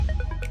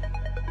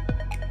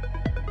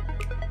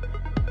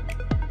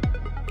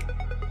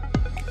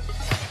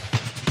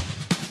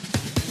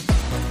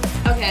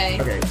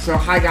Okay. Okay, so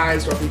hi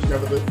guys, welcome to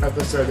another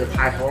episode of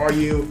Hi, How Are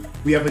You?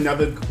 We have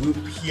another group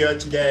here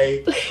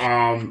today.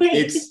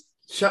 It's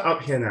shut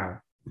up,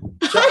 Hannah.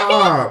 Shut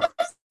up.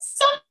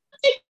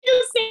 Something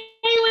to say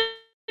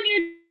when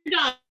you're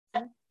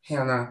done.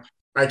 Hannah,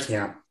 I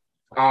can't.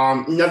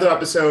 Another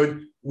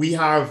episode, we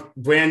have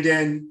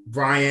Brandon,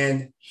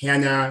 Brian,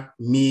 Hannah,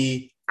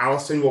 me,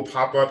 Allison will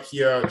pop up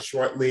here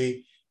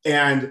shortly.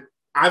 And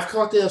I've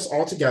collected us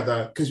all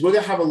together because we're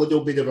going to have a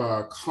little bit of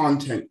a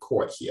content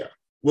court here.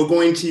 We're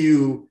going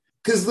to,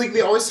 because like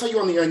they always tell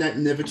you on the internet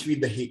never to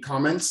read the hate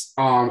comments.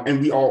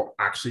 And we all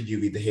actually do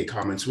read the hate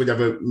comments,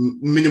 whatever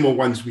minimal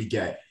ones we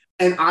get.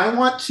 And I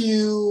want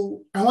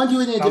to do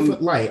it in a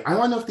different light. I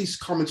want to know if these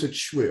comments are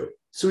true.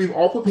 So we've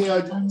all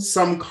prepared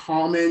some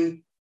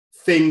common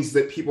things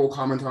that people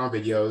comment on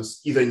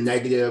videos, either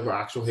negative or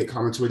actual hate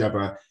comments or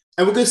whatever.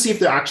 And we're going to see if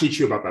they're actually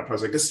true about that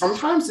person. Because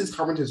sometimes these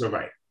commenters are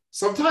right.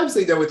 Sometimes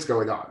they know what's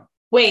going on.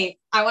 Wait,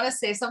 I want to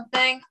say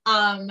something.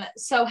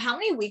 So how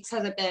many weeks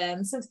has it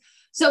been since?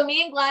 So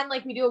me and Glenn,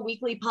 like we do a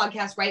weekly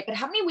podcast, right? But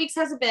how many weeks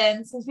has it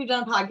been since we've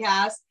done a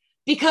podcast?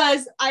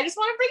 Because I just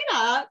want to bring it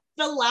up.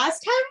 The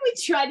last time we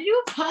tried to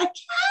do a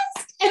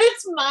podcast, and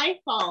it's my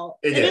fault.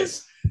 It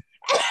is.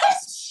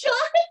 Shut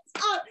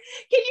up.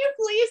 Can you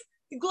please?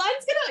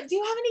 Glenn's gonna. Do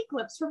you have any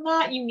clips from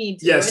that? You need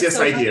to. Yes,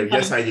 I do.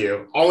 Yes, I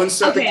do. I'll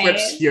insert the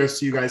clips here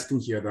so you guys can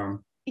hear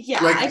them. Yeah,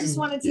 I just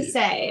wanted to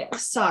say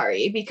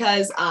sorry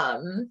because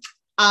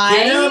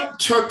I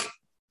took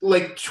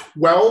like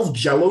 12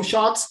 Jello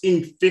shots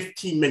in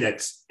 15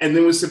 minutes and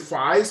then was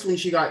surprised when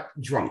she got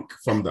drunk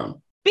from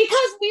them.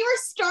 Because we were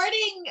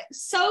starting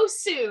so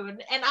soon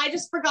and I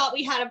just forgot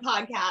we had a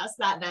podcast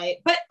that night.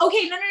 But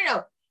okay,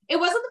 no. It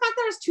wasn't the fact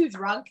that I was too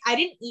drunk. I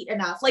didn't eat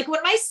enough. Like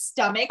when my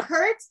stomach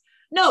hurts.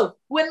 No,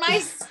 when my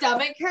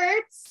stomach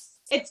hurts,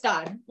 it's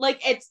done.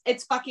 Like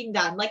it's fucking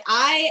done. Like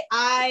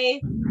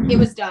it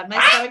was done. My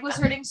stomach was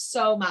hurting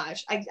so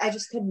much. I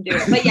just couldn't do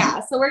it. But yeah,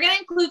 so we're gonna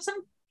include some.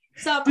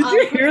 Did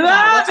you hear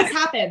that? What just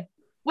happened?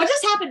 What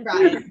just happened,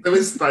 Brian? It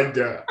was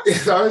thunder.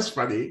 That was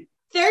funny.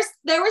 There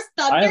was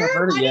thunder. I haven't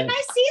heard it Why yet. didn't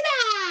I see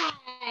that?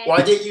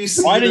 Why didn't you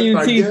see? Why didn't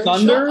you see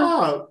thunder? Shut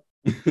up.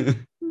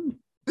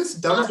 This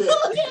dumb bitch.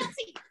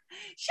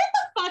 Shut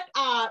the fuck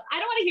up. I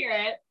don't want to hear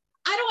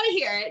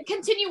it.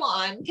 Continue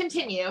on.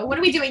 Continue. What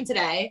are we doing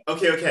today?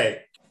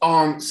 Okay.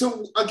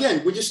 So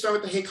again, we're just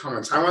starting with the hate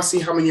comments. I want to see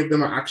how many of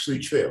them are actually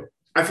true.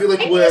 I feel like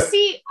I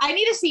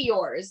need to see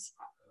yours.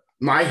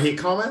 My hate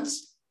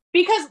comments?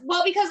 Because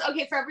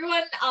okay, for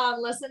everyone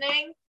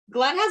listening,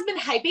 Glenn has been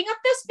hyping up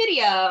this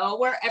video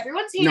where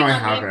everyone's hating on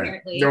me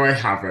apparently. No, I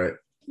haven't.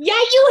 Yeah,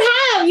 you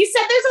have. You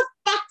said there's a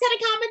fuck ton of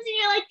comments and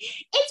you're like,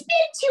 it's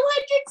been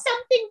 200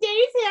 something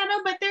days,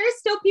 Hannah, but there are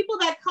still people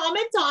that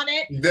comment on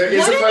it. There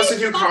is a person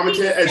who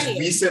commented as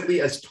recently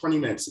as 20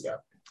 minutes ago.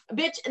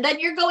 Bitch, then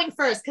you're going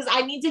first because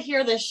I need to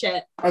hear this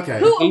shit. Okay.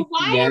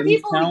 Why are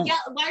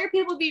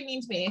people being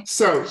mean to me?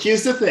 So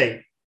here's the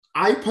thing.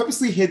 I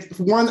purposely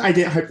one, I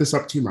didn't hype this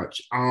up too much.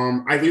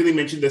 I literally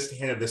mentioned this to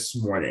Hannah this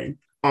morning.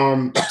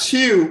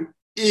 Two,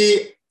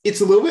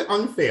 it's a little bit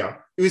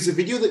unfair. It was a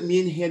video that me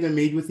and Hannah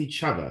made with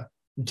each other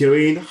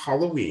during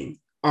Halloween.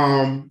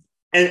 And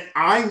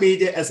I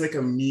made it as like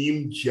a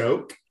meme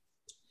joke,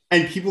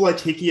 and people are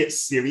taking it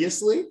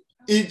seriously.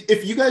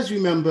 If you guys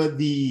remember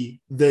the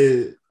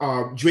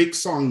Drake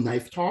song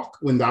 "Knife Talk"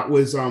 when that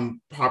was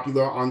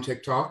popular on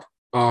TikTok,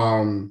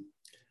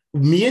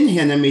 me and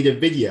Hannah made a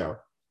video,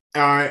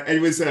 and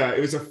it was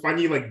a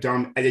funny like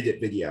dumb edited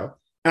video,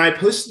 and I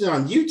posted it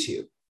on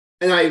YouTube,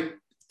 and I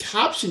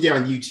captioned it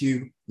on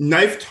YouTube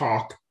 "Knife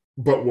Talk,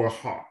 but we're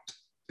hot."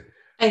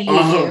 I hate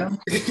you.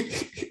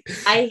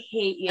 I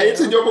hate you. And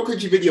it's a normal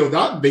cringy video.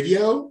 That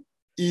video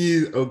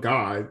is oh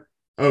god.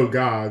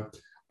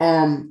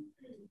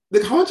 The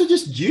comments are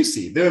just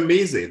juicy. They're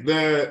amazing.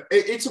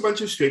 It's a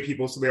bunch of straight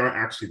people, so they aren't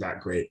actually that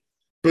great.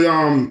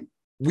 But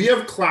we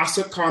have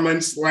classic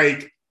comments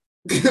like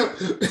no,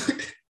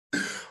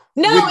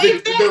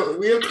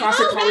 we have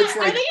classic comments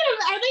like are they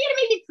gonna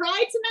make me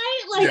cry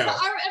tonight?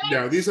 Like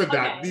no, these are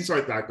bad. Okay. These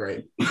aren't that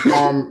great.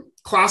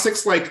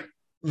 Classics like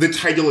the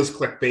title is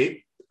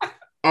clickbait.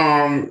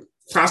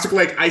 Classic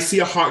like I see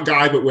a hot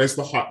guy, but where's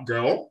the hot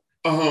girl?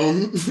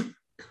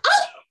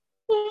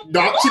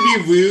 Not to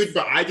be rude,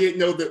 but I didn't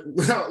know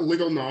that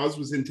Little Nas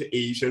was into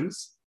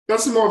Asians.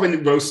 That's more of a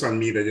roast on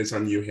me than it's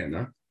on you,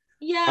 Hannah.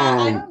 Yeah,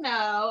 I don't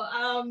know.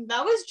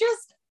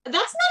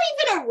 That's not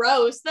even a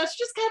roast. That's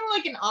just kind of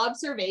like an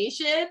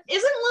observation.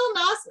 Isn't Lil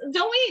Nas?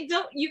 Don't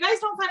you guys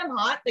don't find him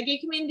hot? The gay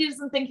community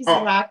doesn't think he's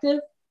attractive.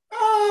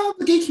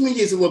 The gay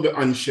community is a little bit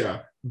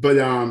unsure, but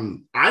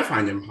I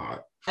find him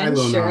hot.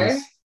 Unsure.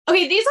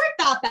 Okay, these aren't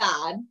that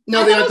bad.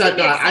 No, they're not that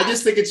bad. I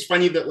just think it's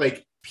funny that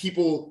like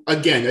people,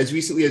 again, as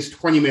recently as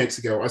 20 minutes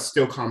ago, are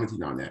still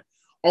commenting on it.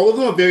 All of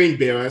them are very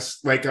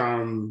embarrassed. Like,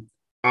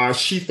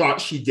 she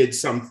thought she did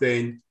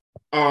something.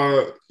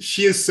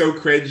 She is so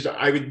cringe.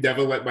 I would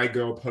never let my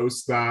girl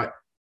post that.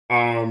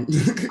 Why did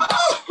you do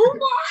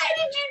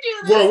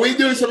that? Bro, wait,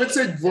 no, someone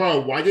said,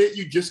 bro, why didn't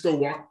you just go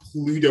walk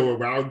Pluto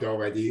around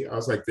already? I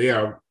was like,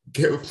 damn,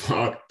 get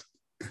fucked.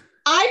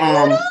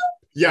 I'm Pluto?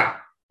 Yeah.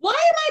 Why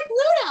am I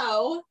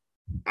Pluto?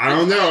 I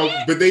don't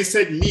know, but they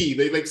said me.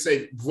 They like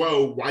said,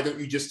 "Whoa, why don't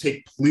you just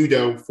take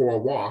Pluto for a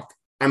walk?"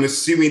 I'm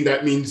assuming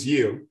that means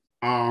you.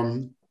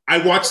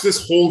 I watched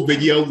this whole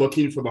video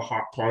looking for the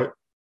hot part.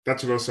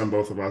 That's what on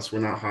both of us. We're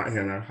not hot,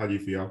 Hannah. How do you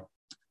feel?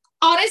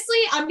 Honestly,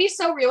 I'm be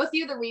so real with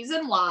you. The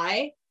reason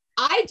why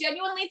I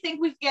genuinely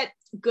think we get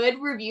good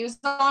reviews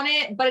on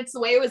it, but it's the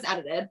way it was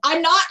edited.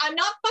 I'm not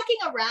fucking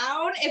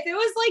around. If it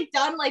was like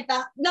done like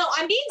that, no,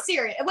 I'm being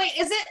serious. Wait,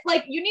 is it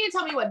like you need to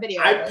tell me what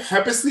video? I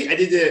purposely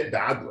edited it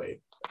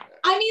badly.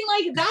 I mean,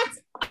 like that's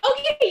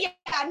okay.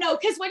 Yeah, no,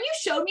 because when you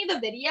showed me the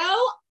video,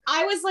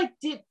 I was like,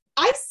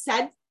 I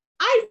said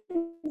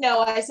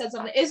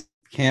something. Is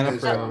Hannah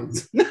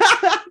froze.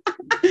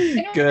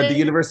 Good. The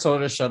universe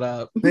told her to shut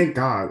up. Thank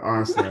God,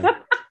 honestly.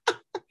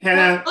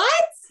 Hannah,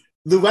 what?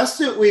 The rest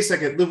of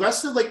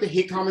like the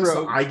hate comments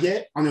that I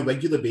get on a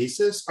regular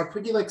basis are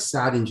pretty like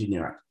sad and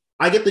generic.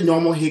 I get the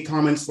normal hate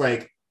comments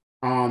like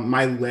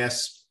my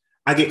lisp.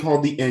 I get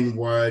called the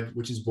N-word,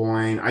 which is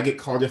boring. I get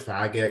called a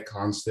faggot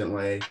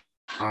constantly.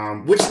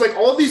 Which like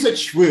all of these are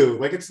true.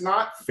 Like it's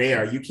not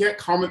fair. You can't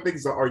comment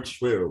things that are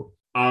true.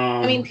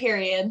 I mean,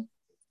 period.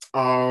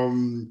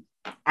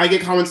 I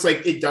get comments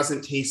like it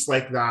doesn't taste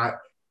like that.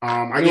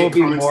 I get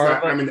comments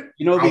that I'm an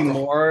it'd be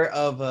more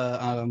of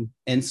a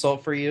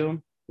insult for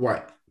you.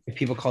 What? If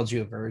people called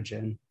you a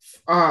virgin.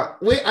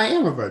 Wait, I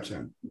am a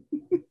virgin.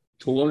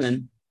 To a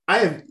woman. I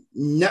have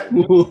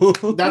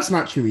that's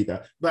not true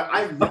either. But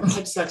I've never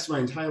had sex my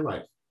entire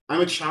life.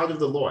 I'm a child of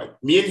the Lord.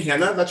 Me and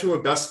Hannah, that's who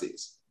we're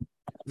besties.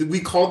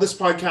 We call this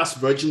podcast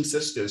Virgin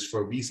Sisters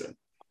for a reason.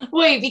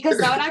 Wait, because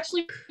that would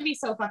actually be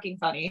so fucking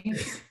funny.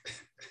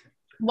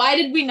 Why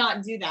did we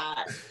not do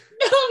that?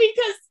 No,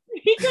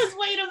 because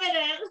wait a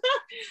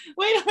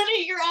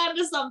minute, you're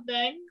onto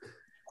something.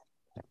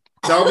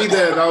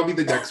 That'll be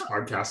the next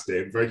podcast,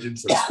 Dave. Virgin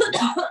Sisters.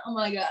 Oh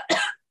my God.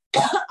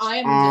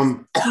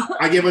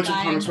 I get a bunch of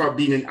comments about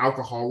being an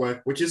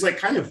alcoholic, which is like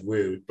kind of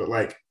rude, but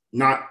like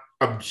not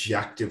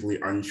objectively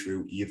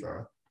untrue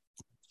either.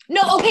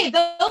 No, okay,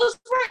 those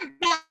weren't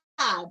bad.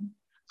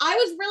 I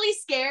was really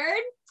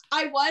scared.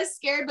 I was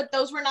scared, but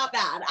those were not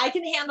bad. I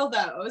can handle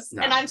those,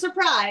 and I'm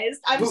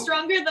surprised. I'm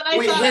stronger than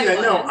I thought Hannah, I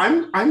was. No,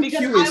 I'm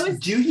curious.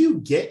 Do you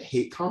get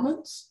hate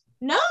comments?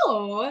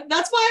 No,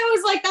 that's why I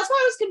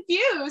was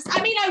confused.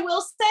 I mean, I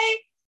will say,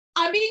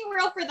 I'm being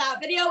real for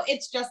that video.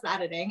 It's just the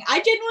editing. I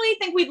genuinely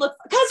think we looked,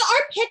 because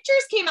our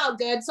pictures came out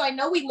good, so I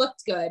know we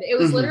looked good. It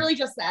was literally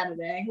just the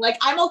editing. Like,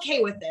 I'm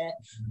okay with it.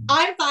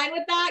 I'm fine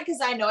with that because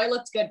I know I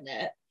looked good in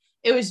it.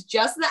 It was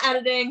just the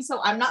editing,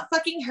 so I'm not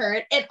fucking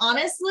hurt. And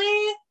honestly,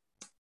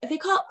 did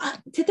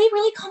they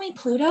really call me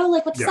Pluto?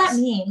 Like, what does that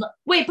mean?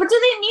 Wait, but do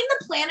they mean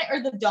the planet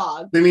or the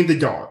dog? They mean the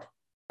dog.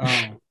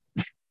 Oh.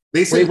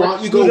 They say, why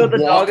don't you go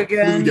walk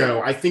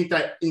Pluto? I think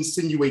that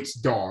insinuates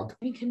dog.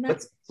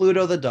 What's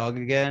Pluto the dog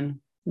again?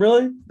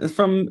 Really? It's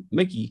from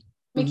Mickey.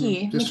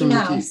 Mickey Mickey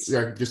Mouse.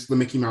 Yeah, just the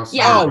Mickey Mouse.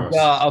 Yeah. Oh,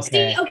 yeah.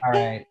 Okay. See,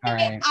 okay. All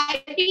right.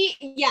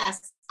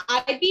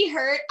 I'd be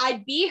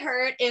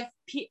hurt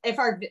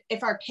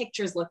if our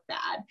pictures look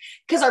bad,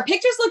 because our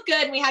pictures look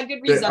good and we had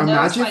good reason.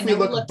 Imagine if we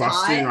look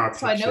busty in our pictures.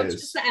 So I know it's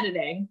just the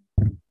editing.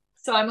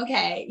 So I'm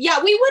okay.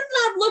 Yeah, we wouldn't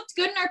have looked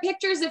good in our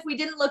pictures if we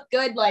didn't look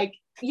good. Like,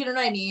 you know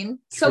what I mean?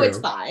 So True. It's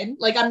fine.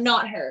 Like, I'm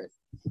not hurt.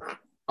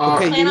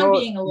 Okay, you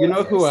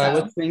know who I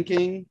was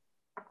thinking?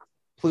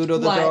 Pluto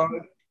the dog.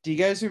 Do you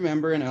guys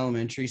remember in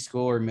elementary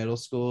school or middle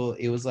school,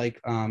 it was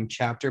like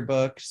chapter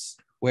books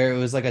where it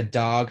was like a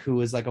dog who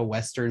was like a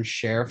Western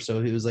sheriff.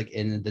 So he was like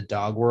in the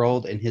dog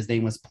world and his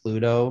name was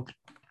Pluto.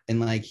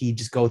 And like, he'd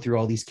just go through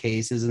all these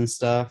cases and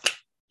stuff.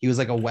 He was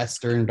like a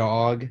Western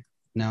dog.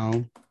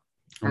 No.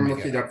 I'm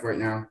looking it up right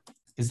now.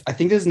 I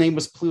think his name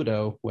was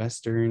Pluto,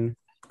 Western.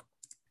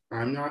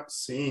 I'm not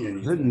seeing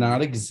anything. Does it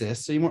not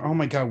exist anymore? Oh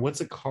my God,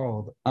 what's it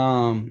called?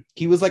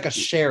 He was like a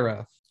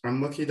sheriff.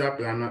 I'm looking it up,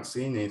 but I'm not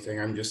seeing anything.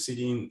 I'm just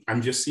seeing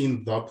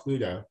the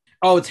Pluto.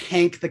 Oh, it's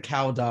Hank the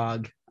cow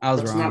dog. I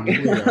was wrong. Not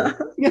Pluto.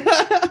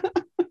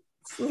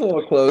 It's a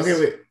little close. Okay,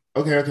 wait.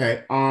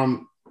 Okay.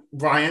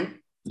 Brian.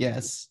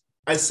 Yes.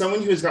 As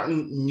someone who has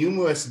gotten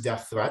numerous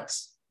death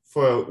threats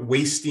for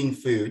wasting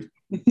food,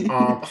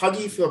 how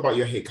do you feel about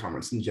your hate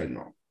comments in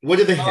general? What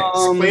are the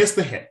hits? Play us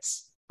the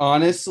hits.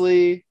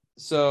 Honestly,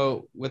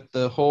 so with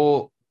the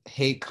whole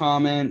hate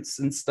comments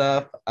and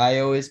stuff, I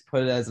always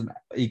put it as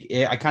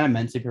I kind of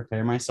mentally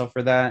prepare myself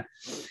for that,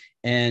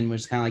 and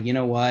was kind of like, you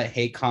know what,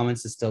 hate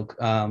comments is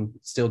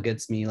still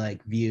gets me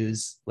like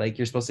views. Like,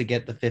 you're supposed to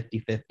get the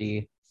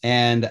 50-50.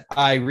 And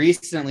I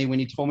recently, when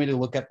you told me to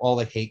look up all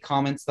the hate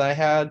comments that I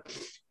had,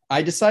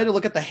 I decided to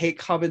look at the hate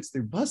comments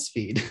through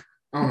BuzzFeed.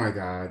 Oh my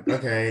God.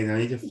 Okay, no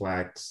need to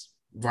flex.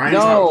 Brian's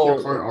out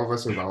here calling all of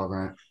us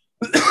irrelevant.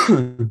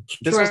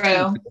 This was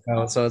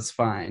so it's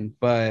fine.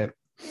 But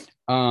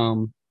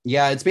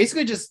yeah, it's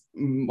basically just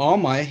all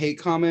my hate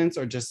comments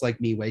are just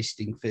like me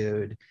wasting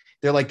food.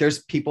 They're like,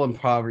 there's people in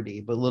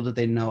poverty, but little did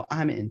they know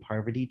I'm in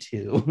poverty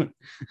too.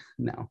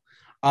 No.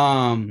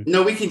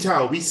 No, we can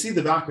tell. We see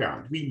the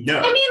background. We know.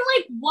 I mean,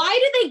 like, why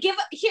do they give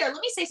here?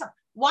 Let me say something.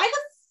 Why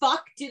the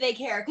fuck do they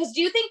care? Because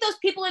do you think those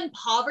people in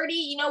poverty,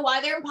 you know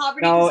why they're in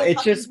poverty? No, they're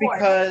it's just poor.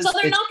 because so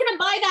they're not going to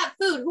buy that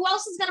food. Who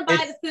else is going to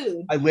buy the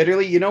food? I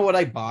literally, you know what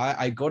I bought?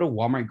 I go to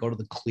Walmart, go to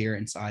the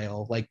clearance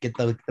aisle, like get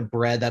the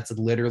bread that's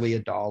literally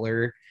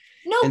 $1.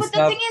 No, but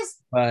stuff,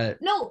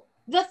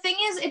 the thing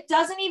is, it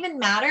doesn't even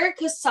matter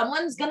because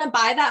someone's going to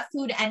buy that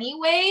food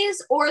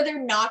anyways, or they're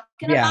not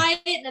going to buy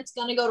it and it's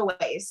going to go to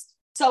waste.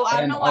 So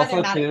I don't know why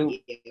they're mad at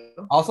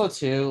you. Also,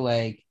 too,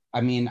 like, I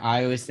mean,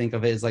 I always think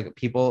of it as like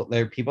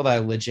there are people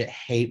that legit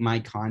hate my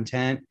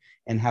content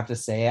and have to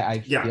say it. I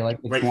feel like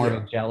it's more of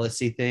a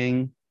jealousy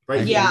thing.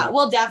 Right. Yeah,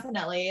 well,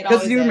 definitely.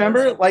 Because do you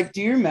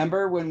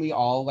remember when we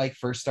all like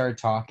first started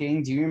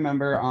talking? Do you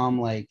remember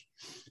like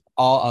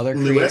all other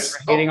creators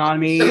were hating on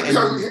me,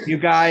 and you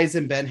guys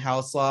and Ben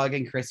Houselog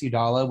and Chris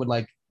Udala would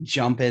like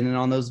jump in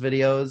on those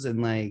videos,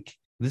 and like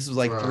this was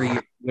like 3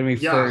 years when we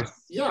first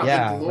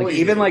like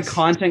even like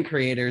content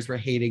creators were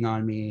hating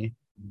on me.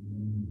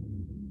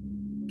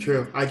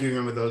 True, I do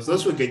remember those.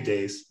 Those were good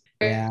days.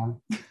 Yeah,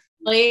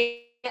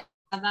 like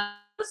that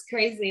was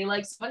crazy.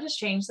 Like so much has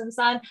changed since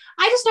then.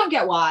 I just don't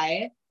get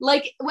why.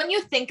 Like when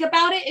you think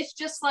about it, it's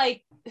just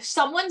like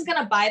someone's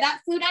gonna buy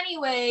that food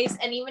anyways,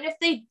 and even if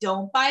they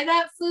don't buy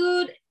that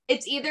food,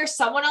 it's either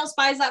someone else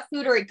buys that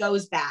food or it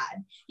goes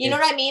bad. You know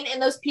what I mean?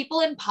 And those people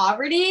in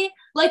poverty,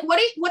 like what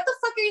the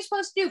fuck are you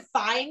supposed to do?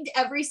 Find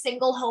every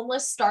single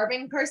homeless,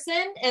 starving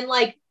person and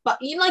like, but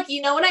you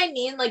know what I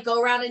mean? Like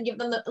go around and give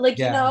them the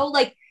you know,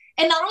 like,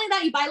 and not only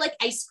that, you buy like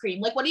ice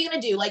cream. Like what are you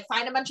gonna do? Like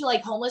find a bunch of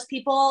like homeless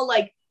people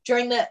like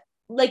during the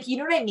like, you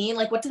know what I mean?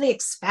 Like what do they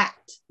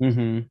expect?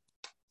 Mm-hmm.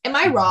 Am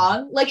I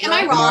wrong? Like, am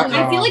I wrong?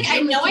 I feel like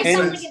I know I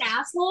sound like an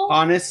asshole.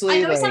 Honestly,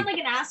 I know I sound like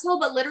an asshole,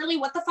 but literally,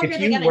 what the fuck are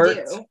they gonna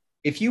do?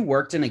 If you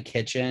worked in a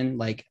kitchen,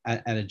 like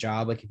at a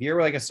job, like if you're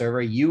like a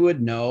server, you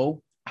would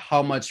know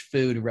how much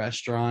food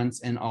restaurants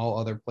and all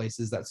other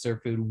places that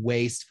serve food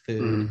waste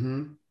food.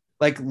 Mm-hmm.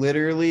 Like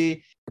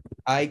literally,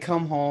 I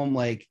come home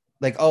like,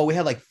 oh, we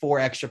had like 4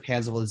 extra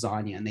pans of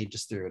lasagna and they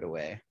just threw it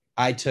away.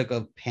 I took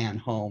a pan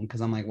home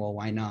because I'm like, well,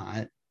 why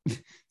not?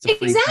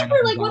 Exactly.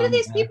 Like, what do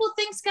these people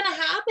think's gonna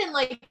happen?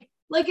 Like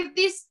if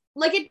these,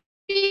 like, it'd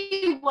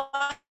be one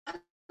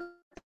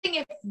thing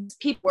if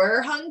people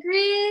were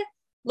hungry,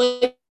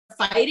 like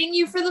fighting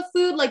you for the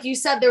food. Like you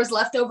said, there was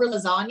leftover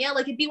lasagna.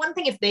 Like it'd be one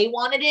thing if they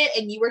wanted it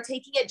and you were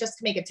taking it just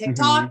to make a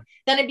TikTok. Mm-hmm.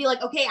 Then it'd be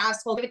like, okay,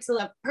 asshole, give it to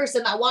the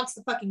person that wants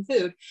the fucking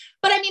food.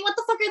 But I mean, what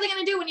the fuck are they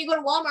gonna do when you go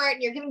to Walmart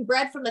and you're giving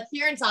bread from the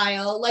clearance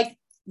aisle? Like,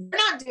 they're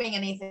not doing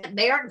anything.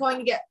 They aren't going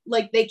to get,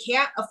 like, they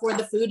can't afford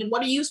the food. And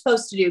what are you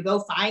supposed to do? Go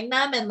find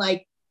them and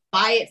like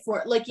buy it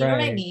for, like, you know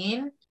what I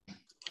mean?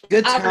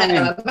 Good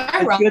time.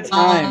 Good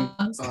time.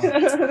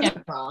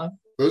 Wrong.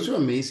 Those were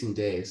amazing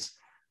days.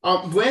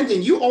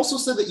 Brandon, you also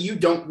said that you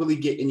don't really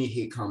get any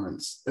hate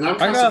comments, and I'm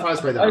kind of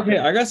surprised by that. Okay,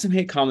 I got some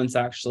hate comments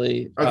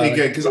actually. Okay,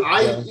 good, because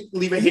I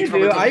leave a hate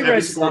comment on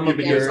every single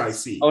videos I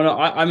see. Oh no,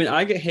 I mean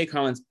I get hate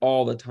comments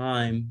all the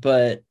time,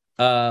 but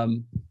I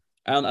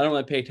don't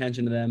really pay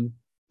attention to them.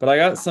 But I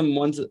got some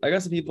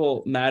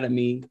people mad at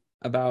me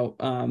about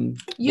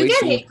you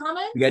get hate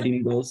comments? Spaghetti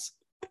noodles.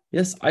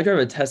 Yes, I drive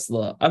a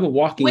Tesla. I'm a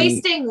walking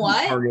wasting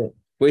what? Target.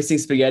 Wasting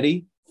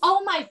spaghetti.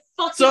 Oh my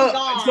fucking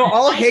god. So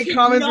all hate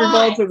comments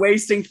revolve to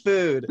wasting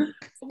food.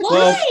 Why?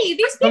 Well,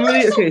 these people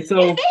are so, okay, if they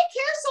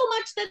care so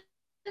much that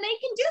they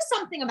can do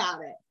something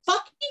about it.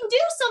 Fucking do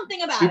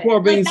something about people it. Are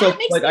being like,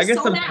 like I get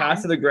so some mad.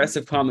 passive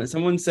aggressive comments.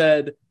 Someone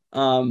said,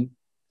 because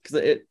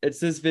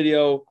it's this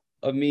video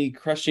of me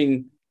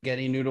crushing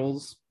spaghetti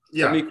noodles.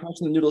 Yeah. Me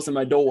crushing the noodles in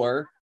my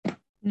door.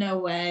 No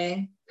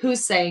way.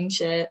 Who's saying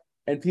shit?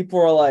 And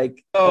people are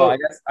like, I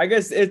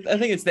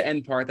think it's the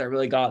end part that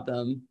really got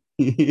them.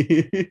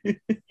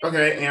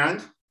 Okay,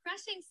 and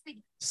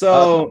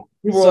so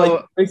people are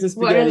like wasting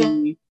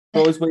spaghetti,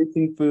 always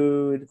wasting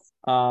food.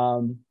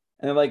 And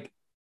they're like,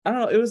 I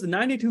don't know, it was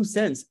 92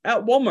 cents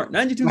at Walmart,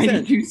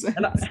 92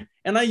 cents.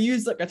 And I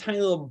used like a tiny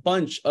little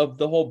bunch of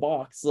the whole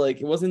box.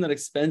 Like it wasn't that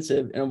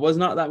expensive and it was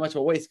not that much of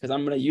a waste because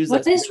I'm gonna use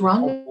what is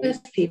wrong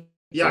with people?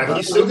 Yeah,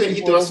 he's still gonna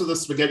eat the rest of the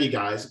spaghetti,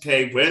 guys.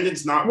 Okay,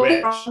 Brandon's not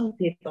rich.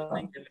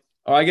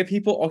 Oh, I get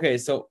people. Okay,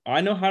 so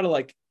I know how to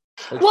like.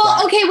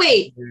 Well, okay,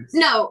 wait.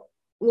 No,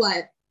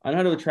 what? I know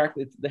how to attract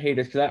the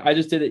haters because I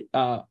just did it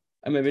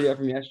in my video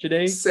from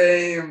yesterday.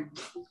 Same.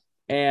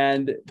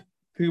 And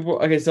people.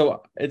 Okay,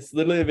 so it's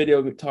literally a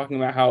video talking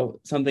about how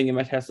something in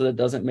my Tesla that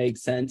doesn't make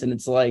sense, and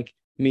it's like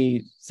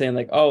me saying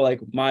like, oh, like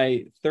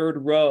my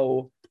third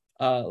row,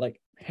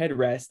 like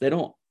headrest, they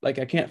don't like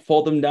I can't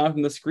fold them down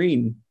from the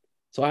screen.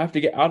 So I have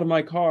to get out of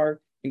my car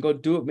and go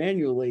do it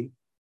manually.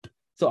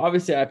 So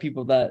obviously I have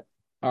people that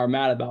are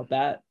mad about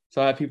that.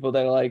 So I have people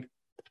that are like,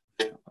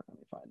 let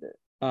me find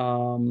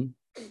it.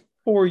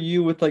 For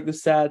you with like the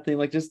sad thing,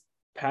 like just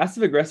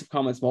passive aggressive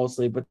comments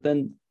mostly, but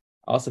then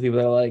also people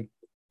that are like,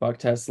 fuck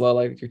Tesla,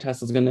 like your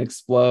Tesla's gonna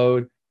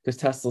explode because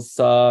Tesla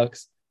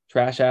sucks,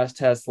 trash ass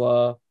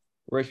Tesla,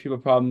 rich people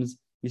problems,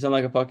 you sound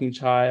like a fucking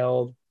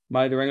child.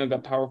 My Durango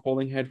got power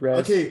folding headrest.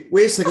 Okay,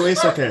 wait a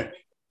second.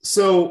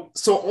 So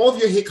all of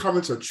your hate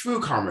comments are true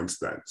comments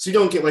then. So you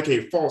don't get like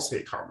a false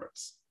hate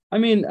comments. I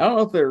mean, I don't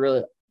know if they're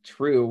really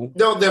true.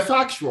 No, they're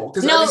factual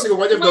because No, every single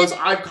one of Glenn, those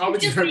I've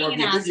commented just on being one of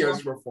your an videos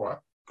asshole.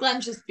 before.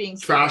 Glenn's just being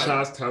Trash stupid.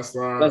 ass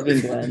Tesla. That's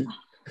being Glenn.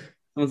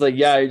 Someone's like,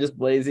 yeah, you're just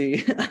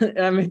lazy. And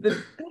I mean,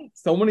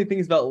 so many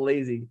things about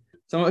lazy.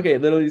 Someone,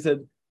 literally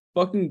said,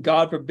 fucking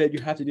God forbid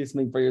you have to do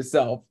something for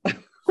yourself.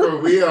 For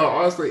real,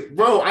 honestly.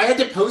 Bro, I had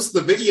to post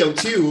the video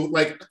too.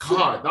 Like,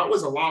 God, that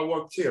was a lot of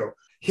work too.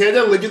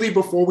 Hannah, literally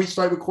before we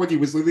started recording,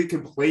 was literally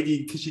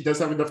complaining because she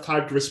doesn't have enough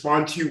time to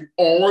respond to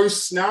all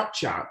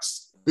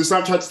Snapchats. The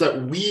Snapchats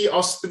that we,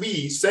 us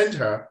three, send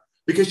her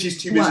because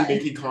she's too busy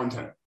making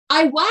content.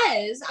 I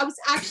was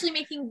actually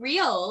making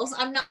reels.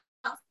 I'm not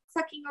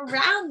fucking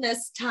around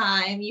this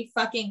time. You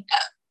fucking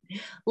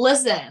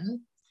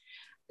listen.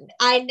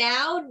 I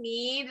now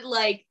need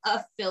like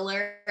a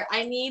filler.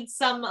 I need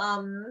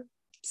some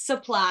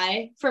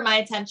supply for my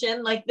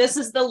attention. Like this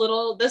is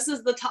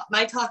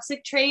my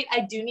toxic trait.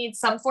 I do need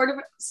some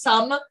form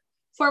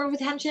of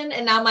attention,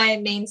 and now my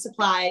main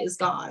supply is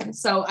gone.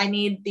 So I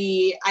need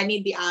the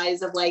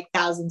eyes of like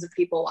thousands of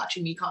people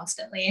watching me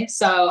constantly.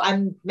 So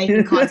I'm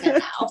making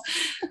content now.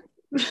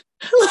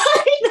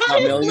 That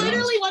is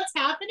literally what's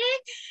happening.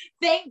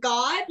 Thank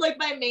God, like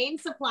my main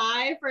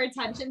supply for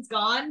attention's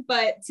gone,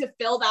 but to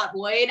fill that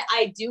void,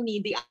 I do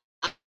need the.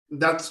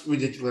 That's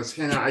ridiculous,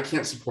 Hannah. I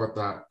can't support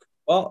that.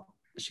 Well,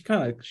 she's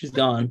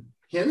gone.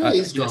 Hannah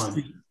is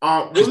gone.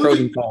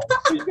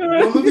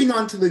 We're moving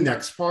on to the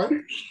next part.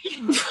 Said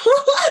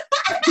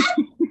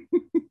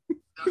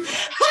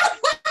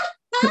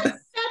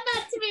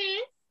that to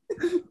me.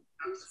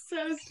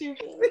 So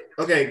stupid.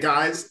 Okay,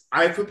 guys,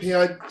 I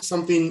prepared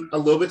something a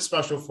little bit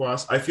special for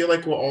us. I feel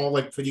like we're all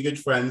like pretty good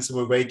friends, so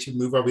we're ready to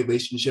move our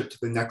relationship to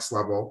the next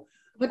level.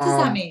 What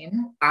does that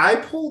mean? I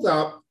pulled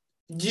up.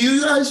 Do you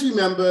guys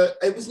remember?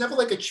 It was never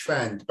like a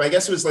trend, but I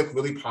guess it was like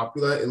really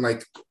popular in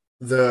like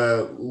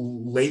the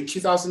late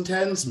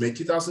 2010s, mid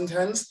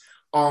 2010s.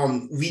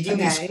 Reading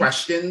these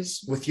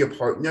questions with your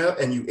partner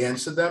and you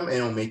answer them and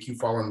it'll make you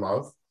fall in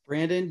love.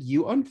 Brandon,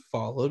 you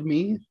unfollowed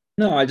me?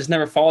 No, I just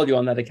never followed you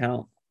on that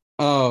account.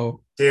 Oh.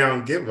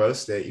 Damn, get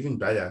roasted. Even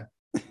better.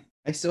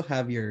 I still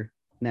have your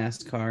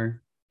NASCAR.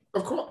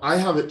 Of course, I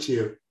have it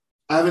too.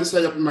 I haven't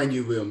set up in my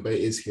new room, but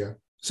it is here.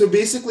 So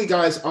basically,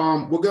 guys,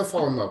 we're gonna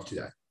fall in love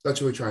today. That's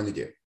what we're trying to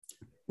do.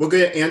 We're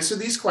gonna answer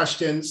these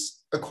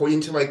questions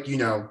according to like,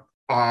 the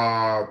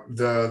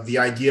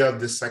idea of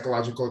this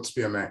psychological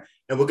experiment.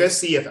 And we're gonna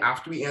see if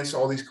after we answer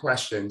all these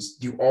questions,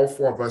 do all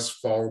four of us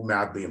fall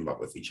madly in love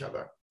with each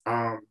other.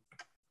 I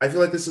feel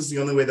like this is the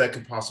only way that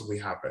could possibly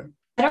happen.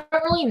 I don't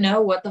really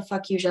know what the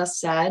fuck you just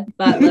said,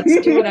 but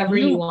let's do whatever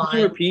you want.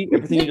 Can you repeat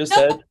everything you just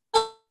said?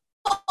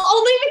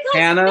 Only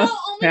because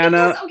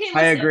Hannah, okay,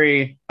 I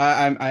agree.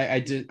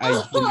 I didn't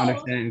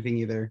understand anything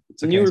either.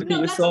 Can you repeat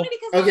yourself?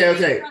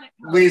 Okay.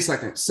 Wait a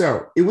second.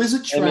 So it was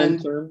a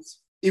trend.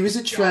 It was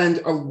a trend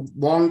a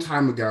long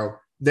time ago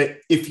that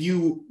if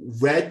you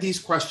read these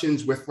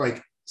questions with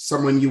like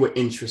someone you were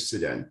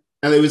interested in,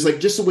 and it was like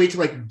just a way to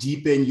like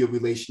deepen your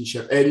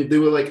relationship. And they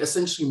were like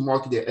essentially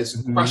marketed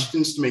as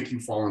questions to make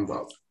you fall in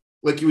love.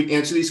 Like you would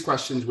answer these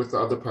questions with the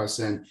other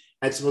person.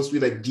 And it's supposed to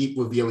be like deep,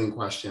 revealing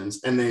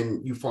questions. And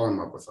then you fall in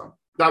love with them.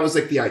 That was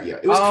like the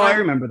idea. It was I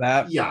remember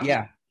that. Yeah.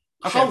 Okay.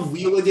 How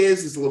real it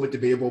is a little bit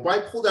debatable, but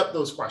I pulled up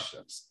those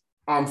questions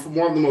for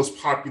one of the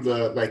most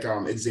popular like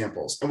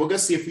examples. And we're going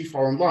to see if we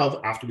fall in love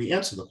after we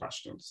answer the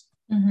questions.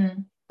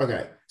 Mm-hmm.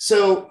 Okay.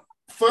 So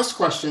first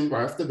question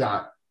right after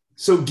that.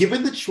 So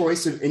given the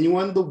choice of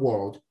anyone in the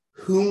world,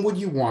 whom would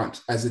you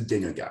want as a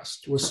dinner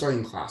guest? We're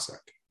starting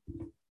classic.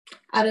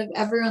 Out of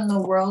everyone in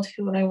the world,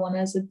 who would I want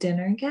as a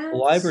dinner guest?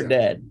 Alive or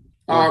dead?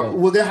 We're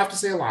going to have to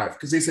say alive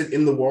because they said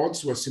in the world,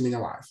 so we're assuming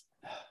alive.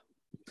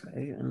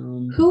 Okay.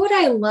 Who would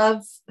I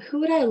love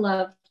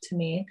to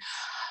meet?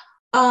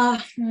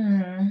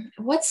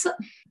 What's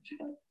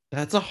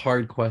That's a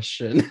hard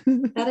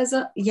question. that is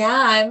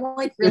I'm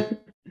like really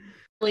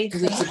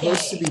because it's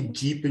supposed to be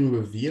deep and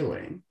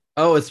revealing.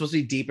 Oh, it's supposed to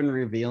be deep and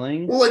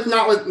revealing? Well, like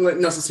not like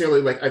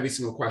necessarily like every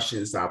single question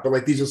is that, but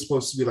like these are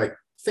supposed to be like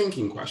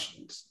thinking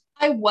questions.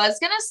 I was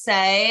gonna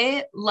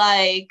say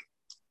like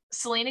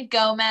Selena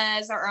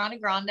Gomez or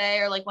Ariana Grande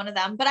or like one of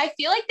them, but I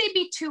feel like they'd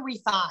be too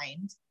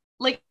refined.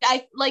 Like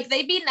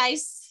they'd be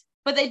nice,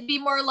 but they'd be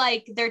more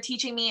like they're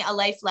teaching me a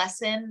life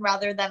lesson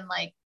rather than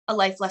like a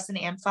life lesson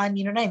and fun.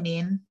 You know what I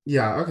mean?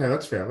 Yeah. Okay.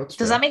 That's fair.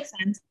 Does that make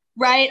sense?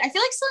 Right. I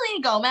feel like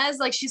Selena Gomez,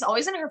 like she's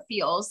always in her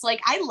feels.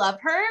 Like I love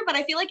her, but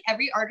I feel like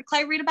every article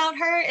I read about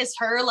her is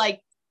her like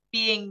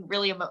being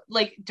really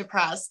like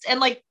depressed.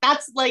 And like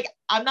that's like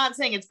I'm not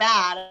saying it's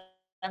bad.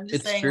 I'm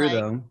just saying true like,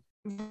 though.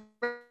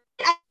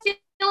 I feel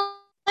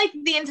like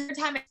the entire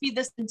time it'd be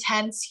this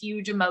intense,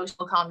 huge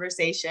emotional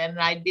conversation. And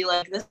I'd be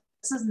like, this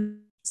is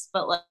nuts,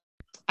 but like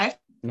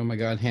Oh my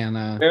God,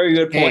 Hannah. Very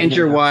good point. And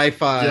your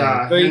Wi-Fi.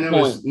 Yeah,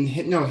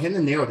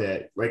 Hannah nailed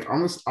it. Like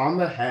almost on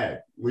the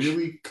head.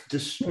 Really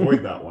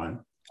destroyed that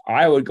one.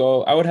 I would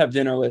have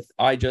dinner with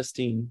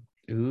Justine.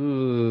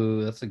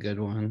 Ooh, that's a good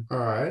one. All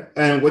right.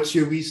 And what's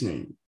your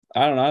reasoning?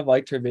 I don't know. I've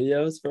liked her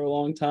videos for a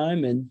long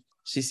time, and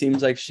she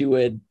seems like she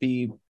would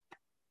be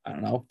I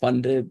don't know,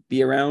 fun to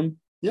be around.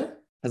 Yeah,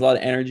 Has a lot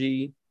of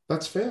energy.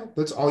 that's fair.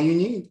 That's all you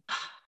need.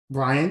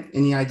 Brian,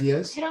 any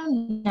ideas? I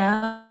don't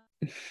know.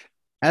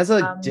 As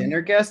a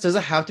dinner guest, does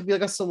it have to be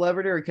like a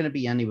celebrity or can it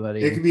be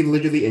anybody? It could be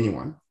literally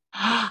anyone.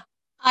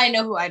 I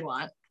know who I'd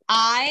want.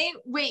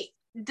 Wait,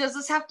 does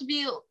this have to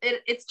be,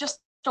 it's just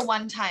a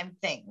one-time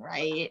thing,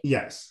 right?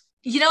 Yes.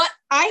 You know what?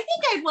 I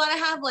think I'd want to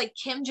have like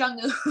Kim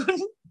Jong-un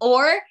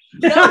or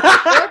no, no.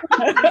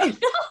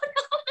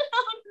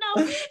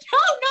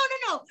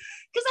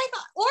 Because I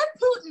thought, or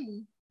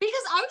Putin,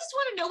 because I just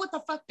want to know what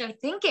the fuck they're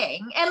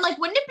thinking. And like,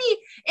 wouldn't it be,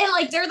 and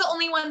like, they're the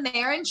only one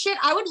there and shit.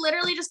 I would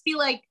literally just be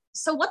like,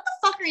 so what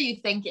the fuck are you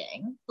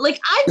thinking? Like,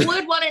 I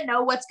would want to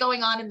know what's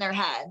going on in their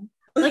head.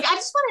 Like, I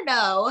just want to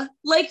know,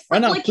 like,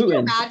 can you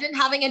imagine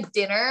having a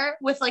dinner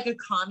with like a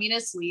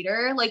communist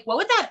leader? Like, what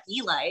would that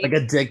be like? Like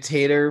a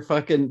dictator,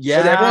 fucking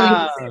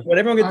yeah. Would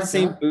everyone get the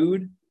same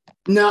food?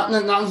 No,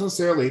 not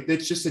necessarily.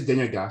 It's just a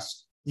dinner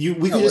guest. We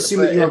could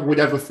assume that you have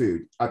whatever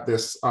food at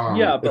this.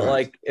 Yeah, but event.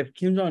 Like, if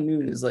Kim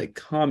Jong-un is like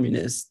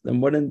communist, then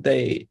wouldn't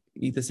they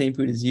eat the same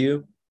food as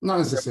you? Not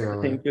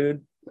necessarily. The same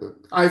food.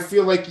 I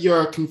feel like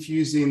you're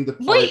confusing the.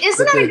 Wait,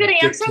 isn't that a good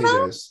answer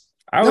though?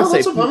 I would say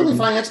that's a perfectly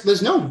fine answer.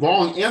 There's no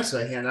wrong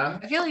answer, Hannah.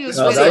 I feel like it was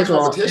that was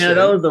wrong. Yeah,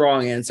 that was the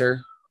wrong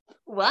answer.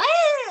 What?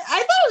 I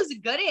thought it was a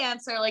good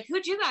answer. Like,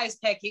 who'd you guys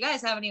pick? You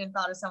guys haven't even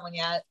thought of someone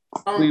yet.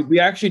 We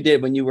actually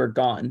did when you were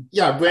gone.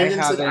 Yeah,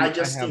 Brandon said I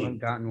haven't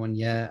gotten one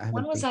yet.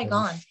 When was I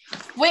gone?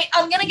 Wait,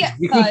 I'm gonna get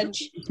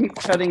fudge. Keep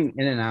cutting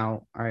in and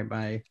out. All right,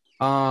 bye.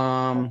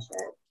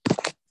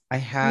 I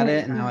had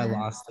it and now I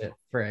lost it.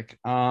 Frick.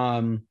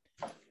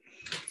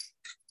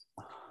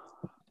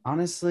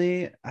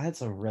 Honestly,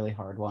 that's a really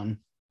hard one.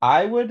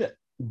 I would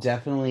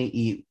definitely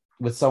eat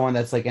with someone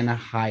that's like in a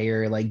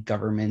higher like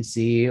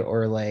government-y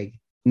or like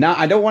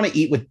I don't want to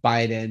eat with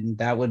Biden.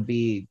 That would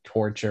be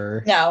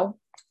torture. No.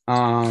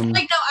 I wouldn't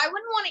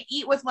want to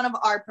eat with one of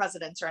our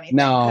presidents or anything.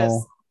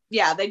 No.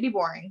 Yeah, they'd be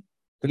boring.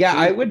 But yeah,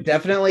 I would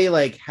definitely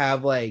like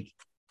have like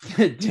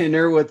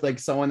dinner with like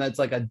someone that's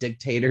like a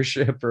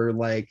dictatorship or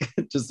like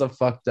just a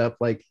fucked up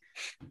like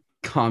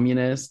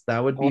communist.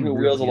 That would be who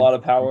wields a lot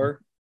of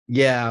power.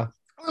 Yeah.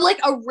 Or like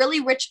a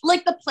really rich,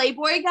 like the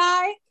Playboy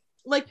guy,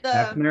 like the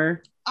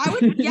Hefner.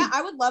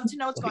 I would love to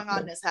know what's going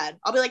on in his head.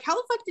 I'll be like, how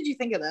the fuck did you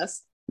think of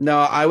this? No,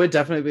 I would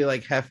definitely be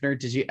like, Hefner,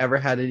 did you ever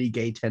had any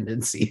gay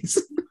tendencies?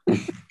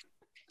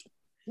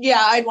 Yeah,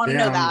 I'd want to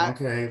know that.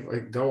 Okay,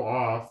 like go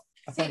off.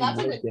 See,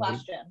 that's a good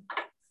question.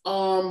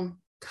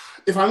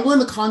 If I'm going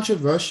the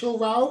controversial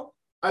route,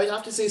 I'd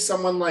have to say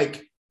someone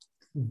like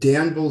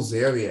Dan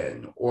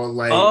Bilzerian or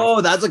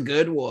like that's a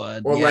good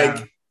one. Or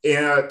like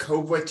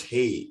Cobra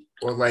Tate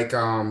or like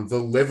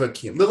the Liver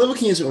King. The Liver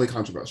King isn't really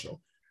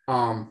controversial.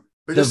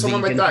 But just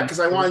someone like that, because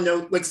I want to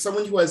know like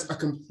someone who has a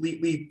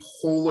completely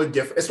polar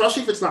different,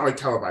 especially if it's not like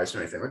televised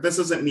or anything. Like this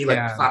isn't me like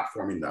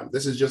platforming them.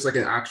 This is just like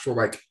an actual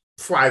like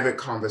private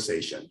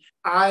conversation.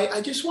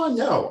 I just want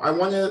to know. I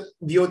want to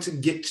be able to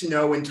get to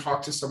know and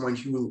talk to someone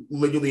who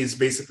literally is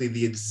basically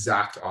the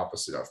exact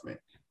opposite of me.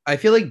 I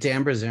feel like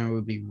Dan Bilzerian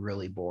would be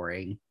really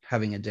boring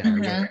having a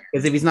dinner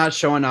because if he's not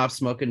showing off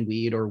smoking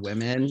weed or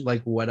women,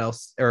 like what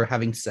else, or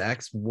having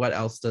sex, what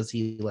else does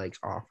he like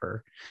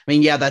offer? I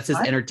mean, yeah, that's his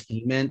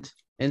entertainment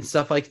and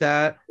stuff like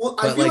that. Well,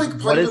 I feel like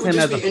part of it would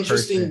just be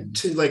interesting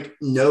to like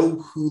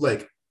know who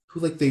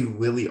they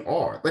really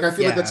are. Like I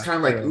feel like that's kind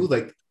of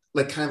like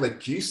like kind of like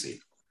juicy.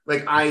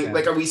 Like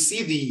we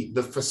see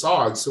the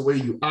facade. So what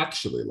do you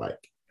actually like?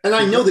 And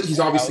I know that he's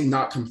obviously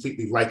not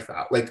completely like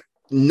that. Like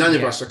none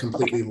of us are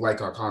completely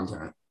like our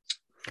content.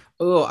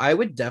 Oh, I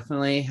would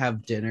definitely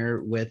have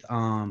dinner with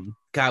God,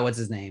 what's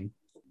his name?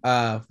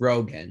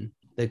 Rogan,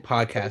 the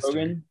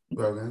podcaster.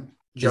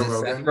 Joe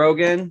Rogan. Seth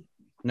Rogan?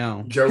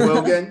 No. Joe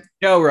Rogan?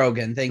 Joe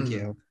Rogan, thank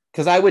you.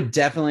 Because I would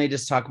definitely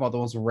just talk about the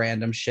most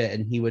random shit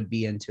and he would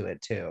be into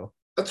it too.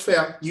 That's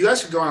fair. You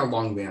guys could go on a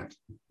long rant.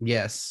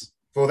 Yes.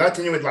 Well, that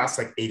dinner would last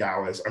like 8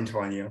 hours, I'm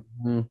telling you.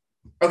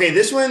 Okay,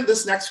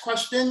 this next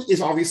question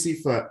is obviously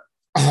for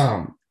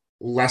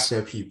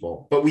lesser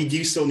people, but we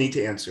do still need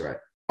to answer it.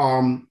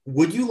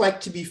 Would you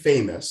like to be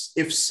famous?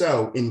 If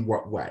so, in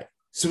what way?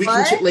 So we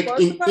can like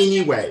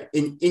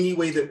in any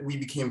way that we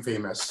became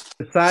famous.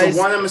 So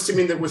one, I'm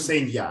assuming that we're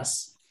saying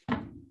yes,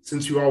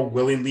 since you all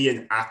willingly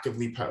and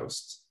actively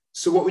post.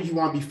 So what would you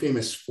want to be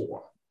famous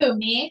for? So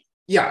me?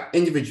 Yeah,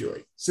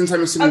 individually. Since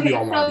I'm assuming we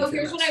all want to be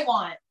famous.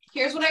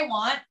 Here's what I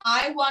want.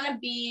 I want to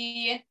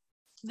be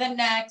the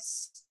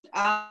next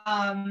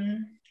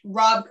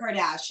Rob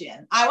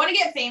Kardashian. I want to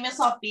get famous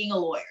off being a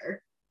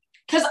lawyer.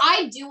 Because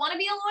I do want to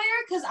be a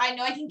lawyer because I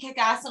know I can kick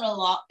ass in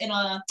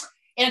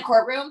a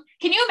courtroom.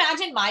 Can you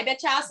imagine my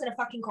bitch ass in a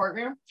fucking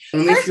courtroom?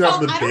 Only if you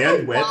have the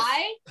bandwidth.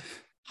 Why?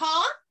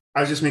 Huh? I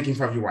was just making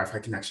fun of your Wi-Fi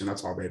connection.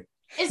 That's all, babe.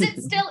 Is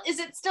it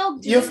still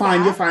You're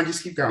fine. You're fine.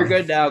 Just keep going. You're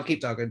good now.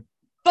 Keep talking.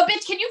 But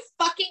bitch, can you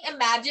fucking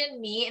imagine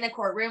me in a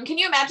courtroom? Can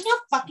you imagine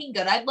how fucking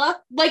good I'd look?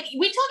 Like,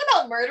 we talk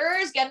about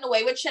murderers getting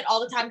away with shit all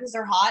the time because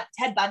they're hot.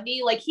 Ted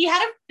Bundy, like, he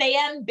had a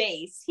fan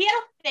base.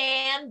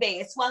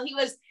 While he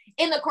was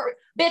in the court.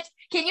 Bitch,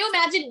 can you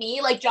imagine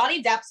me, like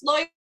Johnny Depp's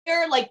lawyer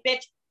like,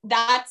 bitch,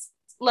 that's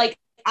like,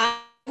 I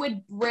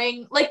would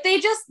bring, like, they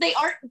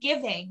aren't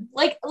giving.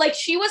 Like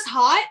she was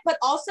hot, but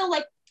also,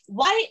 like,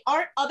 why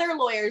aren't other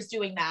lawyers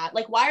doing that?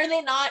 Like, why are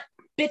they not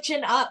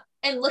bitching up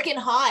and looking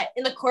hot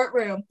in the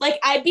courtroom? Like,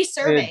 I'd be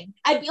serving.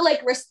 I'd be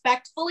like,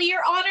 respectfully,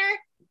 Your Honor,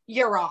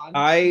 you're wrong.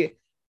 I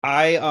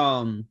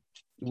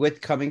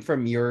with coming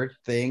from your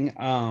thing,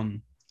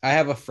 I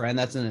have a friend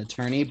that's an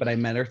attorney, but I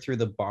met her through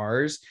the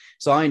bars.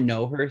 So I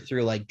know her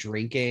through like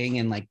drinking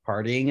and like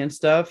partying and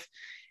stuff.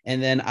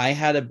 And then I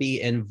had to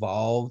be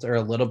involved or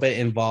a little bit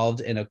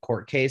involved in a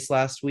court case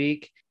last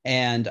week.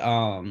 And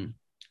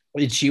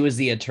she was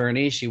the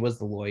attorney, she was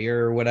the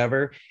lawyer or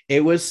whatever.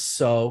 It was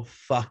so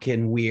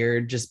fucking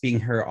weird just being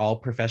her all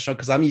professional,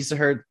 because I'm used to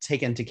her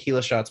taking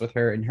tequila shots with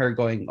her and her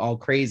going all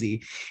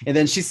crazy, and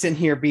then she's sitting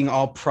here being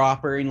all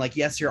proper and like,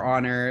 yes, Your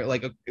Honor,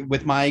 like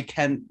with my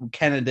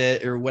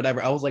candidate or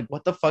whatever. I was like,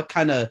 what the fuck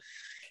kind of,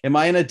 am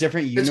I in a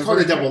different universe? It's called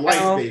a double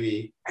life,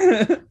 baby.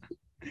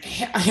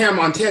 Hannah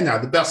Montana,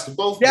 the best of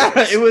both. Yeah,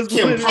 worlds. it was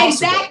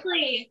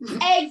exactly.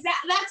 That's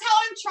how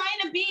I'm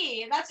trying to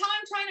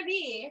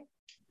be.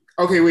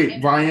 Okay,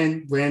 wait,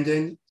 Ryan,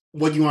 Brandon,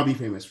 what do you want to be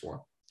famous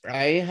for?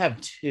 I have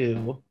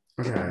two.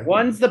 Okay.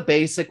 One's the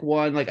basic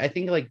one. Like, I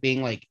think like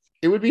being like,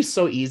 it would be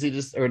so easy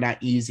just, or not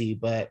easy,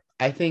 but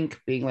I think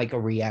being like a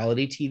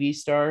reality TV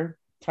star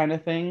kind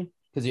of thing,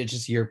 because it's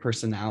just your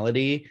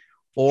personality.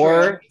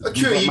 Or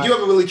true, you do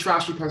have a really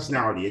trashy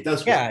personality. It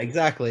does. Yeah,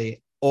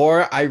 exactly.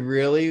 Or I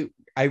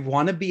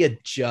want to be a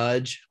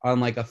judge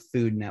on like a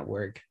Food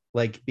Network,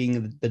 like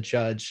being the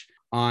judge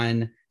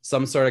on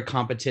some sort of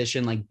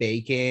competition, like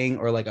baking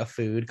or like a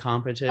food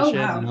competition. Oh,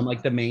 wow. And I'm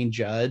like the main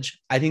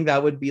judge. I think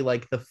that would be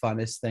like the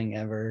funnest thing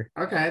ever.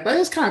 Okay, that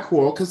is kind of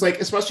cool, because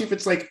like, especially if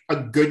it's like a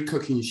good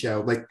cooking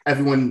show, like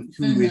everyone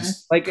who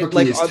is like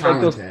cooking is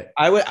talented.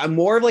 I'm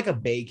more of like a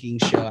baking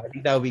show. I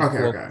think that would be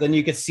cool. Okay. Then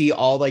you could see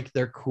all like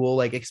their cool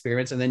like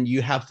experience, and then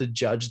you have to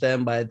judge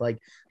them by like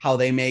how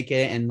they make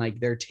it and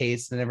like their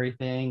taste and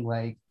everything.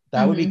 Like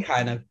that would be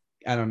kind of,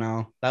 I don't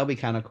know, that would be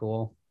kind of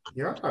cool.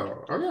 Yeah.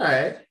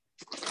 Okay.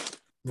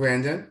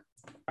 Brandon?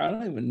 I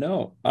don't even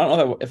know. I don't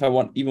know if I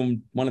want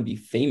to be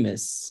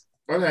famous.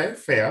 Okay,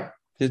 fair.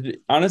 Because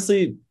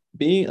honestly,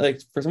 being like,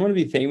 for someone to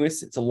be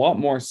famous, it's a lot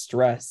more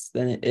stress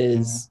than it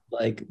is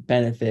like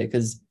benefit.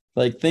 Because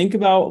like, think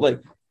about like,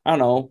 I don't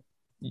know,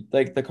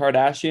 like the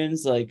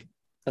Kardashians, like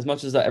as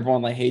much as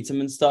everyone like hates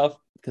them and stuff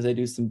because they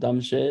do some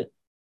dumb shit,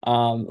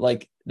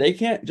 like they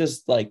can't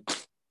just like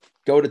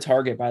go to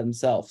Target by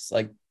themselves.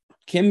 Like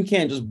Kim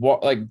can't just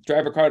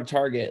drive a car to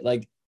Target.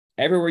 Like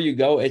everywhere you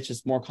go, it's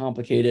just more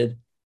complicated.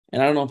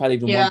 And I don't know if I'd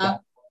even want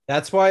that.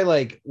 That's why,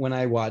 like, when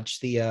I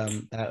watched the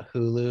that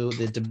Hulu,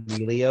 the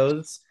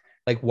D'Amelios,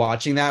 like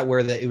watching that where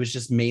it was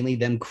just mainly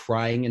them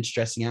crying and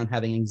stressing out and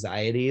having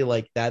anxiety,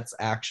 like that's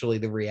actually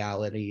the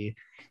reality.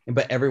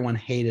 But everyone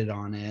hated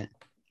on it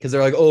because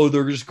they're like, oh,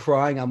 they're just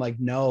crying. I'm like,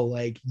 no,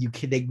 like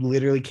they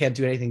literally can't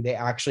do anything. They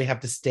actually have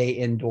to stay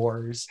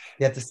indoors.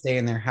 They have to stay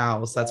in their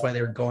house. That's why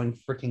they were going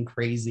freaking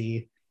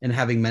crazy and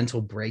having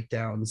mental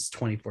breakdowns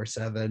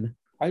 24/7.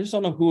 I just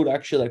don't know who would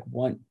actually like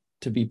want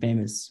to be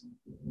famous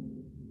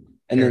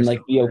and then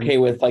like be okay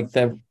with like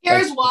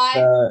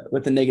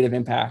with the negative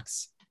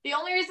impacts. The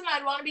only reason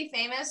I'd want to be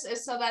famous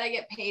is so that I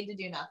get paid to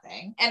do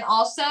nothing. And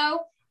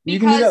also you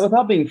can do that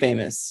without being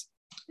famous.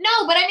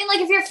 No, but I mean, like,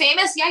 if you're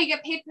famous, yeah, you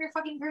get paid for your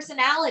fucking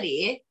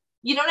personality.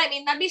 You know what I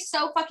mean? That'd be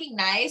so fucking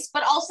nice.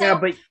 But also, yeah,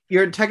 but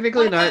you're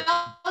technically not.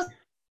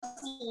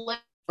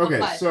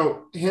 Okay,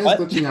 so Hannah's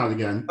glitching out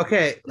again.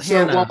 Okay,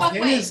 so Hannah.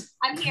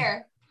 I'm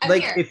here.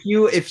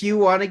 If you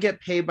want to get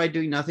paid by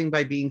doing nothing,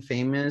 by being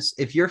famous,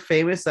 if you're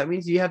famous, that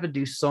means you have to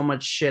do so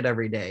much shit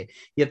every day.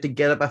 You have to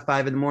get up at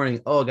 5 a.m.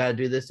 Oh, gotta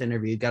do this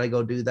interview, gotta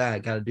go do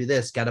that, gotta do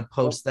this, gotta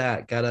post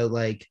that, gotta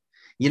like,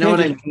 you know what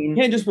I mean? You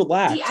can't just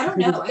relax. See, I don't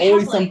know. There's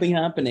always something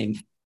happening.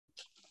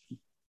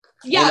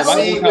 Yeah,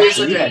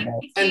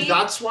 and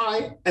that's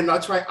why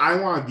I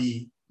want to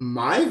be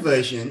my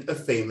version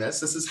of famous.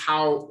 This is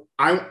how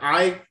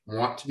I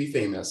want to be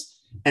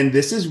famous, and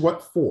this is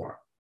what for.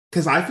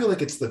 Because I feel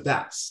like it's the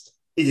best.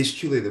 It is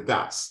truly the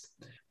best.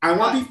 I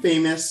want to be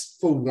famous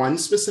for one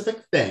specific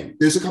thing.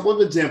 There's a couple of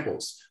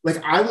examples.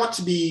 Like, I want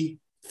to be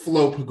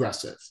flow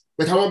progressive.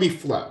 Like, I want to be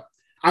flow.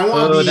 I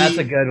want to be. That's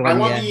a good one. I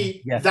want to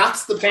be. Yes.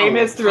 That's the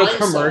famous through a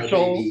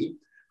commercial.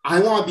 I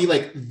want to be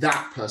like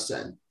that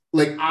person.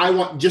 Like, I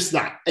want just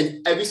that.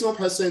 And every single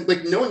person,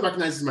 like, no one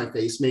recognizes my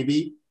face,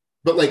 maybe,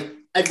 but like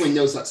everyone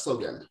knows that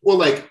slogan. Or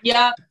like,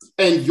 yeah.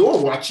 And you're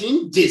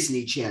watching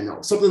Disney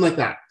Channel, something like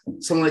that.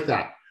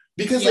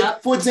 Because,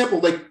 like, for example,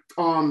 like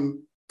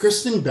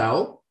Kristen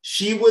Bell,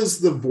 she was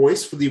the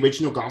voice for the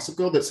original Gossip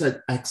Girl that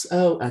said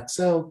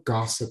XOXO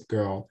Gossip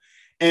Girl.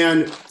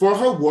 And for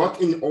her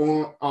work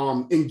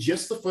in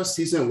just the first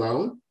season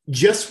alone,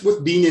 just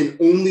with being in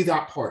only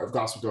that part of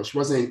Gossip Girl, she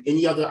wasn't in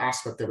any other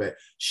aspect of it,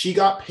 she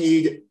got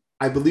paid,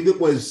 I believe it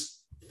was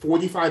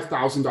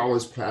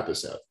 $45,000 per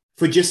episode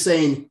for just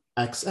saying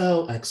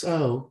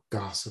XOXO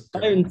Gossip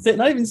Girl.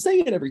 Not even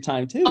saying it every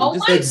time, too.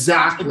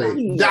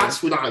 Exactly.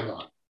 That's what I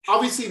want.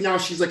 obviously now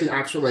she's like an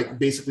actual, like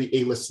basically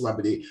A-list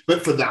celebrity.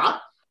 But for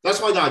that's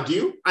what I gotta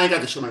do. I ain't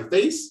got to show my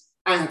face.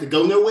 I ain't have to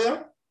go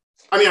nowhere.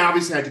 I mean,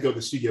 obviously I had to go to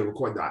the studio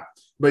record that.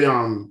 But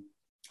and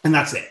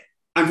that's it.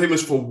 I'm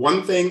famous for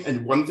one thing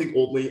and one thing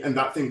only, and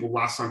that thing will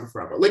last on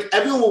forever. Like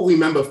everyone will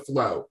remember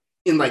Flo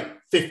in like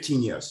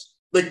 15 years.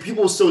 Like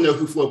people will still know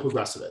who Flo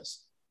Progressive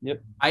is.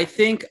 Yep. I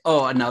think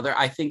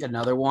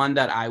another one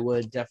that I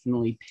would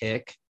definitely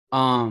pick,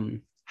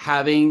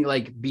 having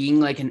like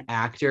being like an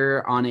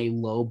actor on a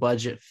low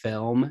budget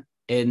film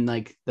in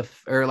like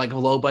or like a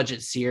low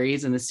budget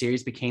series, and the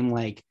series became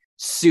like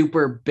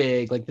super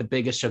big, like the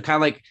biggest show,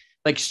 kind of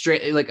like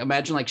straight, like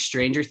imagine like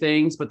Stranger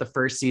Things, but the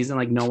first season,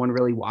 like no one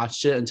really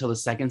watched it until the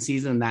second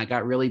season, and that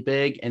got really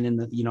big. And then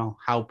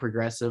how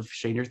progressive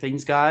Stranger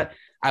Things got.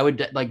 I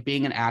would like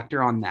being an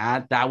actor on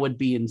that would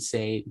be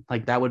insane.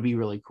 Like that would be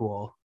really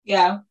cool.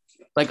 Yeah.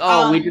 Like,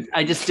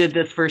 I just did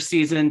this first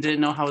season,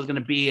 didn't know how it was gonna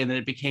be, and then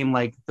it became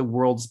like the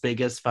world's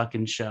biggest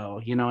fucking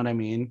show. You know what I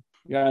mean?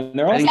 Yeah, and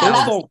they're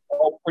still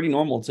all pretty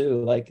normal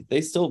too. Like they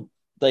still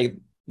they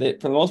for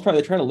the most part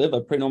they try to live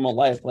a pretty normal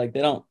life. Like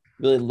they don't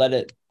really let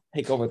it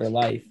take over their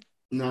life.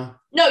 No,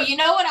 you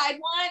know what I'd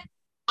want?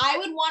 I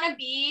would want to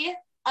be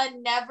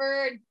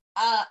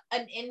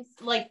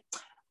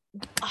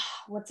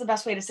what's the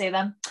best way to say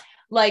them?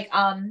 Like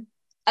a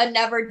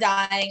never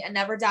dying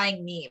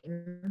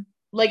meme.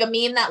 Like a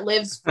meme that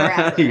lives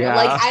forever. Yeah.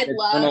 Like I'd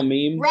love a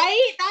meme.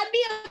 Right? That'd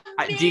be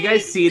amazing. Do you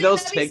guys see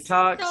those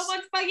TikToks? So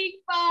much fucking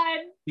fun.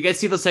 You guys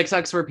see those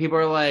TikToks where people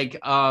are like,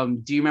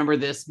 do you remember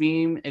this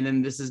meme? And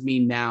then this is me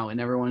now,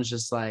 and everyone's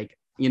just like,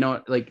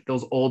 like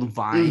those old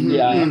Vine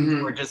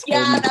Mm-hmm. or just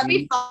that'd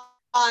be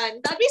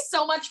fun. That'd be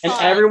so much fun.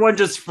 And everyone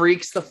just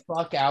freaks the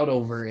fuck out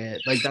over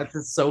it. Like that's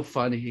just so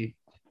funny.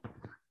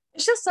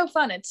 It's just so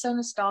fun. It's so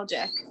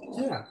nostalgic.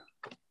 Yeah.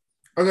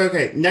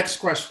 Okay. Next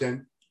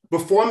question.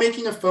 Before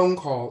making a phone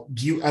call,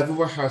 do you ever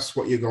rehearse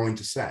what you're going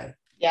to say?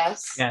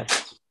 Yes.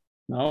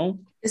 No.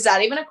 Is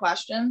that even a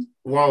question?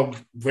 Well,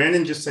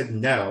 Brandon just said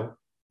no,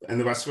 and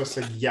the rest of us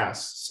said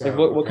yes. So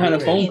like what kind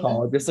of phone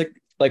call? Just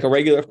like a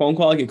regular phone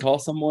call? Like you call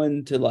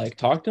someone to like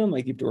talk to them?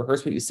 Like you have to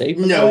rehearse what you say?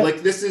 No,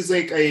 like this is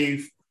like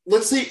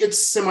let's say it's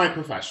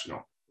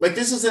semi-professional. Like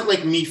this isn't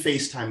like me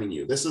FaceTiming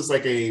you. This is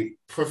like a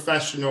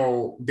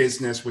professional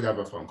business,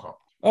 whatever phone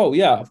call. Oh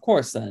yeah, of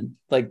course then.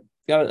 Like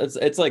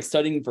it's like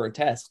studying for a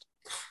test.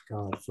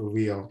 God, for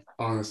real,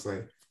 honestly.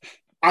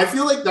 I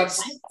feel like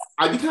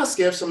I'd be kind of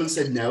scared if someone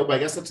said no, but I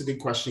guess that's a good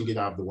question to get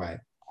out of the way.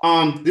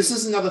 This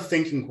is another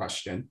thinking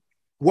question.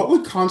 What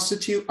would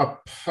constitute a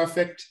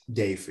perfect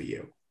day for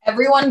you?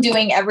 Everyone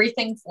doing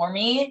everything for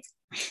me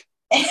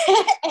and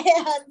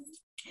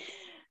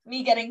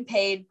me getting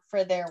paid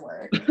for their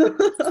work.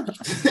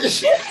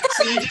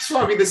 So you just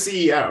want to be the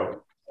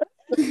CEO.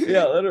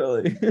 Yeah,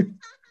 literally.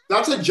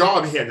 That's a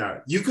job,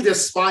 Hannah. You could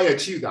aspire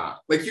to that.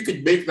 Like you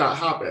could make that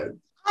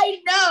happen.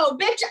 I know,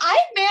 bitch. I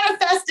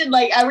manifested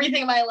like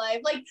everything in my life.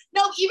 Like,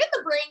 no, even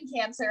the brain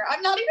cancer.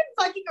 I'm not even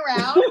fucking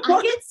around.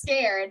 I get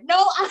scared. No,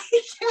 I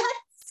get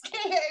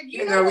scared.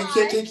 You know we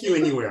can't take you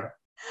anywhere.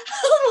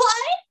 What?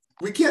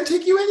 We can't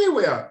take you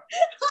anywhere.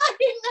 I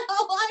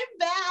know, I'm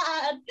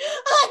bad.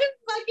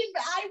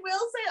 I will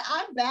say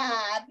I'm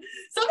bad.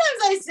 Sometimes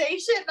I say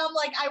shit and I'm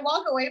like, I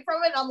walk away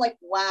from it and I'm like,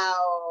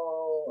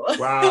 wow.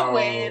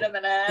 Wait a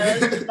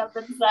minute.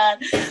 Nothing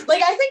said.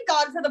 Like, I thank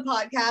God for the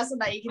podcast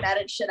and that you can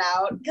edit shit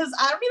out. Because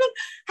I don't even,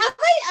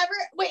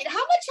 how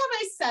much have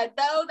I said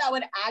though that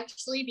would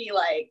actually be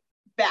like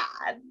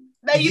bad?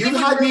 That You've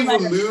had me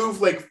remove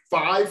like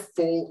 5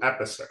 full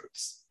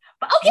episodes.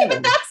 Okay,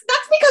 but that's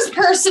because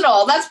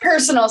personal. That's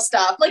personal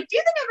stuff. Like, do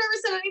you think I've ever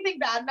said anything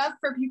bad enough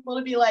for people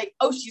to be like,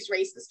 oh, she's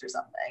racist or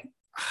something?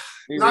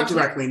 Not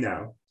directly,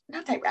 no.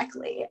 Not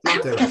directly. I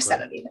don't think I've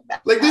said anything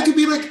bad. Like, there could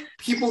be like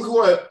people who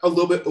are a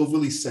little bit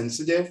overly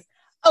sensitive.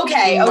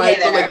 Okay,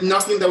 but like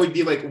nothing that would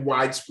be like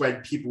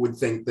widespread. People would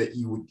think that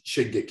you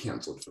should get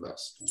canceled for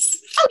this.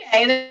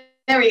 Okay,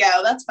 there we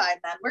go. That's fine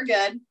then. We're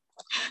good.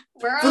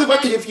 For the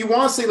record, if you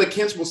want to say like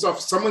cancelable stuff,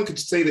 someone could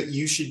say that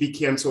you should be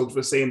canceled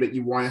for saying that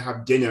you want to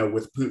have dinner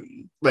with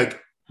Putin. Like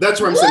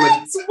that's what I'm saying.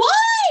 Like,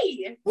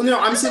 why? Well, no,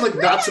 I'm saying like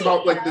that's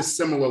about like the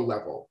similar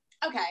level.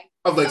 Okay.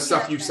 Of like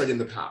stuff you've said in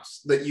the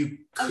past that you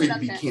could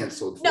be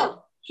canceled for.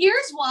 No,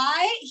 here's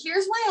why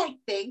I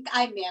think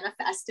I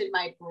manifested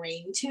my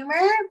brain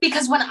tumor,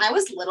 because when I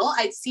was little,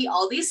 I'd see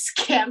all these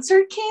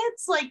cancer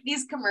kids, like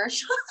these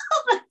commercials.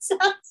 That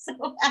sounds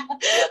so bad.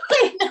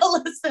 Wait,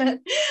 no, listen.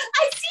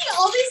 I see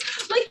all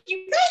these, like,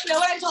 you guys know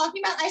what I'm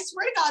talking about. I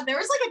swear to God, there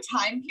was like a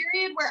time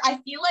period where I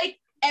feel like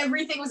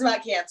everything was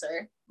about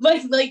cancer.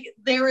 Like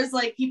there was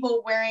like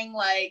people wearing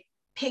like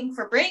pink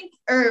for breast.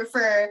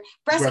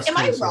 Am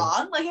I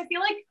wrong? Like I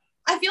feel like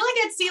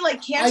I'd see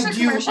like cancer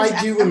commercials.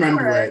 I do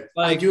remember it.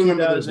 Like, I do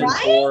remember those,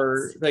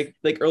 or like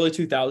early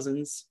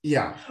 2000s.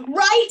 Yeah.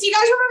 Right. Do you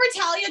guys remember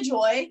Talia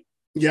Joy?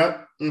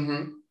 Yep.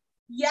 Mm-hmm.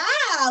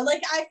 Yeah.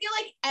 Like I feel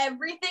like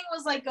everything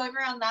was like going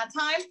around that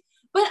time.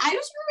 But I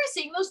just remember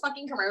seeing those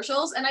fucking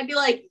commercials and I'd be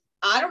like,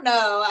 I don't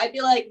know. I'd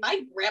be like,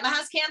 my grandma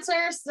has cancer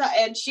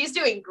and she's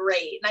doing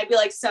great. And I'd be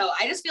like, so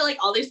I just feel like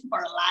all these people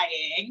are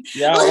lying.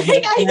 Yeah,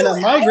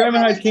 Like, my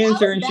grandma had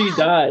cancer and she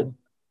died.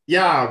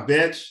 Yeah,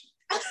 bitch.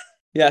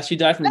 Yeah, she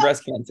died from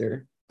breast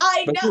cancer.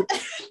 I But know.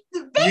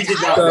 You did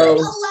Bitch, not I know.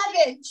 was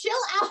like 11. Chill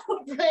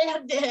out,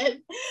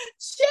 Brandon.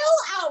 Chill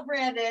out,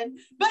 Brandon.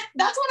 But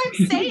that's what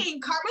I'm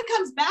saying. Karma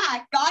comes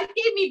back. God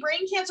gave me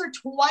brain cancer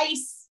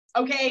twice.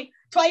 Okay?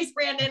 Twice,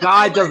 Brandon.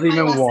 God doesn't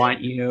even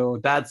want you.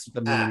 That's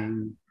the Ah.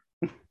 meaning.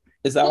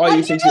 Is that Well, why you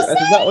what'd think you was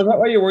just that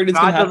why you're worried it's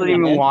God gonna happen doesn't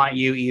even again? want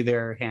you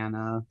either,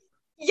 Hannah.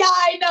 Yeah,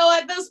 I know.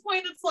 At this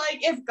point, it's like,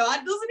 if God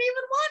doesn't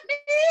even want me,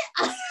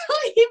 I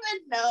don't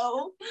even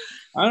know.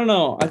 I don't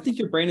know. I think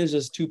your brain is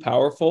just too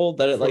powerful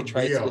that it For like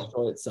tries to real.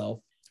 destroy itself.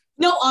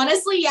 No,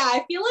 honestly, yeah,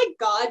 I feel like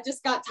God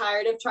just got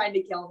tired of trying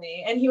to kill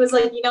me. And he was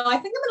like, you know, I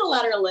think I'm going to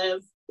let her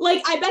live.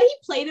 Like, I bet he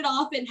played it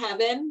off in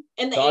heaven.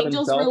 And the God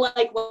angels himself? were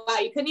like, wow,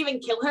 you couldn't even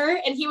kill her.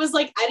 And he was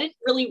like, I didn't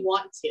really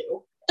want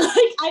to.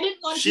 Like, I didn't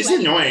want She's to.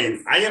 She's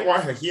annoying. I didn't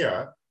want her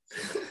here.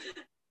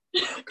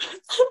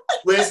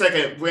 Wait a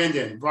second,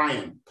 Brandon,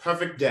 Brian,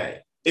 perfect day.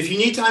 If you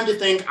need time to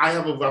think, I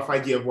have a rough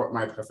idea of what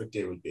my perfect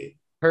day would be.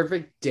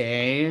 Perfect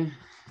day.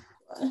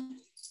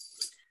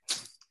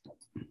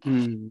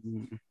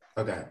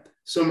 Okay.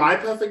 So my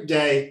perfect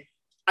day,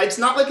 it's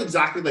not like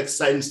exactly like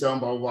set in stone,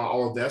 blah, blah, blah,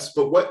 all of this,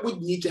 but what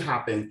would need to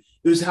happen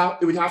is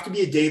it would have to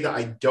be a day that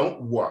I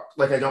don't work,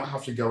 like I don't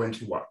have to go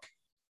into work.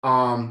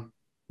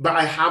 But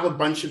I have a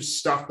bunch of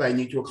stuff that I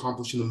need to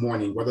accomplish in the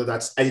morning, whether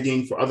that's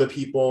editing for other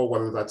people,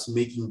 whether that's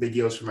making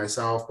videos for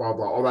myself, blah,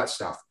 blah, all that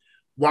stuff.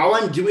 While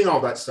I'm doing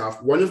all that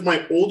stuff, one of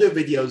my older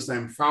videos that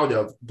I'm proud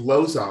of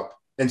blows up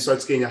and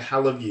starts getting a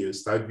hell of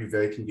views. That would be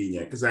very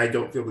convenient because I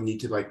don't feel the need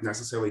to like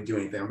necessarily do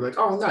anything. I'll be like,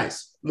 oh,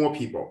 nice, more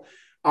people.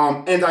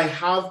 And I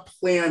have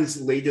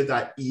plans later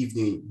that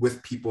evening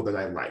with people that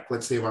I like.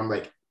 Let's say around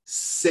like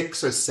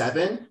 6 or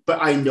 7, but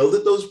I know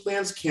that those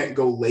plans can't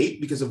go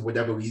late because of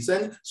whatever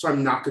reason. So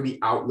I'm not going to be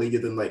out later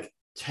than like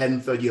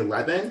 10:30,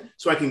 11.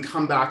 So I can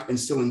come back and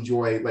still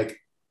enjoy like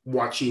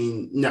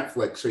watching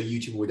Netflix or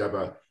YouTube or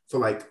whatever for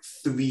like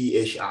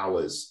 3-ish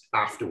hours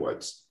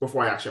afterwards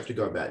before I actually have to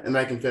go to bed. And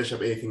I can finish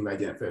up anything that I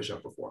didn't finish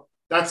up before.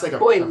 That's like a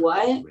Boy,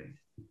 what?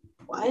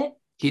 What?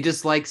 He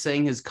just likes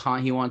saying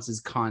he wants his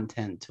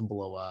content to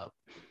blow up.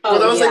 Well,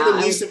 that was like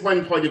the least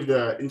important part of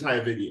the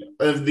entire video,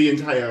 of the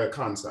entire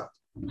concept.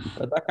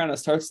 But that kind of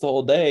starts the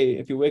whole day.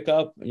 If you wake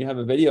up and you have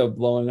a video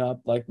blowing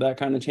up, like that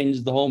kind of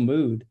changes the whole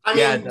mood. I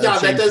mean,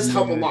 that does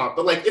help a lot.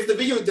 But like, if the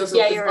video doesn't,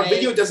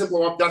 video doesn't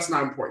blow up, that's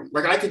not important.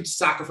 Like, I could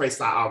sacrifice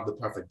that out of the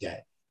perfect day.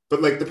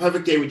 But like, the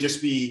perfect day would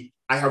just be,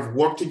 I have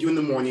work to do in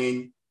the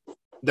morning.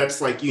 That's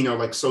like, you know,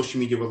 like social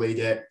media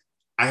related.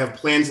 I have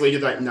plans later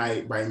that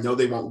night, but I know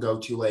they won't go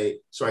too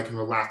late, so I can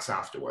relax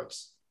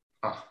afterwards.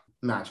 Oh,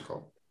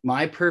 magical.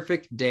 My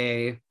perfect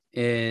day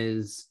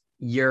is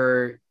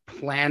you're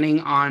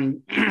planning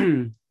on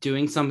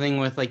doing something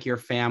with like your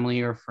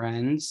family or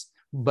friends,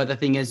 but the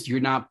thing is you're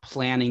not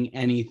planning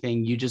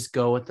anything. You just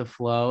go with the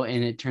flow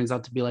and it turns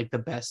out to be like the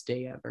best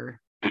day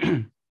ever.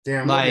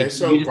 Damn, like okay.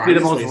 So you just do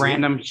the most lazy.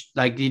 random,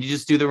 like you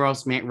just do the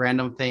most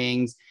random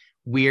things.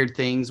 Weird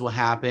things will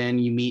happen.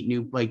 You meet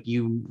new, like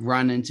you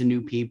run into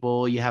new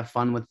people, you have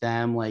fun with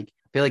them. Like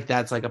I feel like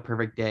that's like a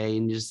perfect day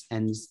and just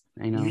ends,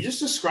 I know. You just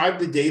described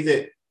the day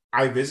that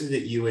I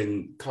visited you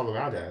in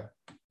Colorado.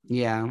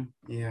 Yeah.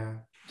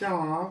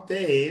 Aw,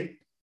 babe.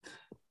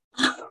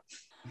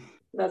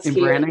 That's and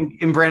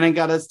cute. Brandon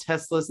got us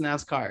Teslas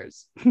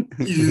NASCARs.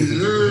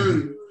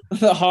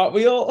 The Hot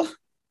Wheel?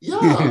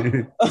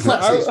 Yeah.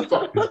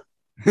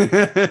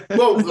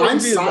 Well,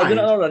 mine's I signed. didn't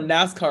know what a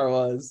NASCAR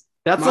was.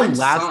 That's Mine's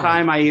the last signed.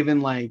 time I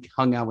even like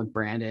hung out with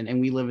Brandon,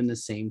 and we live in the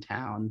same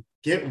town.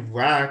 Get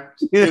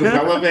wrecked.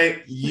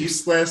 Irrelevant,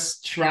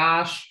 useless,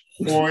 trash,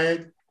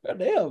 horrid. God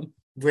damn.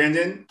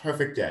 Brandon,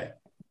 perfect day.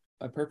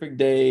 My perfect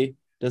day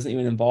doesn't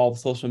even involve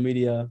social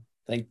media,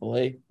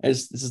 thankfully.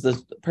 This is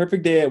the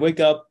perfect day. I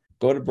wake up,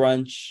 go to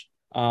brunch.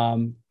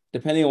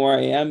 Depending on where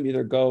I am,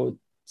 either go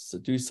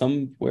do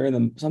something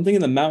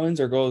in the mountains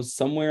or go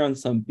somewhere on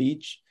some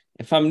beach.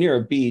 If I'm near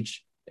a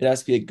beach, it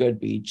has to be a good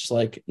beach,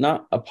 like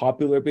not a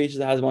popular beach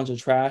that has a bunch of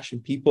trash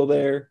and people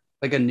there.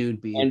 Like a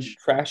nude beach. And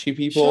trashy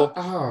people. Shut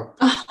up.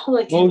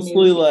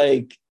 Mostly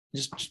like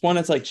just one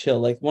that's like chill,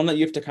 like one that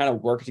you have to kind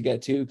of work to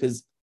get to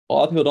because a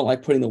lot of people don't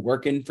like putting the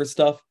work in for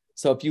stuff.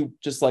 So if you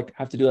just like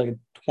have to do like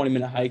a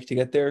 20-minute hike to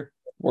get there,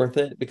 worth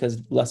it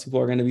because less people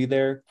are going to be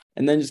there.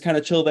 And then just kind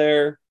of chill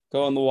there,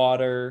 go in the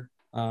water,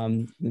 come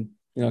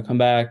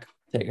back,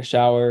 take a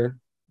shower,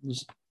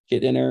 just get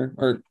dinner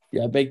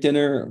bake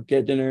dinner or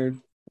get dinner,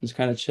 just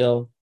kind of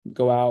chill,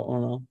 go out. I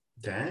don't know.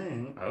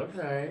 Dang,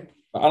 okay.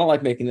 I don't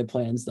like making the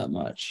plans that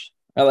much.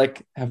 I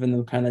like having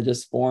them kind of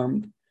just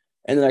formed,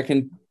 and then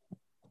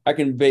I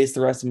can base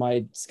the rest of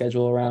my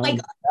schedule around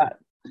that.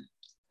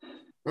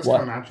 That's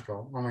kind of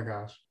magical. Oh my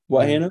gosh.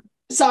 What, Hannah?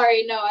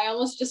 Sorry, no, I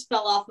almost just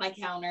fell off my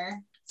counter.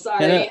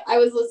 Sorry, Hannah? I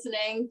was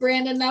listening.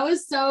 Brandon, that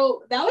was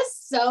so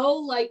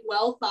like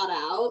well thought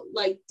out.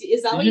 Like,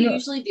 is that what you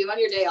usually do on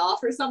your day off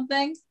or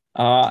something?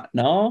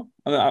 No.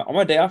 I mean, on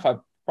my day off, I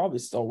probably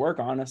still work,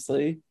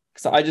 honestly,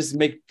 because I just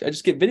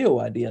get video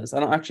ideas. I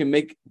don't actually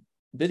make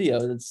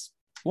videos. It's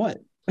what?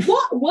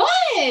 What?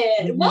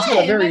 You What? just had a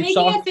Am I very making a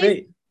shocked face?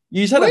 face.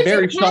 You just had a Where'd your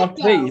very cat shocked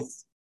go?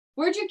 face.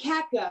 Where'd your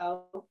cat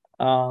go?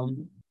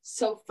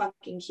 So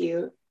fucking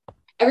cute.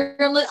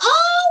 Everyone like,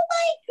 oh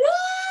my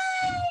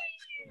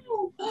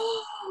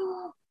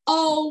god!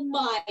 Oh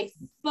my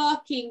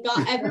fucking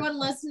god! Everyone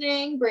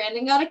listening,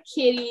 Brandon got a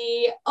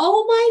kitty.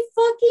 Oh my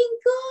fucking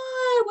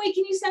god! Wait,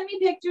 can you send me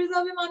pictures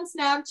of him on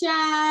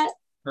Snapchat?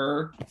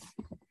 Her.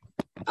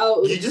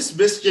 Oh, You just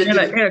missed it.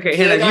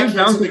 Hannah, you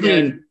bounced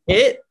between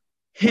it,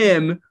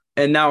 him,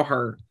 and now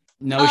her.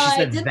 No, she it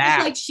said didn't that.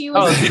 look like she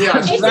was. Oh, yeah,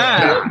 it she didn't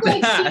said look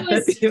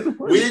like she was.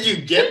 Where did you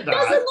get It that?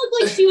 doesn't look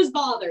like she was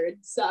bothered.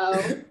 So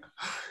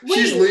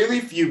She's wait. literally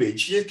fuming.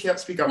 She just can't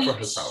speak up for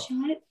herself.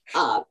 Shut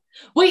up.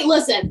 Wait,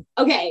 listen.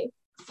 Okay.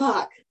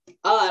 Fuck.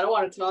 I don't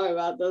want to talk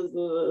about this.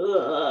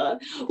 Well,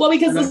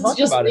 because this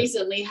just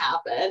recently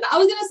happened. I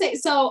was gonna say,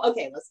 so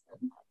okay,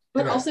 listen.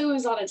 But also it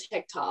was on a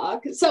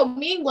TikTok. So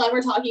me and Glenn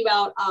were talking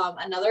about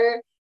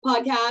another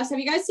podcast. Have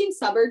you guys seen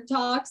Suburb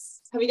Talks?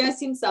 Have you guys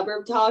seen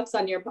Suburb Talks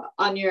on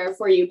your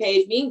For You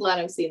page? Me and Glenn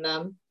have seen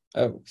them.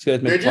 Oh,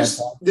 they're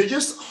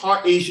just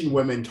hot Asian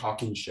women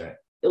talking shit.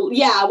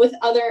 Yeah, with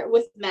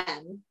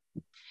men.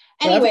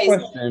 Anyways,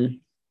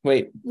 question.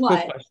 Wait,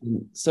 what? Quick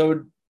question.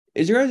 So,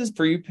 is your guys'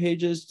 For You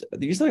pages?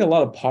 Do you see like a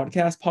lot of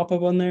podcasts pop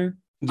up on there?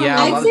 Yeah,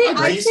 I'd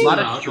say a lot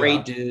of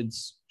straight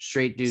dudes.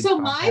 So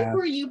my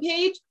For You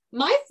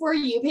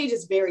page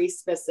is very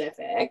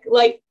specific.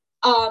 Like,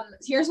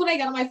 here's what I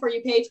got on my For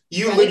You page.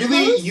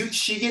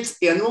 She gets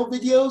animal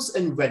videos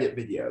and Reddit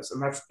videos,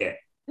 and that's it.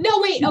 No,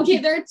 wait. Okay,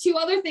 there are two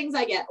other things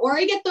I get. Or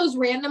I get those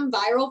random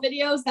viral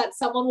videos that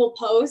someone will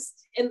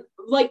post, and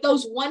like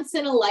those once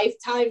in a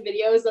lifetime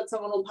videos that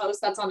someone will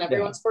post that's on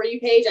everyone's For You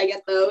page. I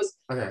get those.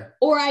 Okay.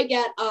 Or I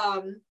get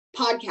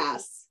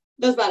podcasts.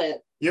 That's about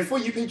it. Your For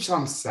You page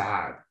sounds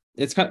sad.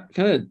 It's kind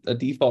of a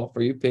default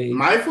For You page.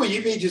 My For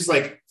You page is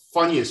like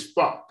funny as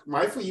fuck.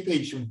 My For You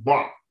page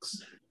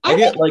rocks. I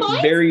get like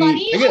very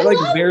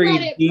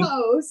deep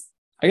posts.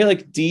 I get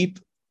like deep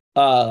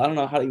I don't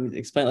know how to even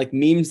explain, like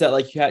memes that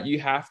like you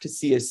have to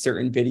see a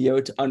certain video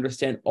to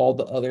understand all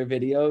the other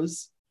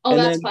videos. Oh, and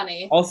that's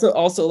funny.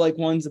 Also like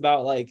ones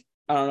about like,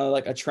 I don't know,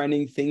 like a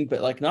trending thing,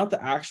 but like not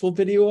the actual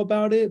video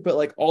about it, but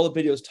like all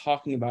the videos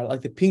talking about it,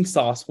 like the pink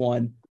sauce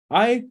one.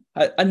 I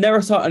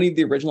never saw any of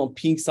the original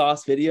pink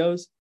sauce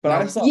videos, but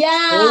I saw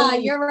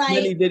you're right.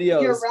 many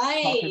videos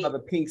talking about the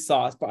pink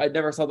sauce, but I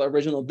never saw the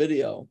original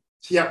video.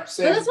 Yeah,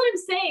 same. But that's what I'm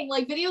saying.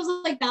 Like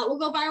videos like that will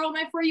go viral on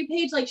my For You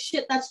page. Like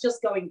shit, that's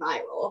just going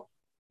viral.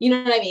 You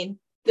know what I mean?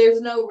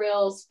 There's no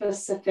real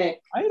specific.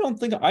 I don't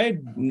think I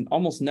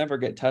almost never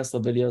get Tesla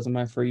videos on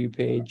my For You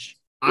page.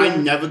 I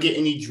never get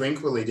any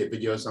drink related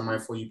videos on my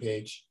For You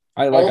page.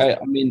 I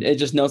mean, it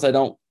just knows I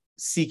don't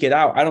seek it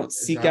out. I don't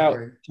seek out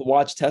to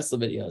watch Tesla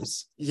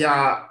videos.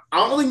 Yeah, I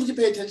don't really need to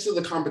pay attention to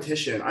the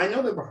competition. I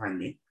know they're behind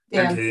me.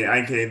 Yeah.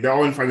 I'm kidding. They're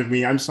all in front of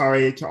me. I'm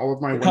sorry to all of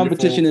my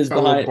competition is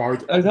fellow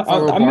behind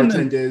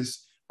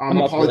bartenders.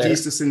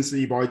 Apologies to Sin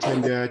City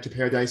Bartender, to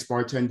Paradise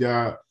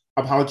Bartender.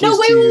 Apologies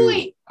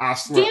to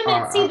Asla,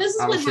 damn it. See, this is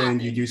Allison, what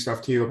happened. You do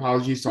stuff too.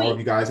 Apologies to all of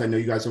you guys. I know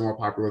you guys are more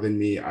popular than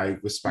me. I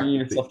respect that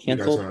you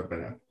guys are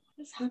better.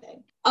 What's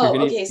happening? Oh,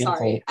 okay.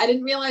 Sorry. I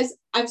didn't realize.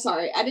 I'm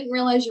sorry. I didn't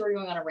realize you were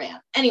going on a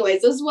rant.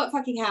 Anyways, this is what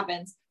fucking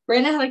happens.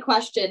 Brandon had a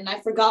question and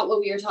I forgot what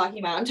we were talking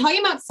about. I'm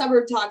talking about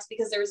Suburb Talks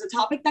because there was a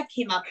topic that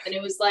came up and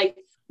it was like,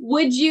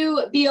 would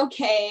you be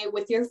okay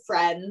with your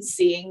friends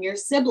seeing your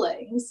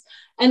siblings?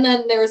 And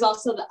then there was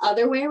also the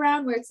other way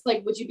around where it's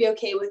like, would you be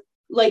okay with,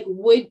 like,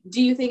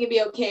 do you think it'd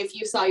be okay if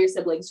you saw your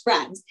siblings'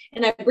 friends?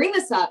 And I bring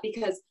this up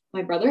because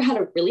my brother had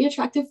a really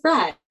attractive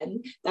friend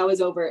that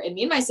was over and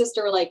me and my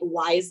sister were like,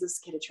 why is this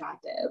kid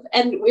attractive?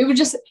 And it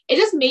just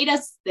made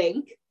us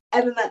think.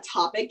 And then that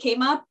topic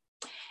came up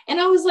and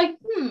I was like,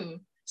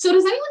 so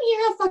does anyone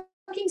here have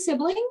fucking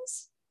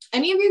siblings?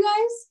 Any of you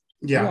guys?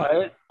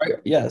 Yeah.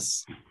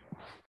 Yes.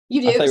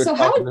 You do? So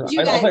how would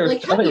you guys,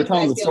 like, how do you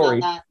guys feel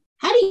about that?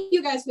 How do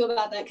you guys feel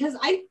about that? Because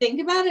I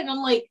think about it and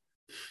I'm like,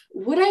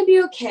 would I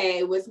be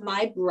okay with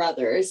my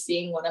brother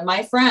seeing one of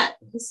my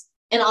friends?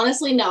 And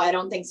honestly, no, I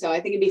don't think so.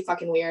 I think it'd be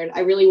fucking weird. I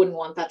really wouldn't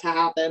want that to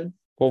happen.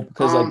 Well,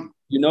 because like,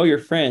 you know your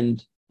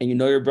friend and you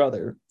know your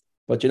brother,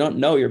 but you don't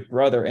know your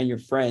brother and your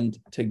friend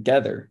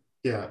together.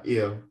 Yeah.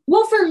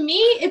 Well, for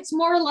me, it's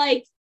more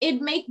like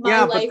it'd make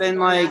my life but then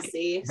more like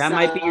messy, that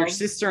might be your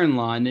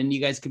sister-in-law, and then you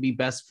guys could be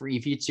best friends.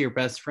 If it's your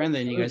best friend,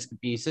 then you guys could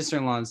be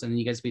sister-in-laws, and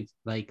you guys could be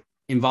like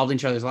involved in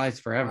each other's lives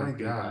forever. Oh my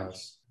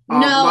gosh.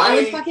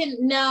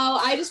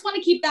 I just want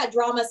to keep that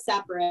drama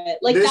separate.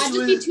 Like that'd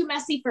just be too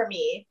messy for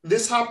me.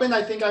 This happened,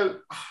 I think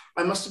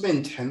I must have been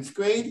in 10th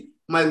grade.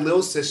 My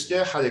little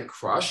sister had a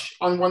crush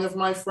on one of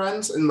my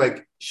friends, and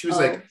like she was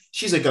like,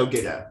 she's a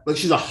go-getter. Like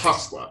she's a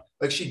hustler.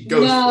 Like she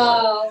goes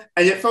for it.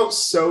 And it felt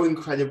so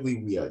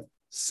incredibly weird.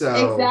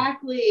 So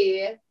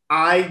exactly.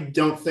 I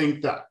don't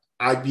think that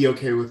I'd be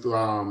okay with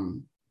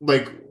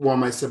like one of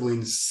my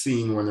siblings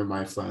seeing one of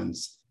my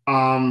friends.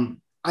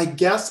 I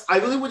guess I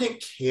really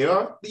wouldn't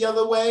care the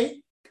other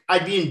way.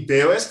 I'd be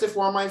embarrassed if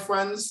one of my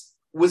friends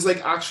was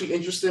like actually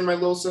interested in my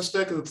little sister,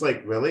 because it's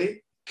like,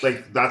 really?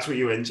 Like, that's what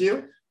you're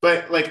into?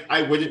 But like,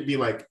 I wouldn't be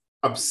like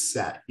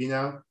upset, you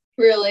know?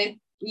 Really?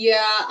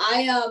 Yeah,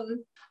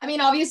 I mean,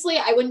 obviously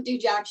I wouldn't do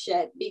jack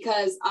shit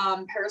because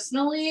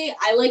personally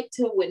I like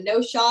to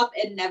window shop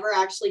and never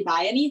actually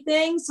buy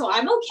anything. So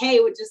I'm okay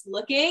with just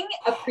looking,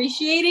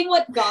 appreciating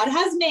what God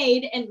has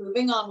made, and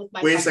moving on with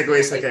my Wait a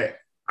life. second.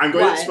 I'm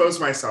going What? to expose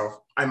myself.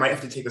 I might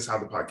have to take this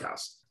out of the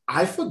podcast.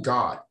 I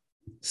forgot.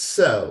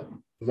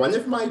 So one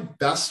of my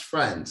best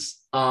friends,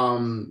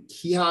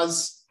 he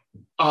has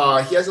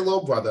a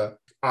little brother,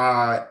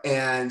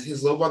 and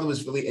his little brother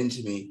was really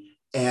into me.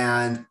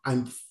 And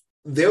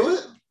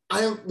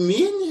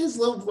me and his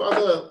little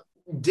brother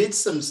did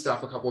some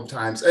stuff a couple of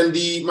times, and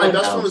my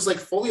best friend was like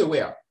fully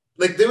aware.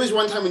 Like there was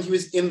one time when he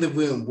was in the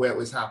room where it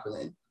was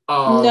happening.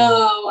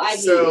 No, I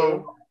hate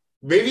you.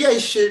 Maybe I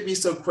shouldn't be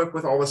so quick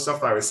with all the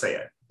stuff that I was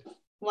saying.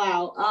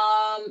 Wow.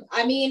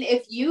 I mean,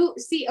 if you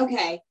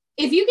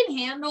can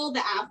handle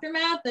the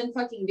aftermath, then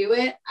fucking do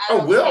it.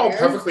 We're all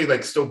perfectly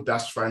like still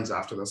best friends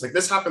after this. Like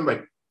this happened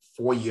like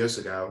 4 years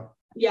ago.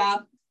 Yeah.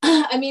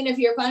 I mean, if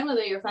you're fine with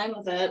it, you're fine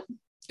with it.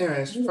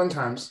 Anyways, fun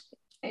times.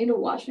 I need to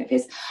wash my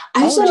face.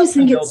 I just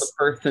think it's the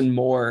person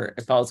more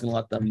if I was gonna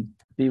let them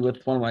be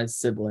with one of my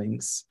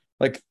siblings.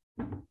 Like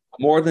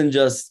more than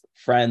just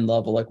friend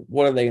level. Like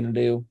what are they gonna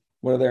do?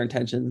 What are their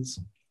intentions?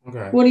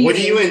 Okay. What are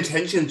your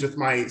intentions with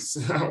my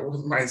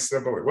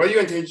sibling? What are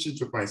your intentions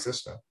with my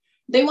sister?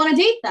 They want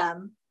to date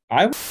them.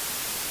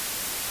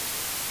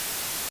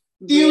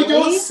 You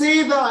don't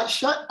say that.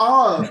 Shut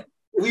up.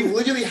 We've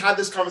literally had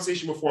this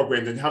conversation before,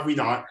 Brandon, have we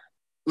not?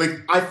 Like,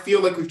 I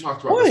feel like we've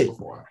talked about this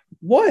before.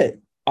 What?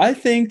 I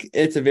think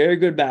it's a very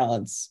good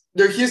balance.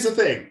 Now, here's the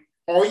thing.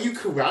 Are you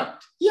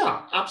correct?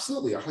 Yeah,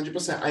 absolutely.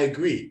 100%. I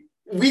agree.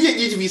 We didn't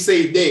need to be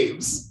saying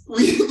names.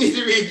 We didn't need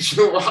to be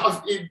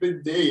dropping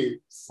the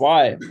names.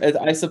 Why?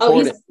 I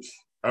support it.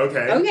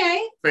 Okay.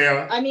 Okay.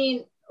 Fair. I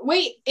mean,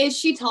 wait, is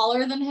she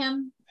taller than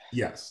him?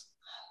 Yes.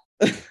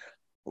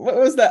 What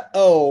was that?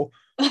 Oh.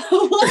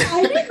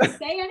 I didn't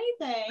say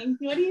anything.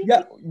 What do you?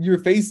 Yeah, your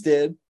face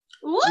did.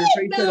 What? Your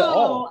face did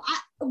No.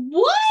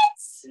 What?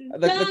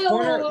 The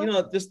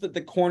corner, just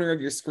the corner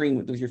of your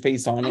screen with your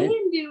face on it.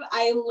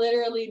 I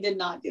literally did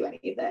not do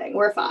anything.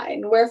 We're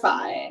fine.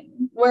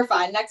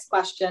 Next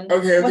question.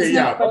 Okay,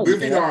 yeah.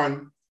 Moving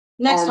on.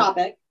 Next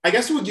topic. I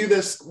guess we'll do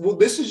this. Well,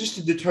 this is just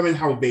to determine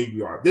how big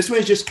we are. This one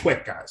is just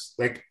quick, guys.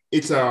 Like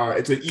it's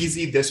an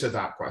easy this or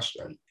that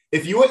question.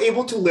 If you were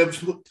able to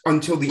live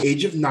until the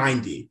age of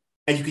 90,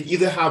 and you could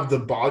either have the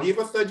body of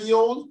a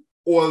 30-year-old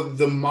or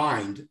the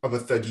mind of a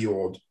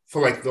 30-year-old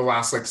for like the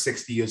last like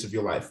 60 years of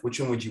your life, which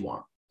one would you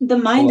want? The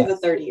mind of a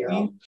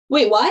 30-year-old.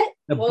 Wait, what?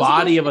 The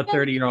body of a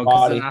 30-year-old,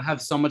 because then I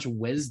have so much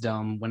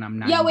wisdom when I'm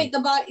 90. Yeah, wait,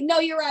 the body. No,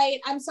 you're right.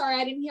 I'm sorry.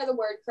 I didn't hear the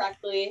word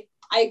correctly.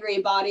 I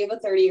agree. Body of a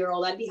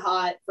 30-year-old. I'd be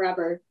hot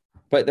forever.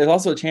 But there's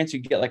also a chance you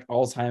get like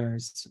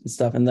Alzheimer's and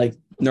stuff and like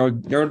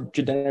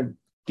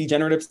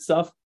neurodegenerative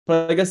stuff.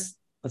 But I guess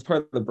that's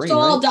part of the brain. So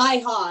right? I'll die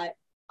hot.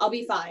 I'll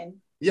be fine.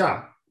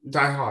 Yeah,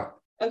 die hot.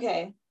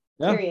 Okay.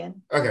 Yeah. Period.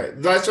 Okay,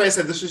 that's why I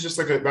said this was just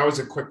that was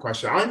a quick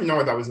question. I don't even know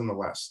why that was on the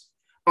list.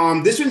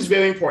 This one's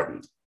very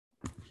important.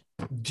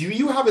 Do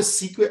you have a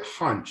secret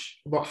hunch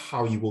about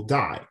how you will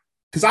die?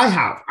 Because I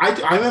have. I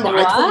remember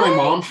I told my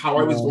mom how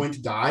I was going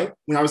to die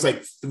when I was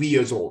like 3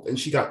 years old, and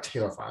she got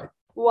terrified.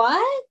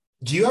 What?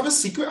 Do you have a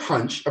secret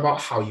hunch about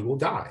how you will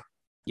die?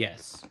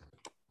 Yes.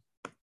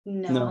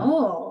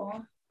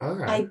 No.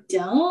 Okay. I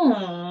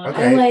don't.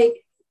 Okay.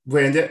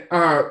 Brandon.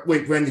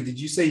 Brandon, did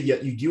you say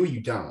you do or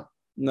you don't?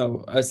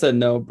 No, I said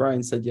no.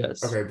 Brian said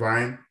yes. Okay,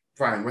 Brian,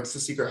 what's the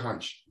secret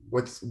hunch?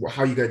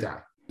 How you gonna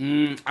die?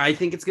 I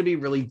think it's gonna be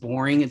really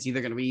boring. It's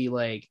either gonna be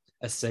like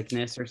a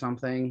sickness or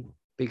something,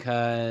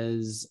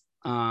 because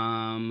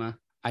I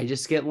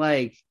just get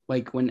like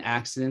when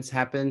accidents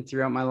happen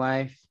throughout my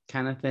life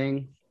kind of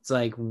thing. It's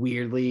like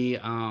weirdly,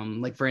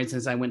 like for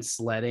instance, I went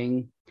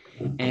sledding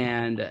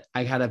and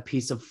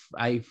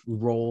I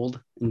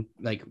rolled and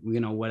like,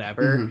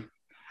 whatever. Mm-hmm.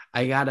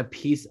 I got a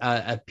piece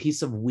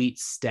of wheat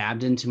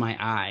stabbed into my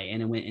eye,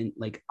 and it went in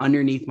like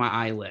underneath my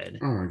eyelid.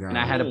 Oh my God. And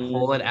I had to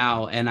pull it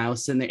out, and I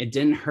was sitting there. It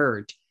didn't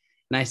hurt.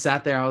 And I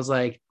sat there. I was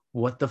like,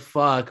 what the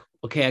fuck?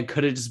 Okay. I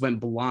could have just went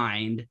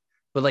blind,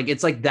 but like,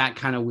 it's like that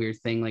kind of weird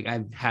thing. Like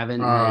I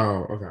haven't,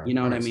 okay. You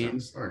know what I mean?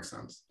 That makes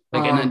sense.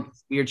 Like, and then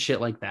weird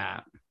shit like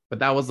that. But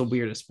that was the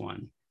weirdest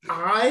one.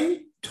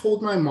 I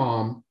told my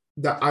mom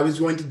that I was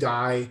going to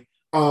die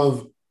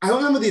of, I don't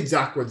remember the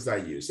exact words that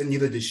I used, and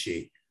neither did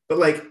she. But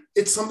like,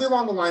 it's something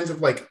along the lines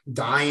of like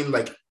dying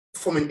like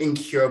from an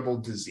incurable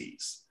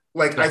disease.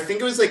 Like, I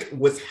think it was like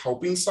with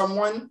helping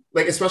someone,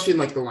 like, especially in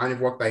like the line of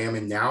work that I am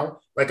in now,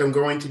 like I'm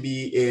going to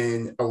be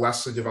in a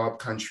lesser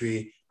developed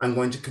country. I'm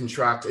going to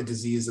contract a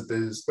disease that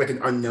is like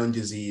an unknown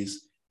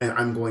disease, and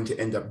I'm going to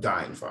end up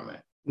dying from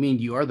it. I mean,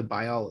 you are the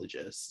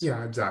biologist.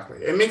 Yeah, exactly.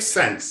 It makes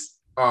sense.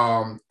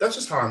 That's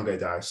just how I'm going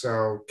to die.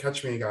 So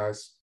catch me,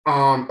 guys.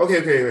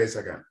 Okay, wait a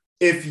second.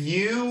 If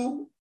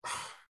you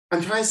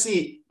I'm trying to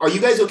see, are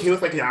you guys okay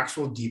with like an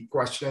actual deep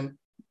question?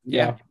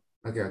 Yeah.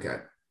 Okay.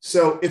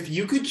 So if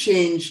you could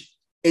change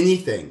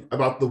anything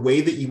about the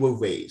way that you were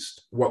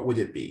raised, what would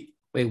it be?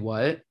 Wait,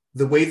 what?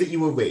 The way that you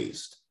were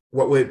raised,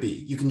 what would it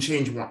be? You can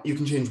change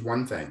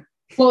one thing.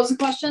 What was the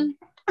question?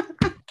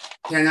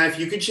 Hannah, if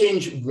you could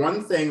change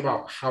one thing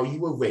about how you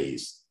were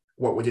raised,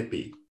 what would it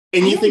be?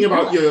 Anything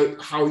about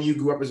how you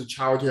grew up as a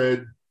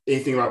childhood,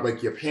 anything about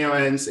like your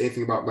parents,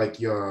 anything about like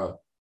your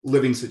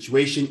living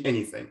situation,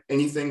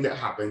 anything that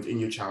happened in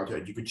your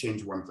childhood, you could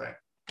change one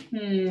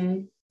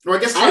thing. Well, I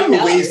guess how you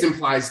were raised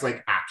implies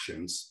like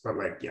actions, but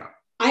like, yeah.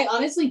 I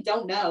honestly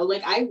don't know.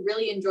 Like, I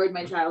really enjoyed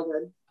my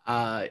childhood.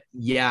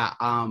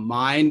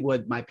 Mine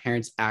would my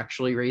parents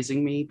actually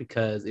raising me,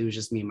 because it was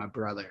just me and my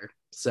brother.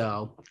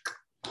 So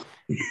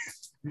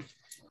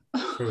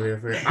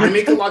I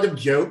make a lot of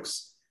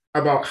jokes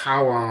about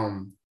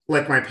how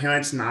like my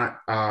parents not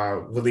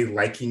really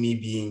liking me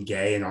being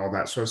gay and all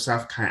that sort of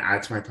stuff kind of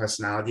adds to my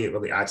personality. It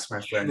really adds to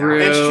my flair now.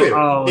 It's true.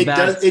 Oh, it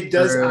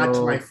does add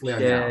to my flair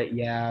now.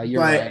 Yeah,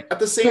 you're but right. At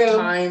the same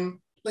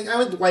time, like I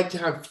would like to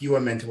have fewer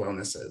mental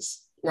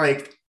illnesses.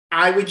 Like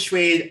I would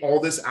trade all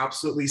this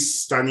absolutely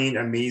stunning,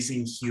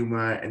 amazing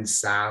humor and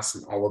sass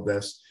and all of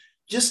this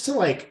just to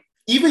like,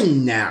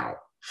 even now,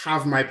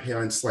 have my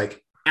parents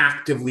like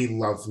actively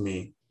love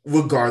me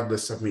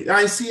regardless of me.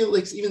 I see it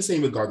like even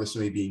saying regardless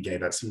of me being gay,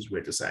 that seems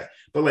weird to say,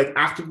 but like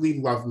actively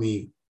love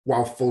me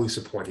while fully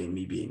supporting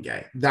me being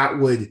gay. That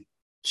would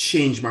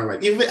change my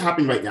life. Even if it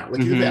happened right now,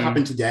 like if it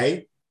happened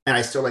today and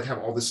I still like have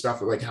all this stuff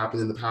that like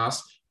happened in the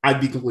past,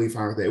 I'd be completely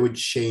fine with it. It would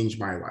change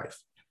my life.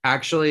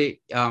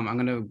 Actually, I'm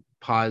going to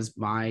pause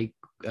my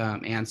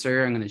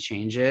answer. I'm going to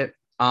change it.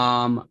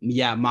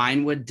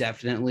 Mine would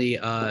definitely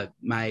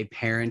my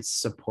parents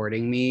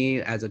supporting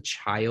me as a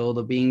child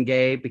of being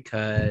gay,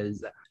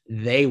 because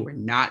they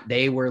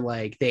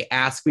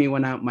asked me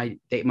when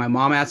my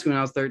mom asked me when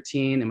I was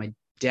 13 and my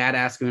dad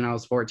asked me when I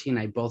was 14.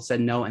 I both said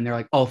no, and they're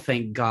like, oh,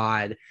 thank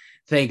God,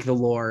 thank the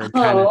Lord,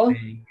 kind of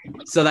thing.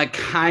 So that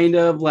kind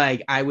of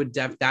like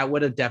that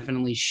would have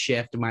definitely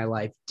shifted my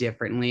life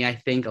differently, I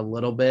think, a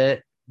little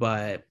bit,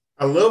 but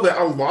a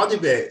lot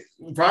of it.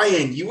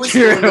 Brian, you were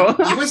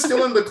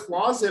still in the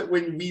closet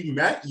when we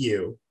met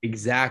you.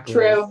 Exactly.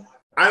 True.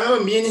 I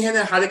remember me and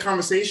Hannah had a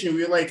conversation.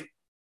 We were like,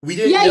 we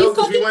didn't know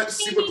because we weren't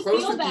super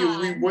close with you.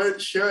 We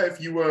weren't sure if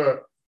you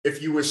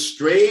were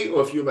straight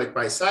or if you were like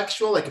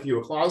bisexual, like if you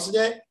were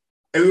closeted.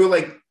 And we were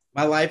like,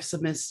 my life's a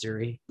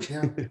mystery.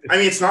 Yeah. I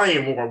mean, it's not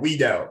anymore. We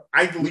know.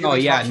 I believe talk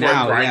to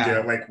our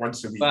Grindr like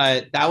once a week.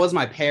 But that was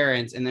my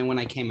parents. And then when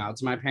I came out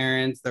to my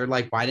parents, they're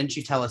like, why didn't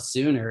you tell us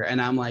sooner? And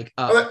I'm like,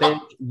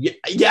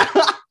 yeah.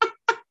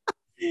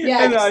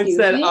 And I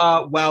said,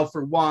 well,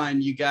 for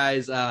one, you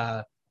guys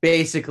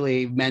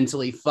basically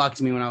mentally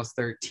fucked me when I was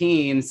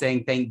 13,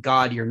 saying, thank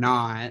God you're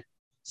not.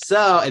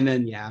 So, and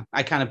then,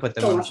 I kind of put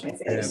them on. Wash my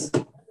face.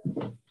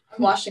 I'm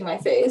washing my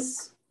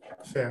face.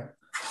 Fair.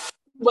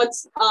 What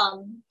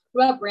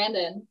about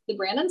Brandon? Did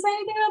Brandon say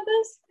anything about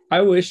this?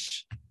 I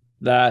wish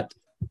that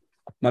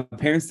my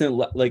parents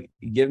didn't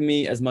give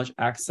me as much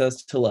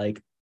access to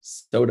like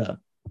soda.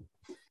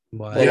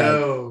 What? Like,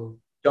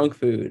 junk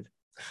food.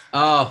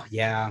 Oh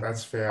yeah,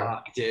 that's fair,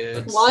 dude.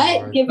 That's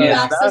what? Give you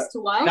access to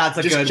what? That's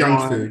a just good junk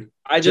one. Food.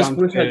 I just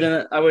wish I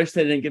didn't. I wish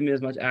they didn't give me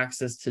as much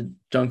access to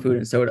junk food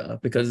and soda,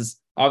 because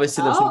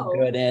obviously that's not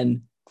good,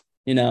 and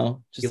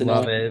just you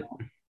love it.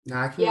 No,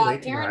 I can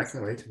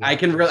relate to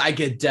that. I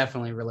could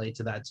definitely relate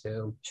to that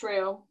too.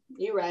 True.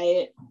 You're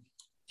right.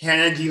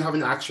 Hannah, do you have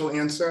an actual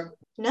answer?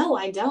 No,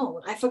 I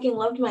don't. I fucking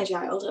loved my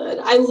childhood.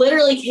 I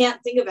literally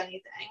can't think of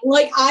anything.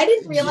 Like, I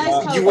didn't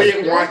realize how... You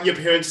wouldn't want your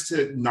parents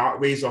to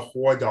not raise a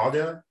whore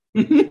daughter?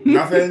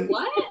 Nothing?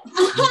 What?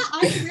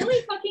 I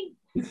really fucking...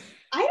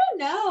 I don't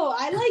know.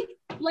 I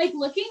like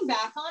looking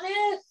back on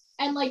it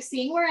and like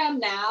seeing where I am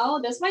now,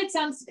 this might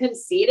sound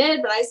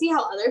conceited, but I see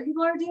how other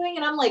people are doing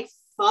and I'm like,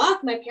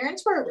 fuck, my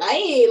parents were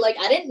right. Like,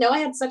 I didn't know I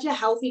had such a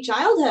healthy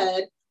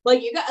childhood.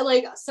 Like, you got,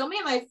 like, so many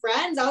of my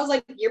friends, I was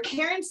like, your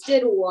parents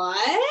did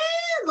what?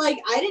 Like,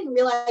 I didn't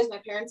realize my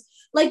parents,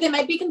 like, they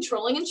might be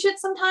controlling and shit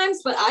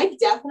sometimes, but I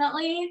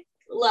definitely,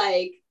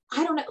 like,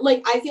 I don't know,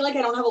 like, I feel like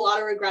I don't have a lot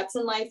of regrets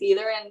in life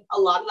either, and a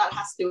lot of that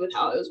has to do with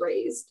how I was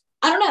raised.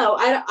 I don't know.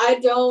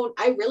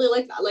 I really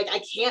like that. Like, I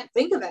can't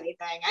think of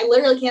anything. I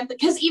literally can't think,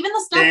 because even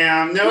the stuff.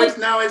 Damn,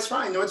 it's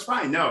fine. No, it's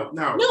fine. No.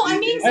 No, I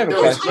mean,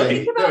 it's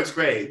great. No, it's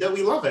great. No,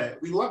 we love it.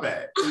 We love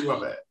it.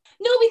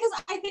 No, because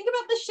I think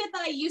about the shit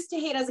that I used to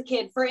hate as a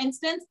kid. For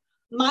instance,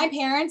 my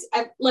parents,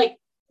 like,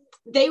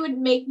 they would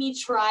make me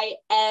try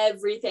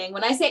everything.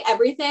 When I say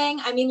everything,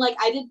 I mean, like,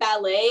 I did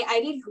ballet, I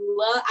did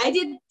hula, I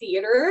did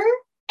theater,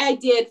 I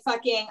did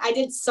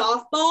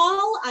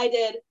softball, I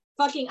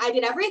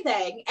did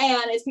everything.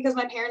 And it's because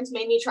my parents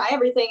made me try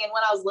everything. And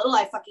when I was little,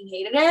 I fucking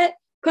hated it.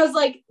 Because,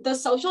 like, the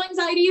social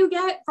anxiety you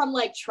get from,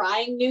 like,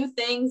 trying new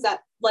things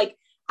that, like,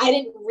 I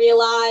didn't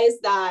realize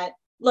that,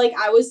 like,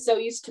 I was so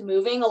used to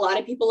moving. A lot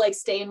of people, like,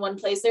 stay in one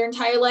place their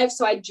entire life.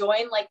 So I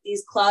joined, like,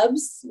 these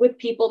clubs with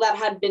people that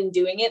had been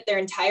doing it their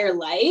entire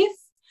life.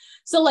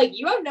 So like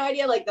you have no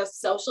idea like the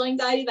social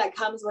anxiety that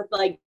comes with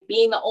like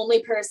being the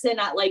only person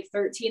at like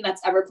 13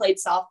 that's ever played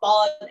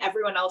softball, and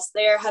everyone else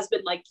there has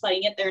been like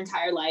playing it their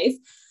entire life.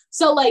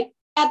 So like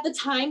at the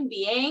time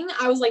being,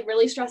 I was like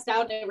really stressed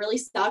out and it really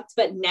sucked.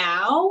 But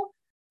now,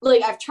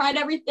 like I've tried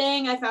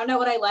everything. I found out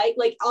what I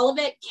like all of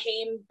it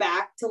came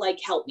back to like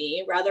help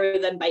me rather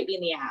than bite me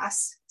in the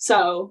ass.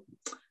 So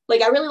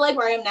like I really like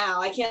where I am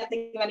now. I can't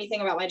think of anything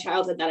about my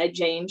childhood that I'd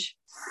change.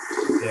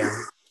 Yeah.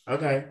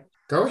 Okay.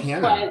 Go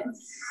Hannah.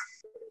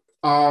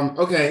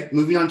 Okay,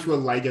 moving on to a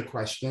lighter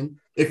question.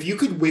 If you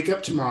could wake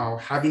up tomorrow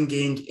having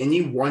gained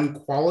any one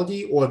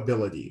quality or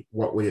ability,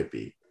 what would it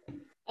be?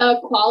 A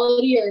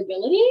quality or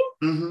ability?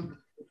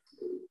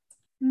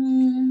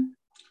 Mm-hmm.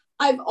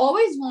 I've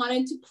always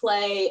wanted to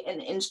play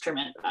an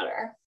instrument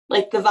better.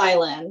 Like the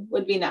violin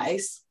would be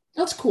nice.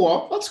 That's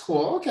cool.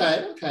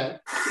 Okay.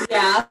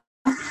 Yeah.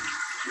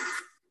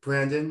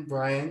 Brandon,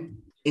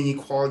 Brian, any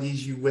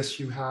qualities you wish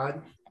you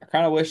had? I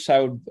kind of wish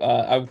I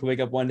would wake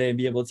up one day and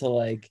be able to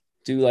like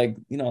do like,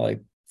 you know,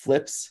 like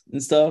flips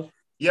and stuff.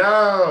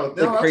 Yo,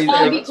 Like crazy,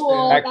 that'd be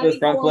cool. Back to the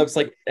front flips,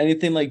 like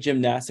anything like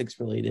gymnastics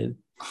related.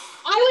 I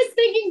was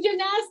thinking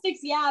gymnastics.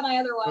 Yeah, my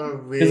other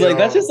one. Because like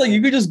that's just like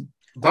you could just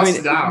bust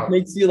it out. It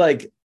makes you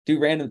like do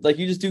random, like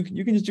you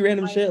can just do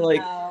random shit.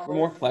 Like you're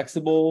more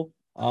flexible.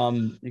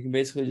 You can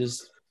basically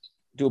just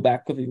do a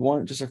backflip if you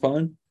want, just for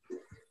fun.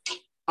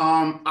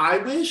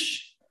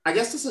 I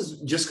guess this is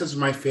just because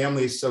my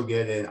family is so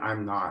good and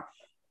I'm not.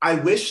 I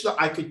wish that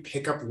I could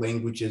pick up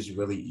languages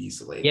really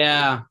easily.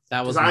 Yeah,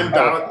 that was. I'm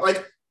bad.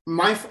 Like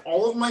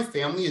all of my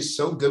family is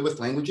so good with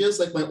languages.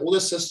 Like my older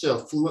sister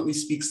fluently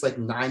speaks like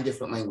 9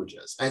 different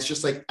languages, and it's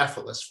just like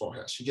effortless for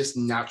her. She just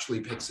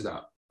naturally picks it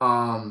up.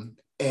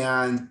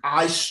 And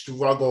I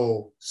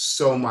struggle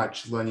so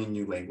much learning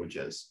new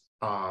languages.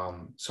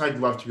 So I'd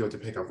love to be able to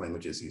pick up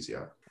languages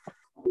easier.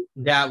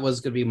 That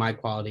was gonna be my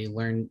quality.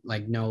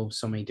 Know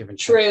so many different.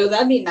 True,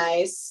 that'd be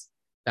nice.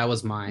 That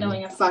was mine.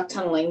 Knowing a fuck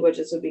ton of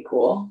languages would be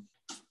cool.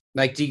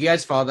 Like, do you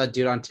guys follow that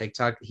dude on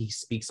TikTok? He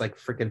speaks like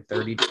freaking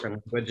 30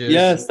 different languages.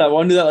 Yes, that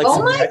one dude that like.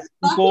 Oh my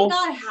fucking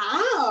god!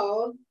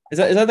 How? Is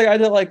that the guy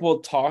that like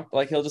will talk?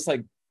 Like he'll just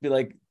like be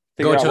like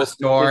go to a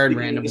store and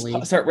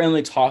randomly start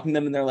randomly talking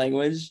them in their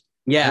language.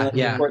 Yeah, and,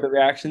 like, record the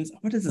reactions.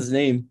 What is his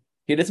name?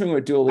 He did something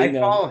with Duolingo.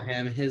 I follow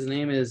him. His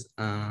name is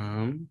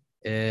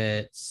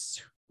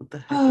it's what the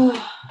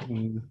heck?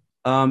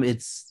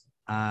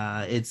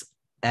 It's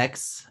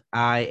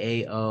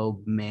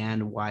XIAO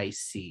man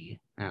YC.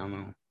 I don't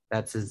know.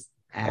 That's his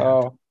app.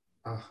 Oh,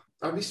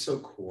 that'd be so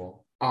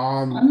cool.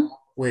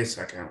 Wait a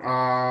second.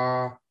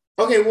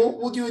 Okay,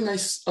 we'll do a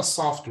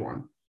soft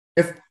one.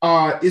 If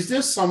is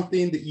there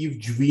something that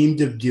you've dreamed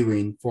of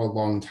doing for a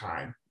long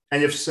time?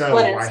 And if so,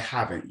 why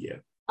haven't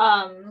you?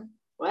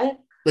 What?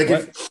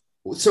 Like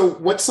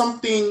what's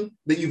something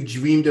that you've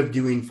dreamed of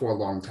doing for a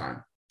long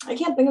time? I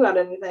can't think about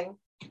anything.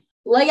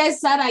 Like I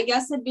said, I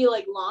guess it'd be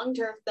like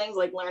long-term things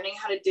like learning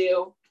how to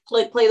do,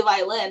 like play the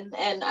violin.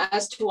 And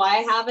as to why I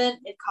haven't,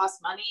 it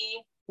costs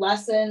money,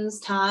 lessons,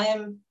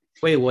 time.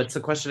 Wait, what's the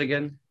question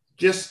again?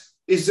 Just,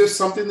 is there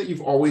something that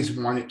you've always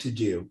wanted to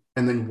do?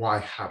 And then why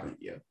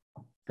haven't you?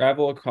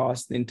 Travel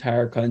across the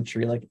entire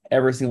country, like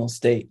every single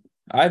state.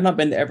 I've not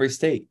been to every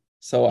state,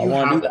 so I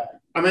want to do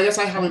that. I mean, I guess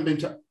I haven't been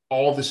to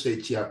all the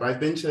states yet, but I've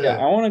been to. Yeah,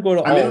 I want to go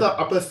to. I'm in the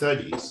upper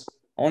 30s.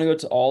 I want to go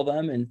to all of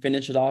them and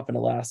finish it off in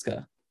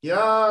Alaska.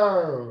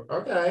 Yo,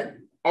 okay.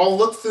 I'll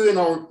look through and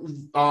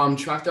I'll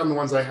track down the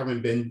ones I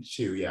haven't been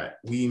to yet.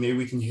 Maybe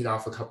we can hit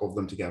off a couple of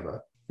them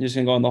together. You're just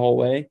gonna go on the whole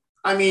way?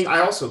 I mean, I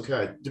also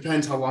could.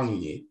 Depends how long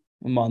you need.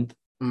 A month.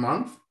 A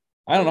month?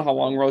 I don't know how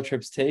long road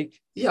trips take.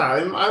 Yeah,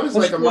 I was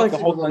like a month. Like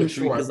a whole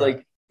country, because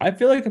like I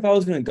feel like if I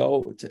was gonna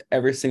go to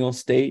every single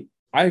state,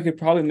 I could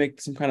probably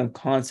make some kind of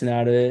content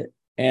out of it.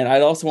 And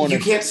I'd also want to.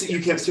 You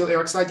can't steal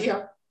Eric's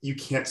idea. You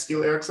can't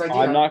steal Eric's idea.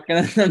 I'm not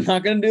gonna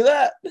do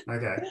that.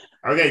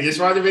 Okay. Just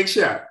wanted to make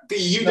sure.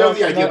 You know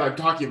the idea that I'm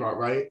talking about,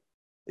 right?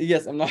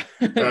 Yes, I'm not.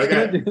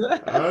 Okay. Do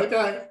that.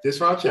 Okay. Just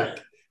want to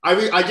check. I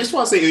mean, I just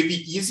want to say it would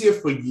be easier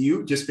for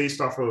you, just based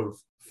off of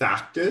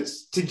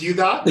factors, to do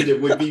that than it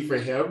would be for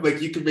him.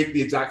 Like you could make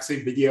the exact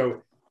same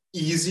video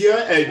easier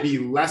and be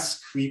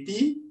less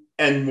creepy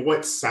and more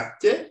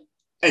accepted,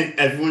 and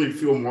everyone would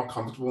feel more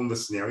comfortable in the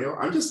scenario.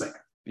 I'm just saying.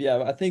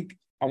 Yeah, I think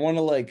I want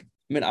to like.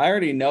 I mean, I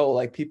already know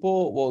like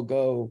people will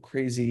go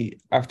crazy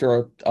after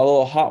a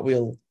little Hot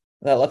Wheel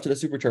that left at a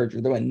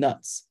supercharger. They went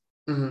nuts.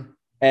 Mm-hmm.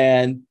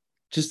 And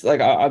just like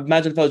I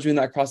imagine if I was doing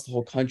that across the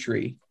whole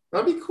country.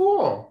 That'd be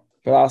cool.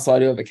 But also I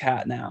do have a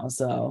cat now,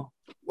 so.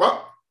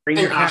 Well, bring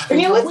it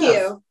with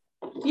you.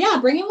 Yeah,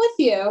 bring it with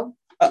you.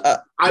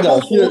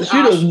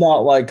 She does not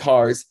like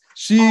cars.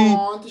 She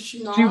does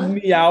she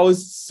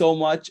meows so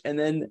much, and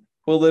then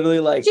will literally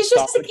like. She's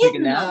just a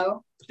kitten,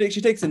 though. She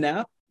takes a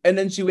nap. And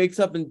then she wakes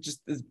up and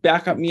just is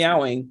back up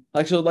meowing.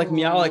 Like she'll like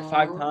meow like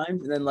 5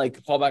 times and then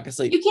like fall back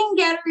asleep. You can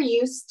get her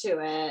used to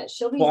it.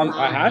 She'll be fine.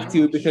 I have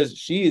to, because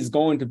she is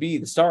going to be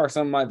the star of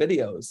some of my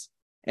videos.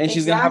 And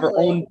she's gonna have her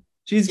own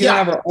She's gonna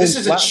have her own this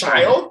is a platform.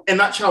 child, and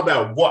that child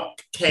better work.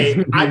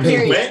 Okay, I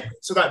pay rent,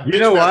 so that You bitch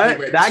know better what?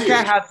 pay rent That too.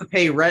 cat has to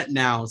pay rent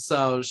now,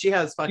 so she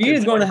has fucking. She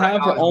is going to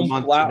have her $45 a own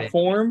month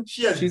platform.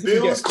 She has She's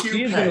bills gonna to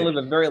she is pay. gonna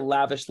live a very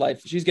lavish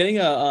life. She's getting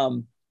a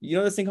you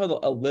know this thing called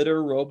a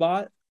litter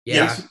robot?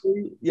 Yeah.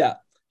 Basically? Yeah.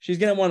 She's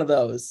getting one of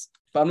those.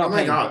 But I'm not Oh my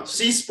paying. god,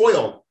 she's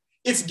spoiled.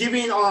 It's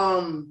giving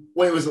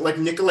what was it, like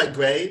Nicolette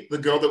Gray, the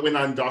girl that went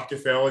on Dr.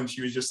 Phil, and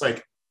she was just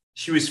like,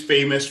 she was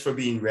famous for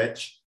being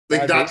rich.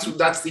 Like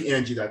that's the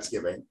energy that's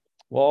giving.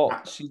 Well,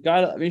 she's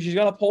got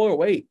to pull her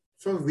weight.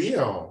 For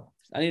real.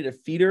 I need to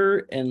feed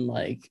her and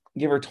like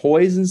give her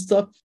toys and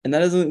stuff, and that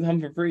doesn't come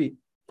for free.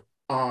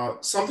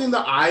 Something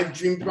that I've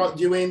dreamed about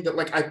doing that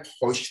like I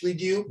partially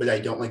do, but I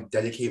don't like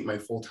dedicate my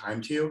full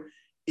time to,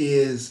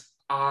 is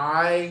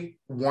I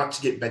want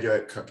to get better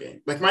at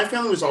cooking. Like my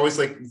family was always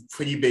like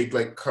pretty big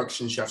like cooks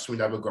and chefs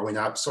when I was growing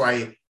up, so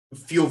I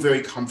feel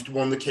very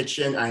comfortable in the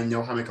kitchen. I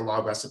know how to make a lot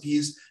of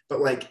recipes, but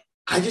like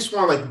I just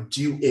want to like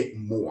do it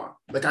more.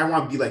 Like I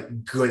want to be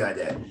like good at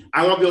it.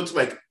 I want to be able to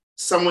like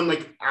someone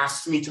like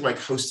asks me to like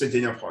host a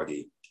dinner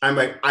party. I'm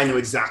like, I know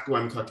exactly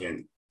what I'm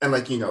cooking. And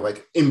like, you know,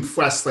 like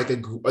impress like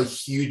a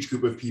huge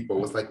group of people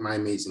with like my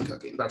amazing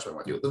cooking. That's what I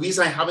want to do. The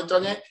reason I haven't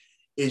done it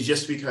is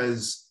just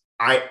because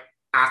I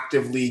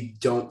actively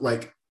don't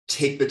like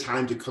take the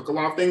time to cook a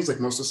lot of things. Like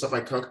most of the stuff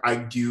I cook, I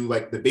do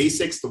like the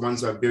basics, the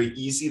ones that are very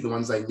easy, the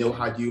ones I know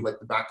how to do like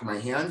the back of my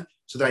hand,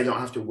 so that I don't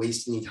have to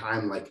waste any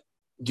time like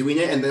doing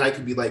it. And then I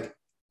could be like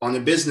on a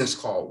business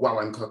call while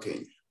I'm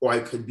cooking, or I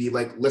could be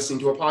like listening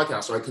to a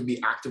podcast, or I could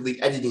be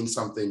actively editing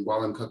something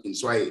while I'm cooking.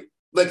 So I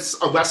like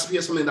a recipe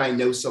is something that I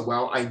know so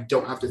well, I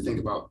don't have to think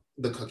about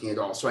the cooking at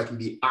all. So I can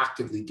be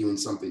actively doing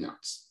something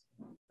else.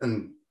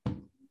 And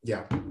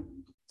yeah,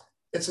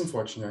 it's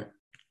unfortunate.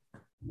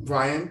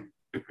 Brian?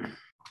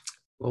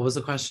 What was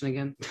the question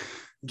again?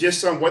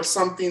 Just what's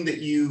something that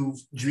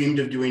you've dreamed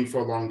of doing for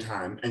a long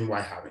time, and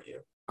why haven't you?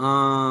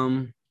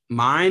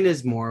 Mine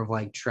is more of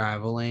like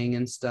traveling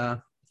and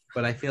stuff,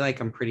 but I feel like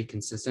I'm pretty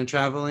consistent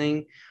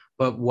traveling.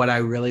 But what I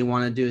really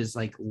want to do is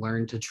like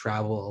learn to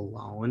travel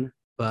alone.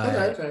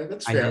 But okay,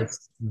 that's fair. I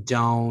just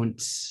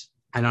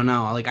I don't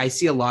know. Like I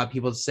see a lot of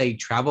people say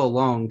travel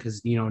alone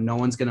because, you know, no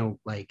one's gonna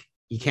like,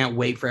 you can't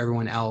wait for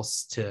everyone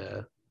else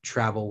to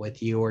travel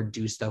with you or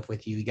do stuff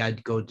with you. You got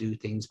to go do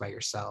things by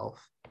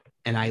yourself.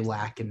 And I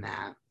lack in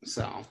that.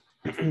 So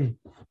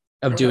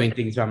of doing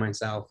things by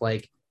myself,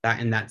 like that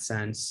in that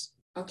sense.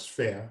 That's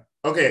fair.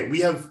 Okay,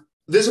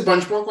 there's a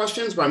bunch more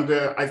questions, but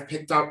I've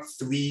picked out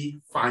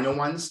 3 final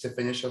ones to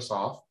finish us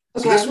off.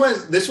 Okay. So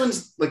this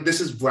one's like,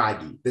 this is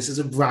braggy. This is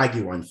a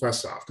braggy one,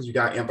 first off, because we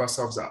got to amp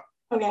ourselves up.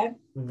 Okay.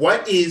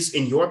 What is,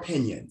 in your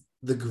opinion,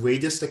 the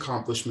greatest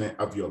accomplishment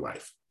of your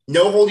life?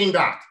 No holding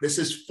back. This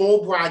is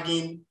full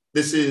bragging.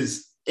 This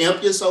is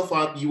amp yourself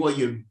up. You are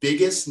your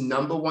biggest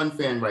 #1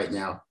 fan right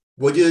now.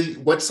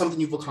 What's something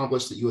you've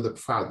accomplished that you are the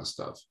proudest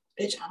of?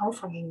 Bitch, I don't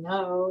fucking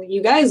know.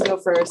 You guys go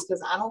first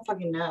because I don't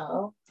fucking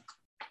know.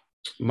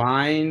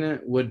 Mine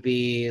would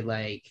be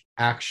like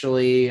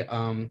actually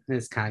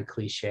it's kind of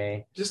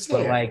cliche,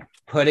 but like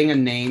putting a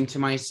name to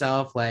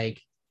myself,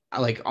 like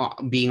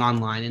being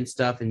online and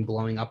stuff and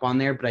blowing up on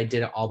there. But I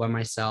did it all by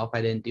myself.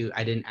 I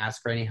didn't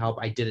ask for any help.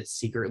 I did it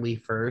secretly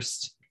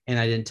first, and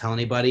I didn't tell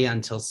anybody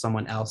until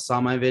someone else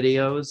saw my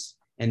videos.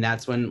 And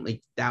that's when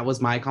like that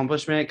was my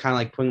accomplishment, kind of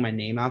like putting my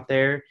name out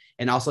there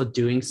and also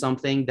doing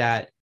something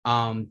that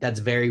that's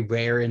very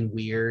rare and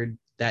weird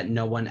that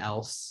no one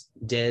else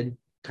did,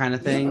 kind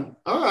of thing.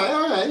 Yeah.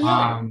 All right.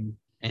 Yeah.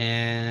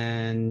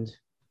 And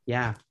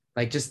yeah,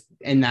 like just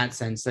in that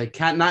sense, like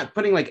not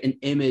putting like an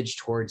image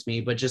towards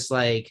me, but just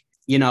like,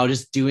 you know,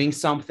 just doing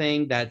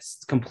something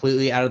that's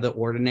completely out of the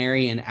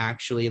ordinary and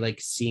actually like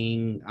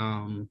seeing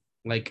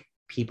like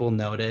people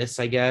notice,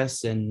 I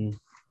guess, and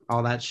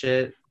all that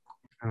shit.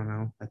 I don't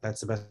know if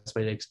that's the best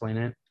way to explain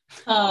it.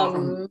 I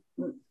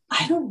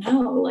don't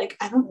know. Like,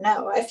 I don't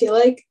know. I feel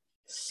like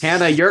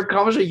Hannah, your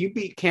accomplishment, you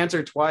beat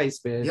cancer twice,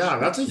 bitch. Yeah,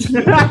 that's a huge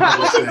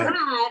accomplishment.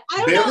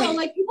 I don't know.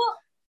 Like people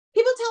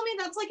tell me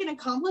that's like an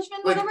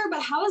accomplishment, like, whatever,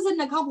 but how is it an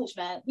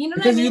accomplishment? You know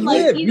what because I mean? you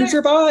Like, lived, you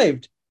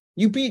survived.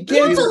 You beat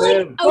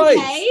cancer twice.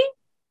 Okay.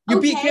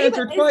 You beat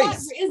cancer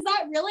twice. Is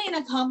that really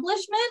an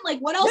accomplishment? Like,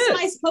 what else am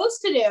I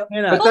supposed to do?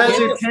 Hannah, but that's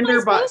your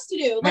Tinder bio. Supposed to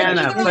do? Like,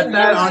 Hannah, put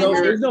that on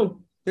your...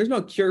 There's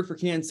no cure for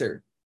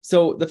cancer.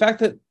 So the fact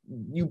that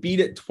you beat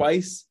it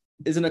twice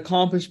is an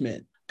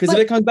accomplishment. Because if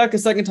it comes back a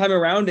second time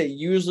around, it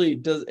usually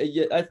does.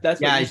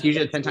 That's it's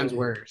usually 10 times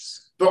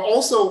worse. But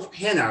also,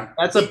 Hannah,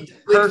 that's a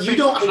like, you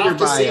don't have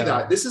to say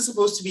that. This is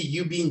supposed to be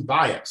you being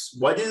biased.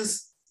 What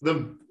is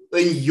in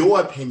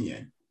your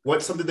opinion,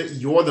 what's something that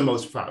you're the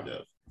most proud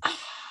of?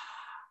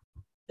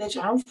 Bitch,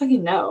 I don't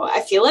fucking know. I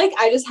feel like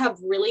I just have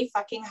really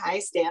fucking high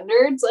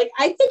standards. Like,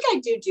 I think I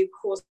do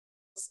cool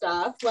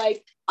stuff.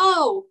 Like,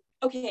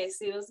 okay,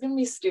 see, this is gonna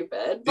be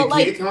stupid, but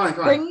like, come on.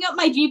 bringing up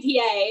my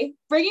GPA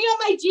by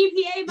like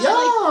 0.7,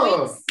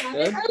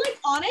 or like,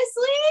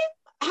 honestly,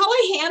 how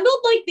I handled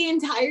like the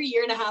entire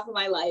year and a half of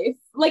my life.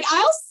 Like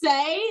I'll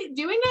say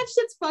doing that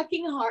shit's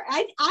fucking hard.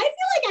 I feel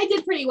like I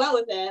did pretty well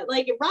with it.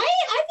 Like, right?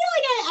 I feel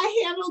like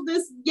I handled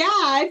this. Yeah,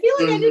 I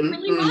feel like I did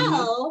really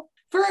well.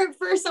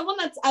 For someone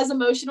that's as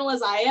emotional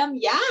as I am,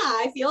 yeah,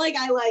 I feel like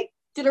I like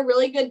did a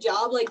really good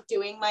job like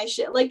doing my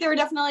shit. Like there were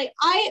definitely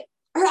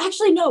or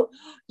actually no,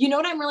 you know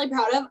what I'm really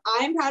proud of?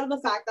 I'm proud of the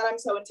fact that I'm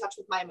so in touch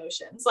with my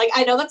emotions. Like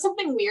I know that's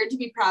something weird to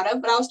be proud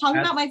of, but I was talking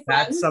about my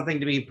friends. That's something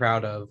to be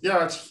proud of.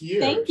 Yeah, it's huge.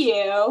 Thank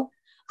you.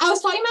 I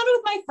was talking about it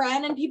with my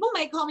friend, and people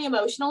might call me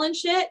emotional and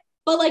shit,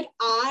 but like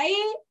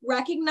I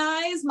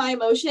recognize my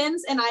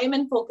emotions and I am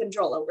in full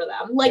control over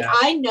them. Like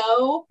I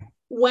know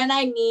when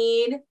I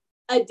need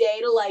a day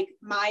to like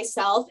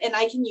myself, and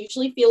I can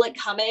usually feel it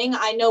coming.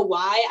 I know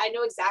why. I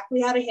know exactly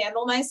how to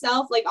handle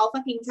myself. Like I'll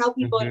fucking tell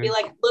people and be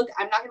like, look,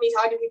 I'm not gonna be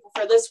talking to people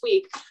for this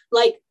week.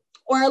 Like,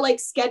 or like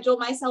schedule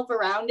myself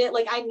around it.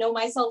 Like I know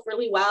myself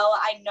really well.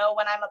 I know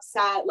when I'm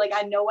upset. Like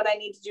I know what I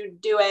need to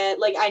do it.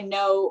 Like I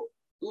know,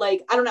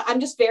 like, I don't know. I'm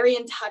just very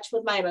in touch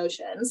with my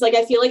emotions. Like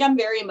I feel like I'm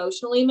very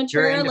emotionally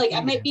mature. Like I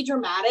might be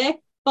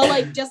dramatic, but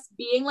like just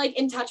being like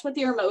in touch with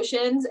your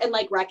emotions and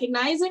like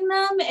recognizing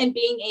them and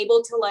being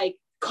able to like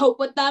cope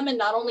with them, and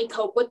not only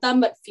cope with them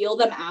but feel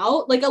them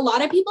out. Like a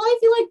lot of people I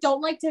feel like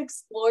don't like to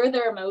explore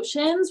their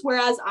emotions,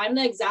 whereas I'm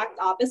the exact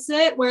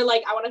opposite, where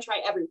like I want to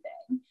try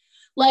everything.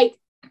 Like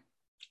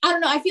I don't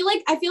know, I feel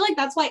like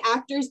that's why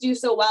actors do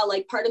so well.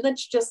 Like part of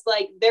it's just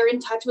like they're in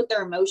touch with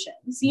their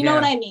emotions, you know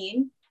what I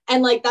mean?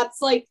 And like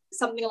that's like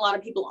something a lot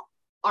of people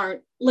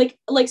aren't, like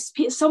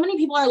so many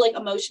people are like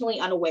emotionally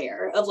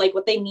unaware of like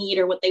what they need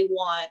or what they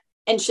want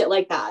and shit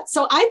like that.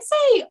 So I'd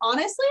say,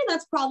 honestly,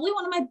 that's probably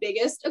one of my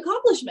biggest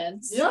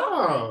accomplishments.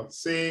 Yeah.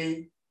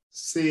 See.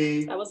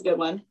 That was a good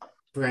one.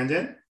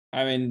 Brandon?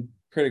 I mean,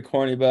 pretty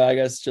corny, but I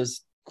guess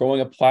just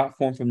growing a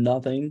platform from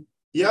nothing.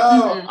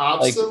 Yeah,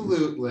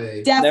 absolutely.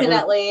 Like,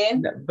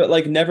 definitely. But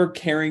like never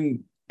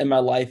caring in my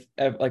life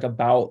like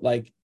about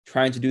like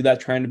trying to do that,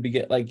 trying to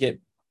get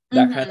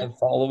that kind of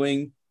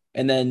following,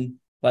 and then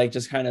like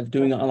just kind of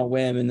doing it on a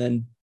whim, and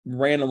then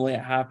randomly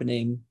it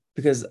happening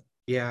because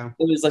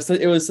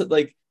it was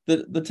like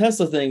the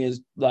Tesla thing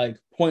is like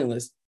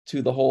pointless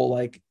to the whole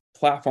like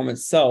platform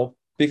itself,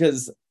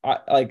 because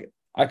it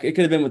could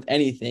have been with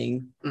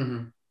anything,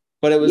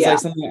 but it was like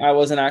something I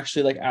wasn't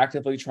actually like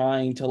actively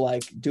trying to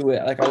like do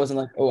it. Like I wasn't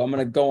like, oh, I'm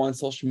gonna go on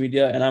social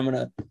media and I'm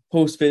gonna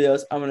post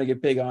videos, I'm gonna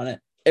get big on it.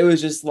 It was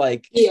just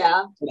like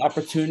an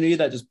opportunity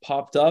that just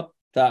popped up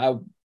that I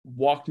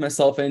walked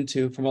myself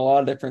into from a lot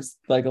of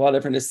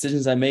different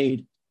decisions I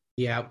made.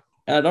 Yeah,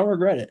 and I don't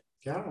regret it.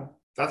 Yeah.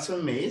 That's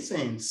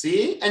amazing.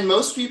 See? And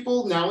most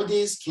people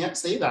nowadays can't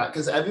say that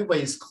because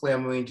everybody's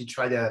clamoring to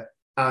try to,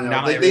 I don't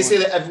know, they say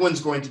that everyone's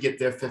going to get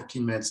their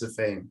 15 minutes of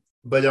fame.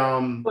 But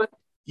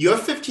your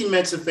 15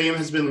 minutes of fame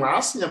has been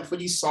lasting a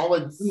pretty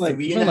solid 3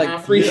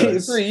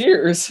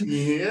 years.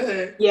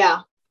 Yeah.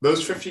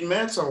 Those 15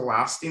 minutes are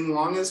lasting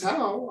long as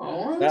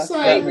hell.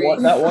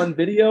 That one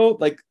video,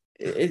 like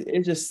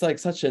it just like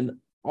such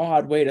an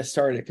odd way to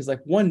start it, because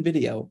like one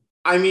video.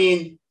 I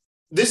mean,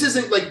 this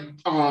isn't like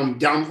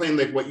downplaying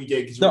like what you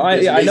did. No,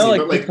 I know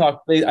like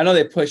TikTok. I know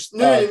they pushed.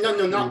 No,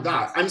 not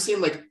that. I'm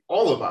saying like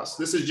all of us.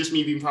 This is just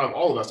me being proud of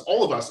all of us.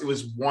 All of us. It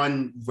was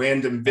one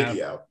random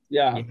video.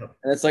 Yeah, and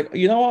it's like,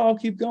 you know what? I'll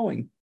keep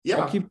going.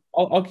 Yeah,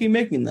 I'll keep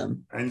making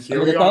them. And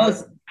here we are.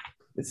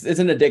 It's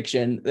an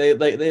addiction.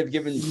 They've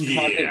given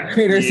content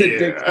creators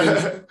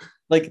addiction.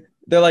 Like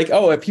they're like,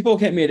 oh, if people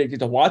can't be addicted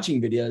to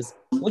watching videos,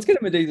 let's get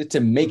them addicted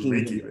to making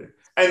videos.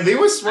 And they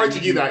were smart to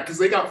do that because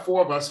they got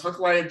 4 of us, hook,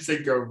 line, and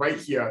sinker, right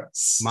here.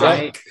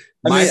 Stuck.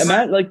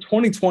 Imagine like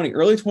 2020,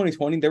 early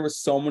 2020, there were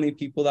so many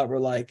people that were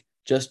like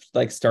just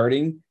like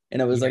starting,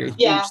 and it was like a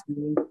huge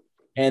thing.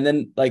 And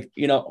then like,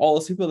 you know, all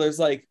those people, there's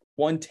like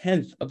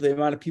 1/10 of the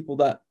amount of people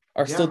that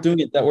are still doing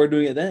it that were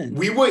doing it then.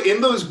 We were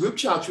in those group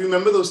chats.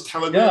 Remember those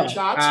Telegram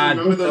chats?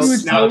 Remember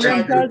those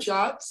Snapchat group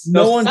chats?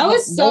 No one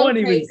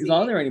even is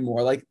on there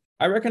anymore. Like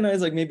I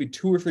recognize like maybe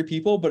 2 or 3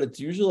 people, but it's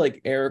usually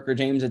like Eric or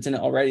James that's in it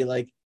already.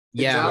 Like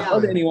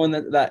anyone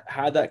that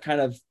had that kind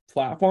of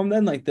platform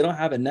then, like they don't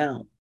have it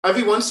now.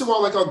 Every once in a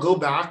while, like I'll go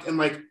back and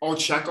like I'll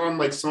check on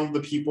like some of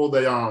the people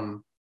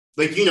that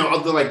like, you know,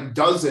 of the like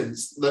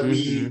dozens that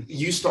we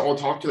used to all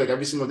talk to like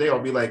every single day.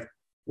 I'll be like,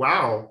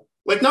 wow,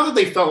 like not that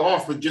they fell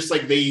off, but just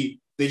like they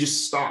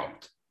just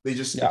stopped. They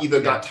just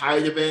either got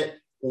tired of it,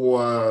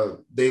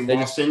 or they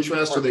lost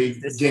interest, or they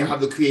didn't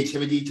have the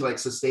creativity to like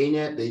sustain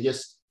it. They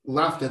just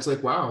left. It's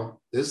like, wow,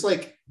 there's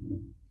like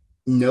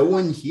no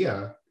one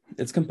here.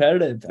 It's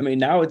competitive. I mean,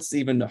 now it's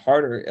even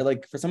harder.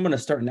 Like for someone to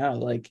start now,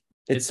 like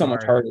it's so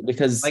much harder,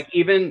 because like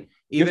even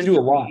do a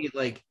lot.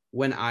 Like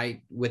when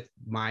I with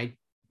my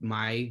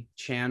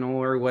channel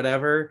or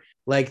whatever,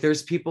 like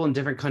there's people in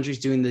different countries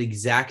doing the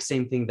exact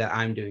same thing that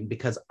I'm doing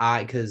because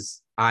I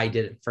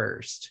did it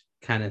first,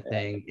 kind of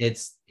thing.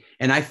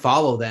 and I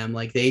follow them.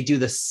 Like they do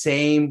the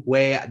same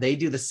way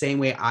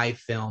I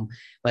film.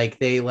 Like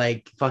they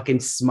like fucking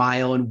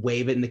smile and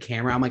wave it in the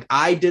camera. I'm like,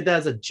 I did that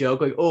as a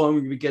joke. Like, oh,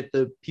 I'm gonna get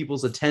the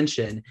people's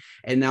attention.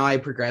 And now I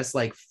progressed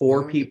like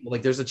 4 people.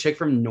 Like there's a chick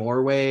from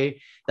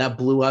Norway that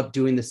blew up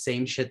doing the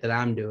same shit that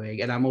I'm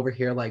doing. And I'm over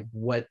here like,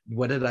 what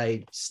did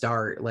I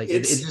start? Like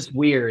it's just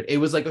weird. It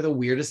was like the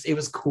weirdest. It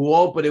was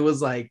cool, but it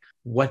was like,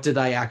 what did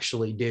I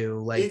actually do?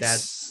 Like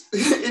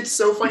it's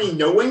so funny.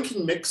 No one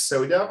can mix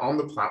soda on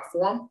the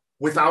platform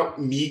without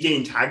me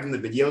getting tagged in the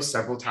video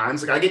several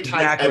times. Like I get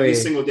tagged every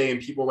single day,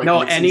 and people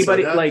like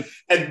anybody soda. like,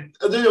 and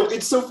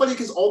it's so funny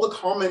because all the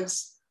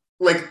comments,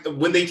 like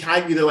when they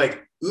tag me, they're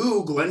like,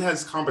 "Ooh, Glenn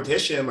has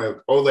competition." Like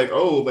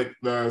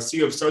the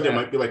CEO of soda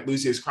might be like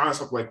losing his crown or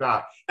something like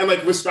that. And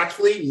like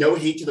respectfully, no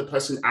hate to the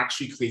person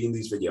actually creating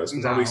these videos,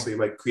 because obviously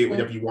like create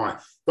whatever you want.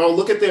 But I'll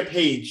look at their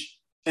page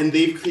and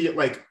they've created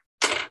like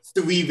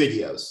 3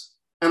 videos,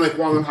 and like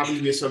one of them happens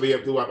to be a survey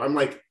that blew up. I'm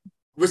like,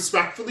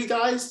 respectfully,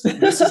 guys,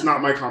 this is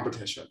not my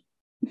competition.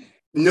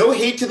 No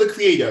hate to the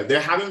creator. They're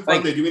having fun.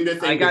 Like, they're doing their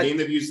thing. They're getting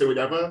their views or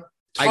whatever.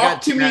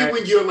 Talk to me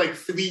when you're like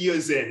 3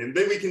 years in, and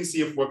then we can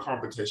see if we're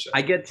competition.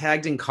 I get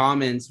tagged in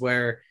comments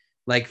where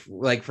like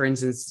for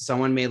instance,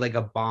 someone made like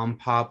a bomb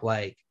pop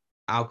like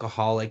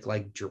alcoholic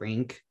like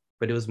drink,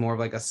 but it was more of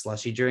like a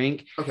slushy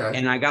drink. Okay.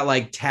 And I got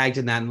like tagged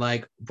in that, and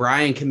like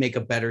Brian can make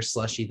a better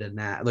slushy than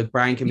that. Like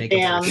Brian can make a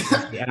better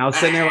slushy. And I was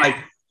sitting there like,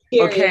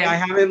 okay, I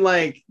haven't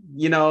like,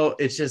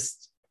 it's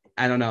just,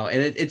 I don't know.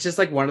 And it's just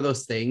like one of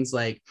those things,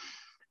 like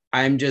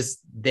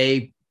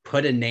they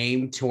put a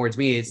name towards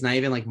me. It's not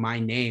even like my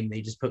name.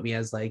 They just put me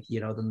as like, the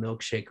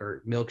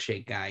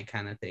milkshake guy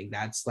kind of thing.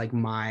 That's like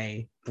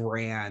my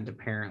brand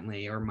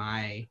apparently, or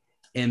my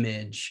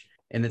image.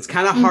 And it's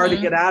kind of hard to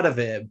get out of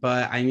it.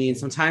 But I mean,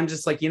 sometimes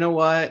it's like, you know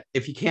what?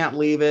 If you can't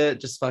leave it,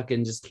 just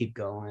keep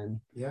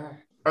going. Yeah.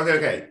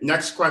 Okay.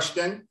 Next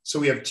question. So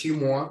we have 2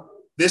 more.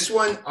 This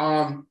one,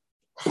 oh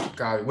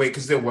God, wait,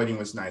 because their wording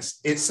was nice.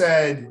 It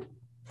said,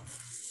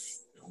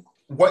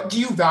 what do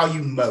you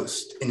value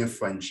most in a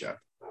friendship?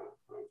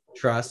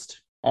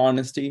 Trust.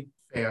 Honesty.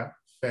 Fair.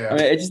 I mean,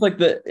 it's just like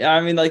the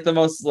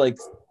most like,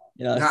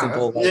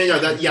 simple.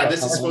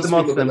 This is supposed to be a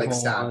little bit like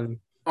sad.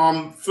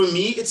 For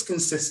me, it's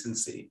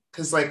consistency.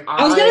 Because like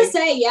I was gonna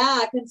say,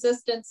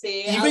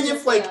 consistency. Even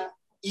if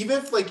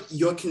like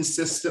you're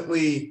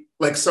consistently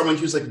like someone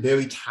who's like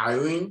very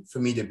tiring for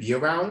me to be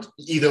around,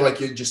 either like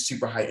you're just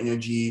super high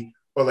energy,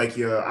 or like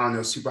you're, I don't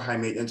know, super high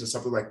maintenance or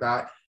something like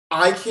that,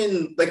 I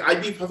can like,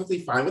 I'd be perfectly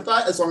fine with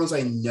that as long as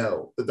I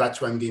know that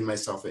that's what I'm getting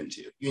myself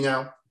into,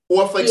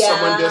 Or if like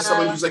there's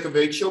someone who's like a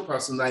very chill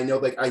person that I know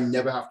like I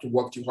never have to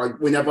work too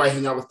hard. Whenever I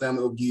hang out with them,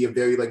 it'll be a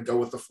very like go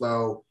with the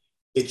flow.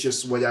 It's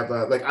just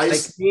whatever. Like I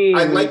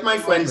like my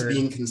friends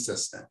being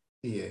consistent.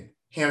 Yeah.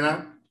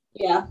 Hannah?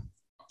 Yeah,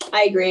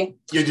 I agree.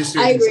 You're just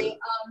I agree.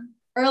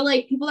 Or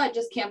like people that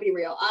just can't be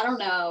real. I don't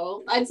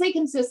know. I'd say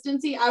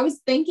consistency. I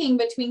was thinking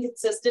between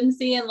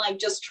consistency and like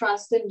just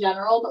trust in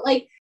general, but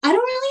like I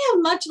don't really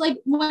have much. Like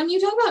when you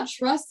talk about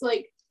trust,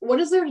 like what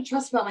is there to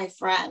trust about my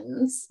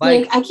friends?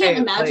 Like I can't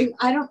imagine.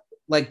 Like, I don't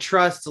like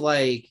trust.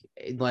 Like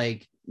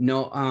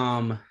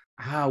no.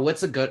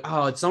 What's a good?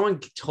 Someone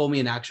told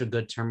me an actual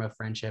good term of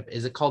friendship.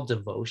 Is it called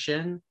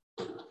devotion?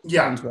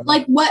 Yeah.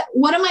 Like what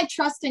am I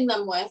trusting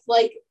them with?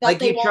 Like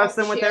you trust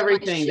them with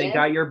everything. They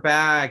got your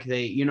back.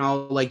 They,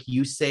 like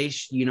you say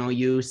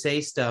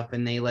stuff,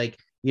 and they like,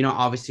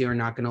 obviously are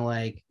not gonna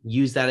like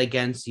use that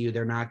against you.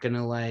 They're not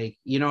gonna like,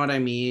 you know what I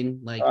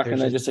mean? Like they're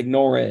gonna just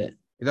ignore it.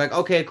 You're like,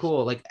 okay,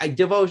 cool. Like I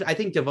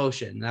think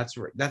devotion. That's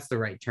the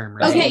right term,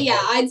 right? Okay,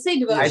 yeah, I'd say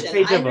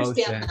devotion. I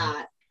understand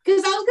that.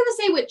 Because I was gonna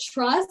say with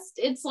trust,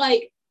 it's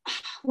like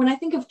when I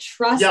think of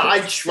trust. Yeah,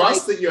 I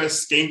trust that you're a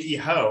skanky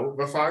hoe.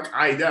 The fuck,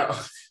 I know.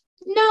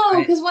 No,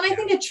 because when I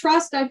think of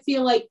trust, I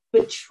feel like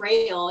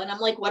betrayal, and I'm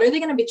like, what are they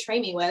gonna betray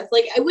me with?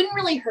 Like, it wouldn't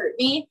really hurt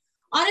me.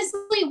 Honestly,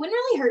 it wouldn't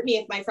really hurt me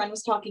if my friend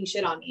was talking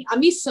shit on me. I'd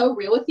be so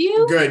real with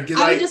you. Good,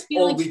 because I would just be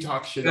only like,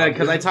 talk shit. Good,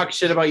 because I talk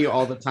shit about you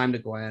all the time to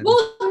Glenn.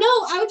 Well, no,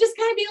 I would just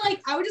kind of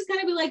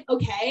be like,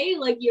 okay,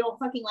 like you don't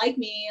fucking like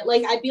me.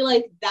 Like I'd be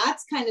like,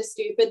 that's kind of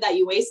stupid that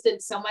you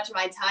wasted so much of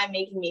my time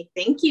making me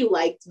think you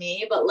liked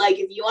me. But like,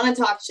 if you want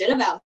to talk shit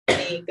about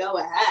me, go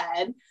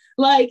ahead.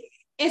 Like,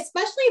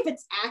 especially if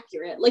it's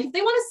accurate. Like if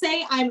they want to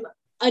say I'm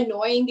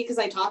annoying because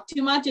I talk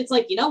too much, it's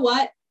like, you know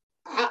what?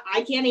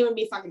 I can't even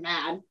be fucking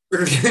mad. You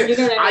know what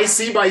I mean? I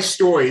see my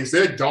stories.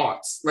 They're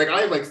dots. Like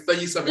I have like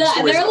 37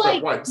 stories up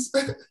at once.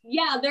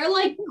 Yeah, they're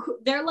like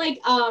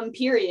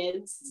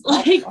periods.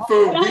 Like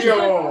for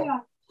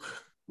real.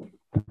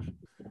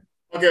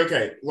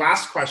 Okay.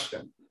 Last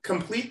question.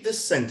 Complete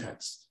this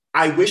sentence.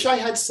 I wish I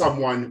had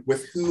someone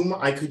with whom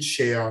I could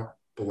share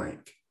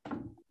blank.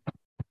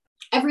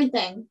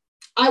 Everything.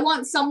 I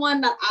want someone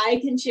that I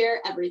can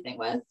share everything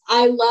with.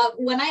 I love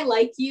when I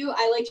like you,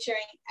 I like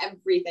sharing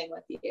everything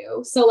with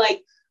you. So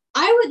like,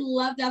 I would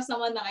love to have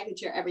someone that I could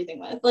share everything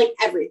with, like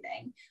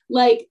everything.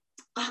 Like,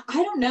 I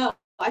don't know.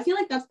 I feel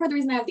like that's part of the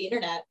reason I have the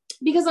internet,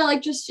 because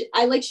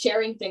I like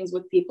sharing things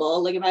with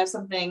people. Like if I have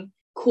something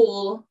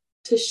cool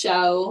to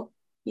show,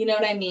 You know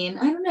what I mean?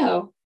 I don't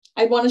know.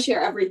 I want to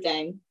share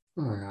everything.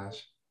 Oh my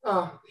gosh.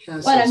 Oh,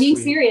 But I'm being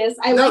serious.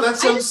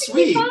 That's so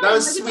sweet. That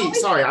was Like, sweet. always...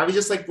 Sorry, I was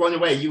just like blown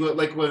away. You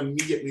were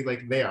immediately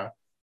like there.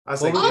 I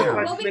was like,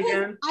 well,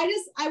 because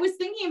I was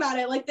thinking about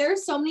it. Like,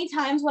 there's so many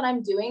times when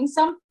I'm doing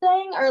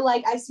something or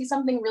like I see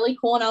something really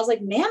cool and I was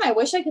like, man, I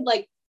wish I could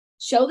like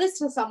show this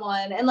to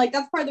someone. And like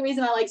that's part of the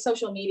reason I like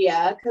social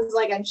media, because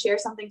like I can share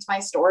something to my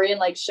story and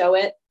like show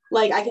it.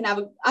 Like I can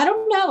have I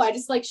don't know, I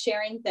just like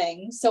sharing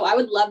things. So I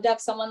would love to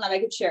have someone that I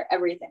could share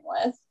everything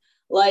with.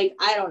 Like,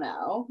 I don't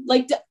know.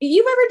 Like,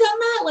 you've ever done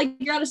that? Like,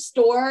 you're at a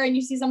store and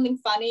you see something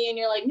funny and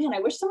you're like, man, I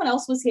wish someone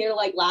else was here to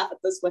like laugh at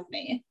this with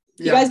me.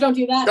 Yeah. You guys don't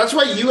do that? That's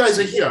why you guys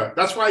are here.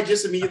 That's why I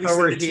just immediately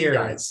sent it to you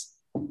guys.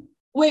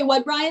 Wait,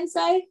 what Brian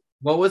say?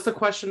 What was the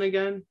question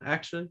again,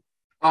 actually?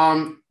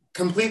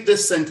 Complete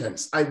this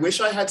sentence. I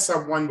wish I had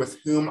someone with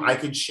whom I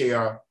could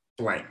share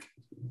blank.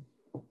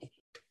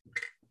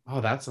 Oh,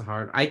 that's a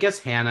hard. I guess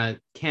Hannah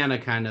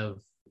kind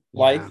of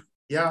life.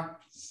 Yeah.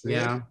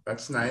 Yeah.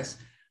 That's nice.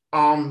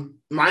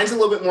 Mine's a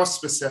little bit more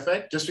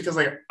specific just because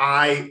like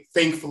I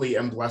thankfully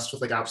am blessed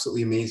with like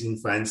absolutely amazing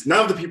friends. None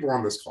of the people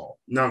on this call,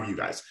 none of you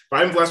guys, but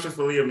I'm blessed with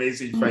really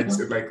amazing friends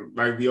in like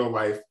my real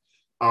life.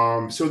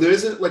 So there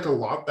isn't like a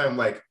lot that I'm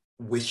like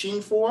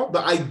wishing for,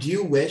 but I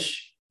do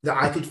wish that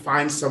I could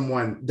find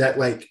someone that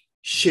like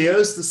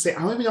shares the same,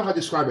 I don't even know how to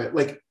describe it.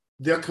 Like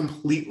they're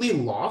completely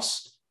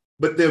lost,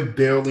 but they're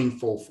barreling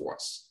full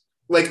force.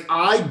 Like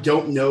I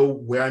don't know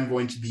where I'm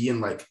going to be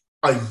in like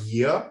a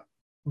year,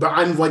 but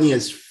I'm running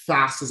as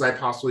fast as I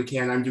possibly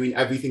can. I'm doing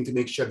everything to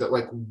make sure that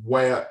like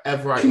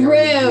wherever I am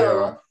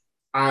here,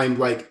 I'm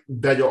like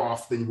better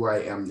off than where I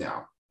am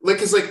now. Like,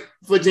 cause like,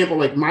 for example,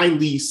 like my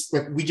lease,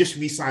 like we just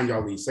re-signed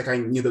our lease. Like I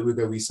knew that we were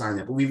gonna re-sign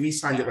it, but we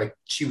re-signed it like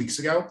 2 weeks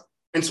ago.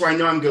 And so I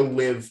know I'm gonna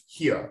live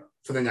here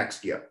for the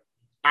next year.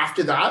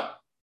 After that,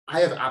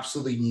 I have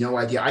absolutely no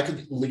idea. I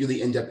could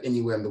literally end up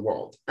anywhere in the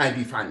world. I'd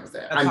be fine with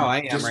it. That's how I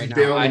am just right now.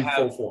 barely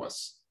full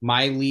force.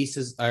 My lease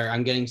is, or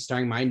I'm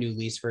starting my new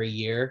lease for a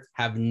year.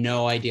 Have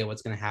no idea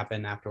what's going to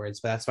happen afterwards.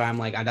 But that's why I'm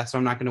like, that's why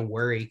I'm not going to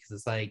worry. Cause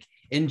it's like,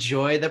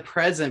 enjoy the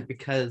present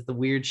because the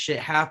weird shit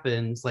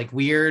happens. Like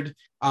weird,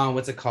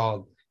 what's it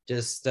called?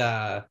 Just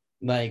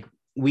like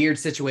weird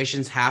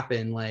situations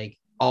happen like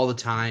all the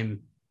time.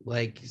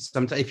 Like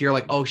sometimes if you're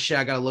like, oh shit,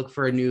 I got to look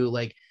for a new,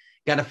 like,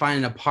 got to find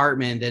an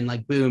apartment and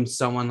like, boom,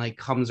 someone like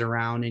comes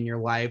around in your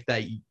life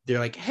that they're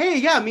like, hey,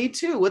 yeah, me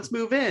too. Let's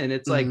move in.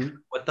 It's like,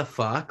 what the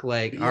fuck?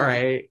 Like, all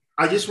right.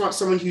 I just want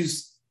someone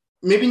who's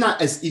maybe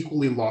not as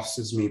equally lost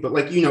as me, but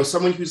like, you know,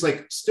 someone who's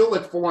like still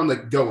like full on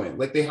like going,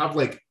 like they have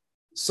like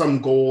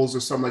some goals or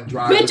some like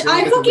drive. Bitch,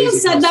 I fucking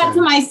said that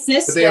to my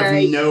sister. But they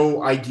have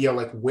no idea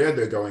like where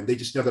they're going. They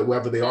just know that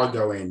wherever they are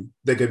going,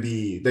 they get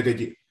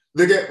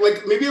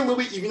like maybe a little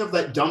bit even of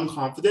that dumb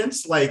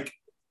confidence. Like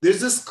there's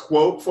this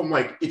quote from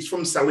like, it's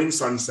from Selling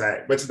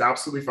Sunset, but it's an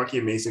absolutely fucking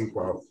amazing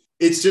quote.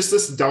 It's just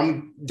this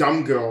dumb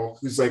girl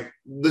who's like,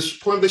 the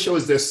point of the show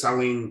is they're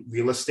selling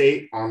real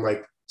estate on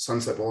like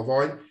Sunset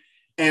Boulevard.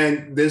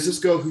 And there's this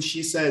girl who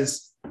she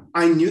says,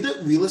 I knew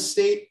that real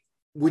estate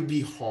would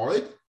be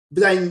hard,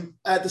 but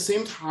at the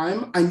same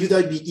time, I knew that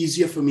it'd be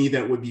easier for me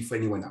than it would be for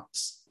anyone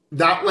else.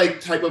 That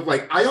like type of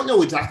like, I don't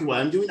know exactly what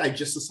I'm doing. I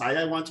just decided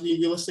I want to be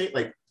in real estate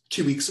like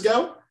 2 weeks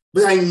ago,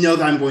 but I know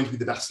that I'm going to be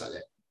the best at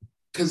it.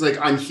 Cause like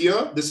I'm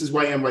here, this is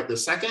where I am right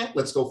this second.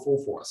 Let's go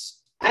full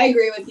force. I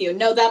agree with you.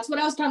 No, that's what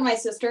I was talking to my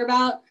sister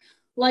about.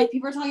 Like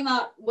people are talking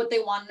about what they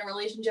want in a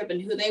relationship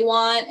and who they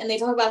want. And they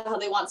talk about how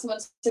they want someone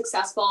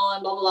successful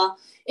and blah, blah, blah.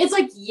 It's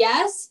like,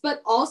 yes,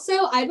 but also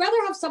I'd rather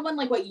have someone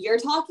like what you're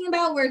talking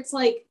about, where it's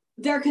like,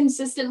 they're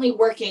consistently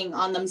working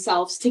on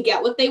themselves to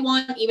get what they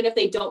want, even if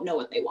they don't know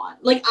what they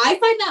want. Like, I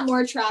find that more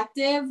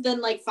attractive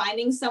than like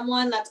finding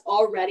someone that's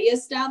already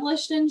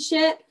established and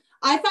shit.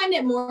 I find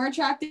it more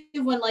attractive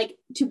when like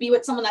to be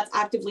with someone that's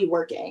actively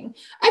working.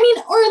 I mean,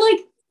 or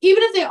like,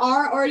 even if they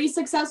are already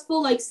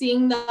successful, like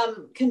seeing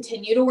them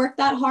continue to work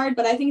that hard.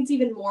 But I think it's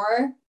even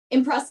more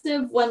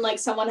impressive when like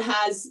someone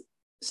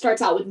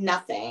starts out with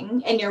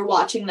nothing and you're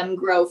watching them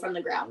grow from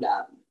the ground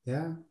up.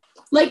 Yeah.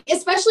 Like,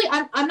 especially,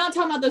 I'm not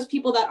talking about those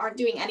people that aren't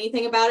doing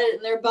anything about it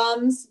and they're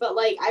bums, but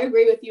like, I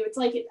agree with you. It's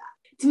like,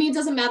 to me, it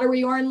doesn't matter where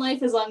you are in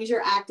life as long as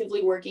you're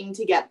actively working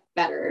to get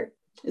better.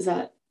 Is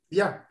that?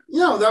 Yeah.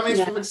 No, that makes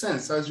perfect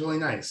sense. That was really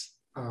nice.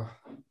 Oh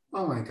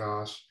my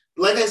gosh.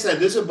 Like I said,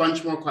 there's a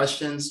bunch more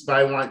questions, but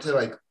I want to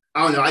like,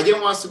 I don't know. I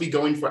didn't want us to be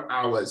going for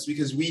hours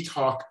because we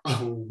talk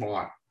a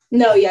lot.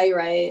 No, yeah, you're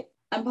right.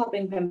 I'm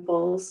popping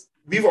pimples.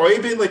 We've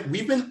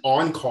been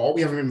on call.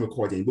 We haven't been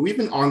recording, but we've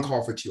been on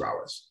call for 2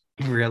 hours.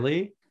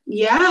 Really?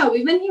 Yeah,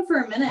 we've been here for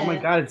a minute. Oh my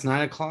God, it's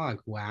 9:00.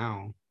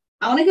 Wow.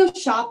 I want to go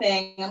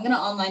shopping. I'm going to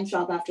online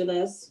shop after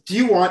this. Do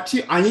you want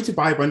to? I need to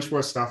buy a bunch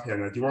more stuff,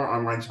 Hannah. Do you want to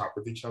online shop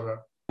with each other?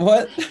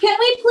 What? Can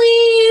we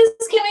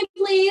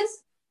please?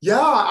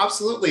 Yeah,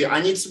 absolutely.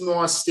 I need some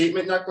more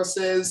statement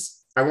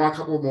necklaces. I want a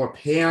couple more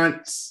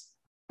pants.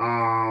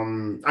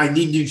 I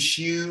need new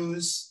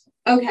shoes.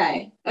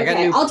 Okay.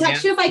 I'll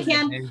text you if I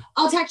can.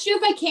 I'll text you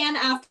if I can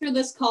after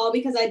this call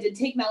because I did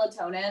take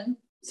melatonin.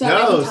 So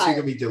you're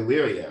gonna be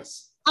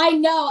delirious. I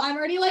know. I'm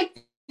already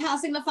like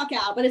passing the fuck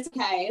out, but it's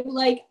okay.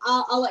 Like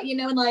I'll let you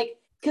know, and like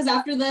because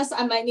after this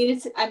I might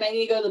need to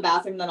go to the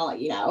bathroom, then I'll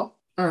let you know.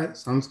 All right,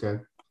 sounds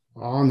good.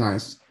 All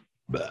nice.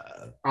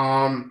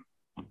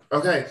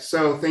 Okay,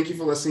 so thank you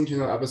for listening to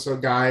the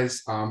episode,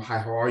 guys. Hi,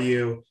 how are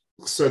you?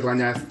 So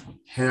Glenneth,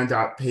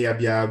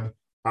 Hannah.Payabyeb,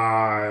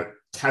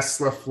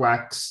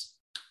 Tesla.Flexx,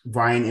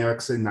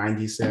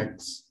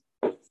 Brianerickson96.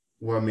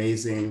 We're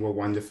amazing, we're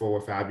wonderful,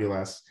 we're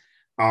fabulous.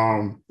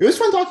 It was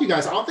fun talking to you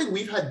guys. I don't think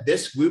we've had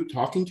this group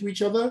talking to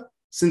each other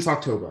since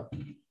October.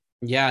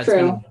 Yeah, it's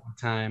been a long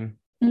time.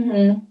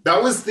 Mm-hmm.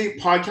 That was the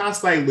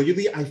podcast that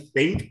I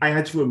think I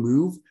had to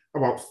remove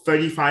about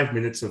 35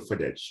 minutes of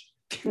footage.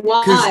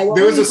 Why? Because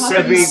there was a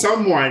certain about?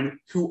 someone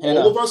who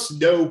all of us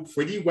know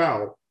pretty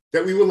well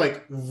that we were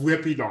like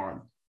ripping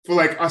on for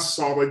like a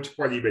solid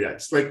 20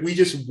 minutes. Like we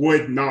just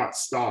would not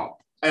stop.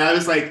 And I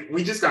was like,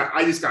 I just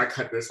gotta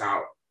cut this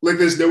out. Like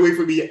there's no way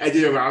for me to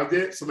edit around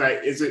it so that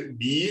it isn't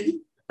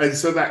mean and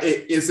so that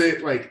it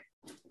isn't like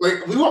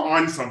we were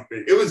on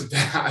something. It was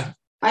bad.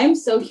 I'm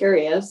so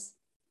curious.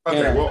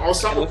 Okay, well I'll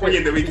stop recording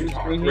and then we can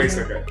talk. Wait a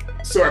second.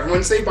 So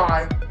everyone say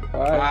bye.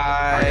 Bye.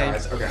 Bye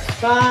guys. Okay.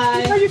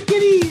 Bye. Are you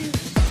kidding?